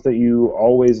models that you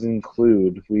always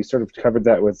include? We sort of covered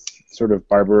that with sort of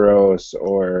Barbaros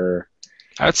or...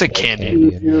 I would say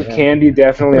Candy. Candy,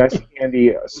 definitely. I see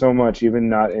Candy so much, even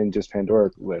not in just Pandora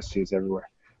list. She's everywhere.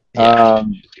 Yeah,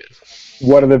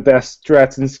 what are the best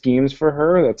threats and schemes for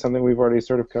her? That's something we've already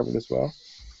sort of covered as well.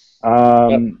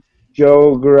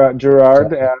 Joe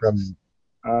Gerard asks,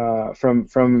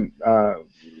 from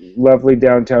lovely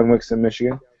downtown Wixom,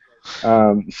 Michigan,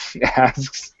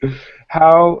 asks,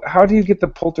 how do you get the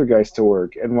Poltergeist to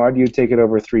work, and why do you take it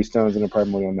over 3 stones in a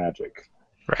Primordial Magic?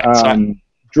 Right.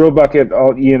 Drill Bucket,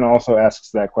 Ian also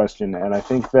asks that question, and I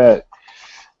think that,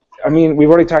 I mean, we've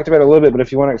already talked about it a little bit, but if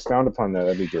you want to expound upon that,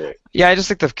 that'd be great. Yeah, I just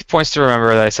think the points to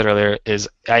remember that I said earlier is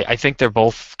I think they're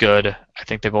both good. I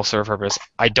think they both serve a purpose.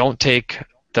 I don't take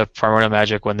the Primordial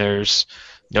Magic when there's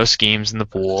no schemes in the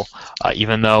pool,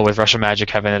 even though with Russian Magic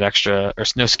having that extra, or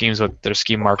no schemes with their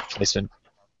scheme mark placement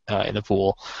in the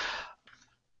pool.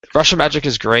 Russian Magic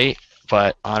is great,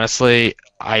 but honestly,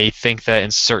 I think that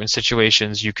in certain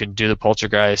situations you can do the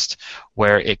Poltergeist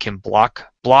where it can block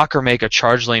or make a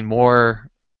charge lane more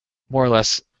or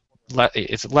less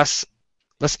it's less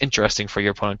interesting for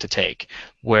your opponent to take,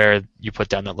 where you put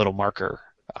down that little marker,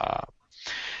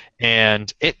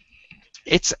 and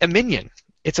it's a minion.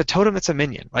 It's a totem. It's a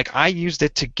minion. Like, I used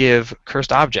it to give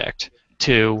Cursed Object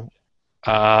to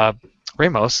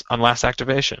Ramos on last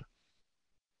activation.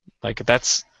 Like,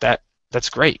 that's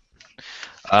great.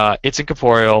 It's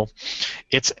incorporeal.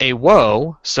 It's a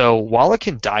woe, so while it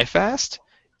can die fast,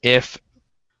 if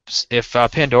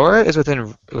Pandora is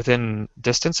within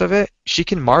distance of it, she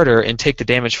can martyr and take the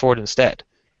damage forward instead.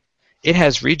 It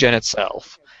has regen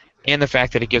itself, and the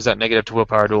fact that it gives out negative to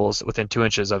willpower duels within 2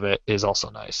 inches of it is also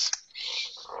nice.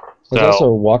 There's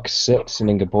also walk 6 in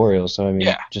incorporeal, so I mean,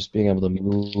 Yeah. just being able to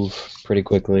move pretty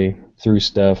quickly through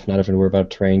stuff, not having to worry about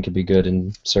terrain, could be good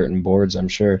in certain boards, I'm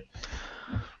sure.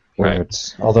 Where Right.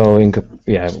 it's, although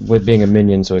with being a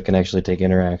minion, so it can actually take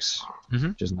interacts,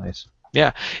 which is nice.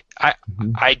 Yeah,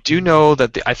 I do know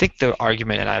that I think the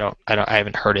argument, and I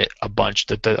haven't heard it a bunch.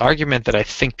 That the argument that I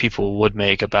think people would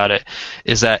make about it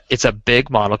is that it's a big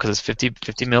model because it's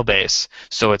 50 mil base,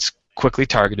 so it's quickly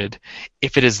targeted.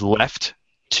 If it is left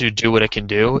to do what it can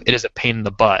do, it is a pain in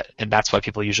the butt, and that's why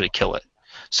people usually kill it.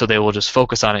 So they will just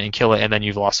focus on it and kill it, and then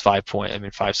you've lost 5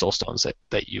 soul stones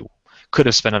that you could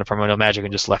have spent on a primordial magic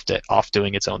and just left it off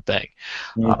doing its own thing.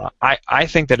 I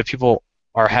think that if people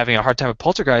are having a hard time with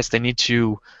Poltergeist, they need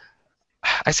to.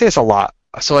 I say this a lot.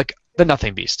 So, like, the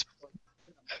Nothing Beast.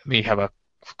 Let me have a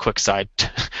quick side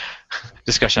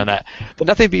discussion on that. The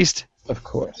Nothing Beast, of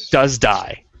course, does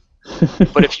die.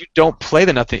 But if you don't play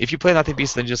if you play Nothing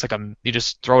Beast, then you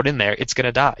just throw it in there, it's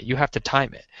gonna die. You have to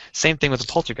time it. Same thing with the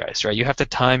Poltergeist, right? You have to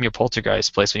time your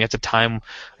Poltergeist placement. You have to time.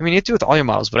 I mean, you have to do it with all your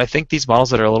models, but I think these models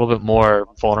that are a little bit more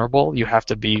vulnerable, you have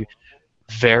to be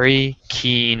very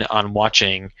keen on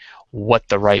watching what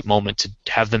the right moment to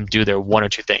have them do their 1 or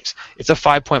 2 things. It's a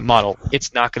 5-point model.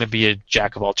 It's not going to be a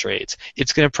jack of all trades.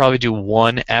 It's going to probably do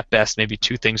 1 at best, maybe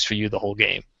 2 things for you the whole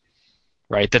game,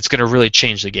 right? That's going to really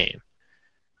change the game.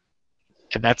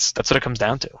 And that's what it comes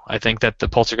down to. I think that the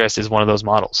Poltergeist is one of those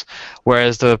models.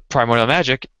 Whereas the Primordial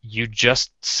Magic, you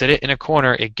just sit it in a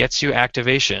corner, it gets you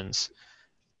activations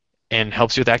and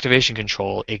helps you with activation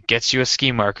control. It gets you a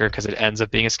ski marker because it ends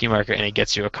up being a ski marker, and it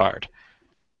gets you a card.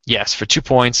 Yes, for 2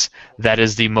 points, that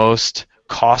is the most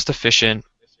cost-efficient,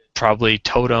 probably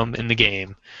totem in the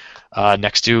game,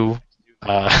 next to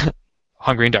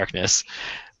Hungry in Darkness.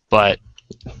 But,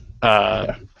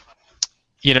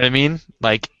 you know what I mean?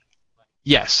 Like,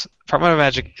 yes, Primordial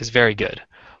Magic is very good,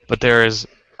 but there's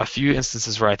a few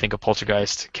instances where I think a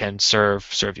Poltergeist can serve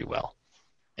you well,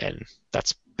 and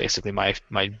that's basically my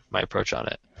approach on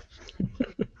it.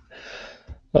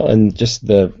 Well, and just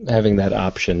having that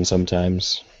option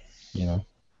sometimes,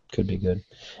 could be good.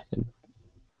 And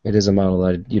it is a model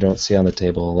that you don't see on the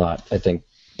table a lot, I think,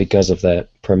 because of that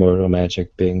Primordial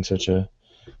Magic being such a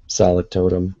solid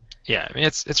totem. Yeah, I mean,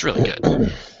 it's really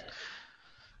good.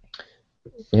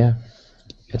 Yeah.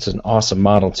 It's an awesome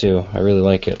model, too. I really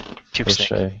like it.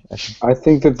 I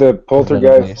think that the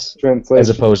Poltergeist translation, as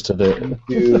opposed to the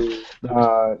to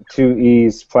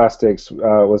 2E's plastics,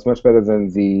 was much better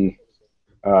than the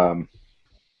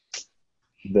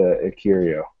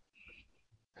Ikirio.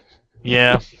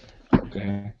 Yeah.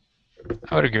 Okay.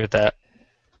 I would agree with that.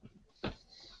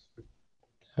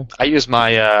 I use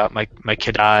my my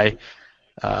Kidai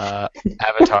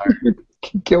avatar. You're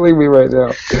killing me right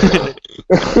now.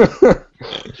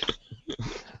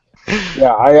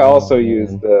 Yeah, I also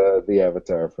use the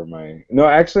avatar for my. No,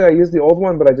 actually, I used the old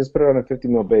one, but I just put it on a 50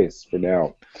 mil base for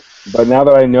now. But now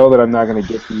that I know that I'm not going to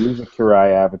get to use the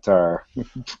Kirai avatar,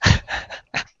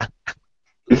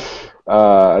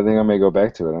 I think I may go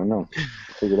back to it. I don't know.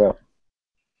 Figure it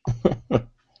out.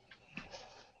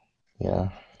 Yeah.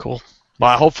 Cool.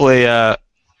 Well, hopefully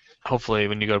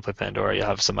when you go to play Pandora, you'll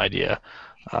have some idea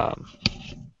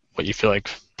what you feel like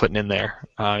putting in there.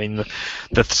 I mean,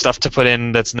 the stuff to put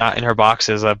in that's not in her box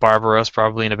is a Barbaros,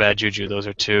 probably, and a Bad Juju. Those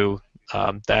are 2.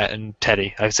 That and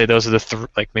Teddy. I'd say those are the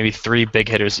maybe 3 big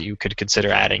hitters that you could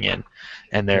consider adding in,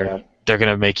 and they're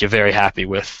gonna make you very happy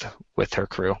with her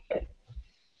crew.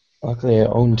 Luckily, I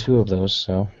own 2 of those,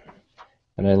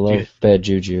 and I love Bad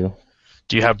Juju.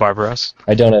 Do you have Barbaros?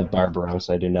 I don't have Barbaros.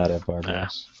 I do not have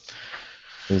Barbaros.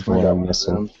 He's the one I'm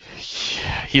missing.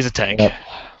 He's a tank. Yep.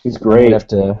 He's great. I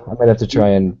might have to try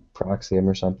and proxy him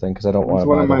or something because I don't want to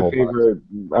buy the whole He's one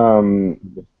of my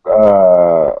favorite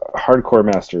hardcore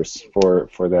masters for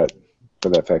that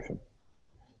faction.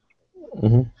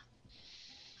 Mm-hmm.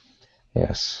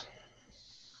 Yes.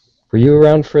 Were you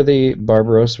around for the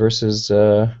Barbaros versus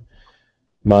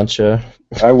Mancha.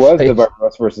 I was the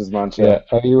Barbaros versus Mancha. Yeah.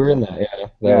 Oh, you were in that. Yeah.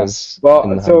 That was well.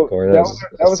 in the So hardcore.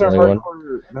 that was our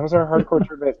hardcore. That was our hardcore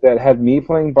tournament that had me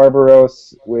playing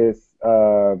Barbaros with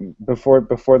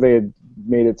before they had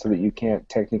made it so that you can't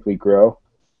technically grow.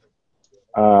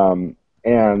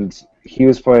 And he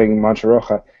was playing Mancha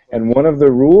Roja. And one of the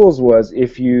rules was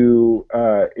if you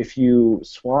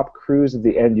swap crews at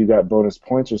the end, you got bonus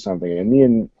points or something. And me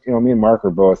and Mark were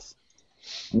both.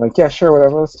 I'm like, yeah, sure,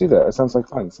 whatever. Let's do that. It sounds like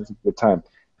fun. It sounds like a good time.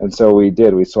 And so we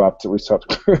did. We swapped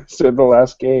crews in the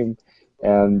last game,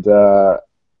 and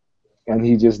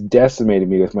he just decimated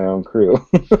me with my own crew.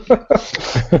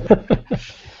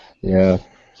 Yeah.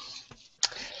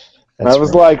 I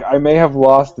was like, I may have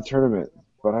lost the tournament,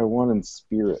 but I won in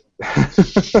spirit.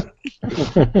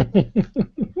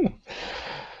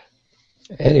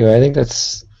 Anyway, I think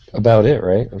that's about it,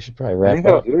 right? We should probably wrap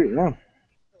up. Yeah.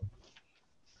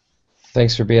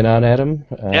 Thanks for being on, Adam.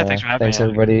 Yeah, thanks for having me. Thanks,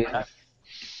 everybody,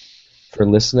 for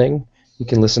listening. You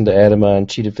can listen to Adam on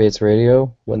Cheated Fates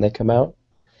Radio when they come out,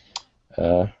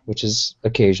 which is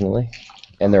occasionally,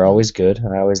 and they're always good.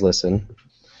 I always listen.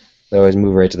 They always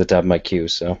move right to the top of my queue,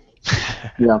 so.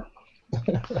 Yeah.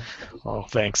 Oh,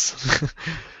 thanks.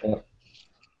 Yeah.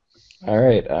 All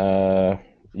right.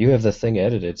 You have the thing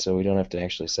edited, so we don't have to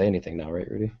actually say anything now,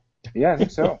 right, Rudy? Yeah, I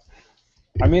think so.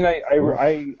 I mean, I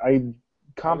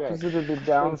composited it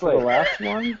down for the last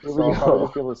one, so I'll probably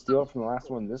just be able to steal it from the last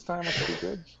one this time. That's pretty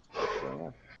good. So,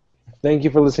 yeah. Thank you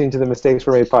for listening to the Mistakes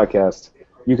Were Made podcast.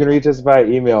 You can reach us via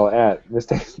email at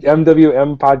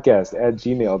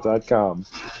mwmpodcast@gmail.com.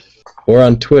 Or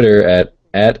on Twitter at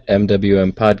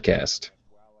MWMPodcast.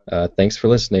 Thanks for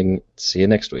listening. See you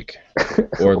next week.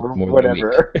 Or more than a week.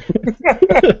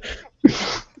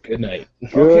 Good night.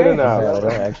 Good enough. I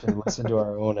don't actually listen to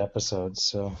our own episodes,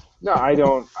 so. No, I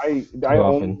don't. I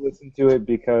only listen to it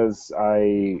because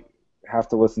I have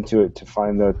to listen to it to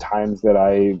find the times that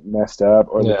I messed up.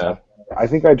 Or I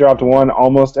think I dropped one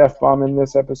almost F-bomb in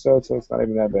this episode, so it's not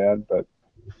even that bad. But,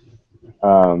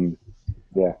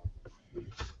 yeah.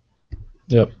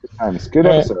 Yep. Good times. Good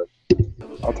episode.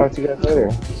 I'll talk to you guys later.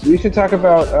 We should talk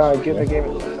about getting a game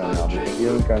at some time now, because we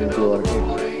haven't gotten into a lot of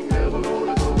games.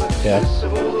 Yeah.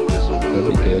 That'd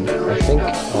be good. I think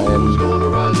I'm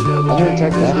gonna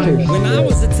text after. When I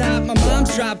was a child, my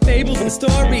mom's dropped fables and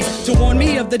stories to warn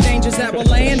me of the dangers that were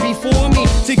laying before me.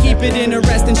 To keep it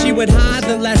interesting, she would hide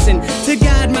the lesson. To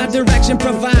guide my direction,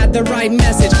 provide the right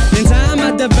message. In time,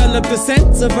 I developed a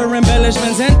sense of her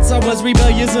embellishments. Hence, I was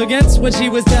rebellious against what she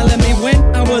was telling me. When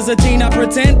I was a teen, I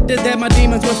pretended that my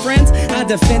demons were friends. I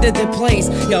defended the place,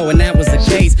 and that was the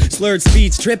case. Slurred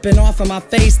speech dripping off of my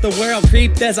face. The world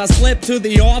creeped as I slipped to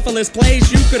the awfulest place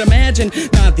you could imagine.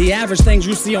 Not the average things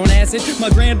you see on acid. My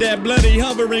granddad bloody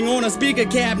hovering on a speaker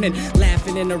cabinet,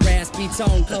 laughing in a raspy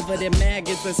tone, covered in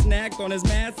maggots. A snack on his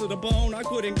mass to the bone. I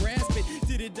couldn't grasp it.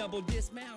 Did it double dismount?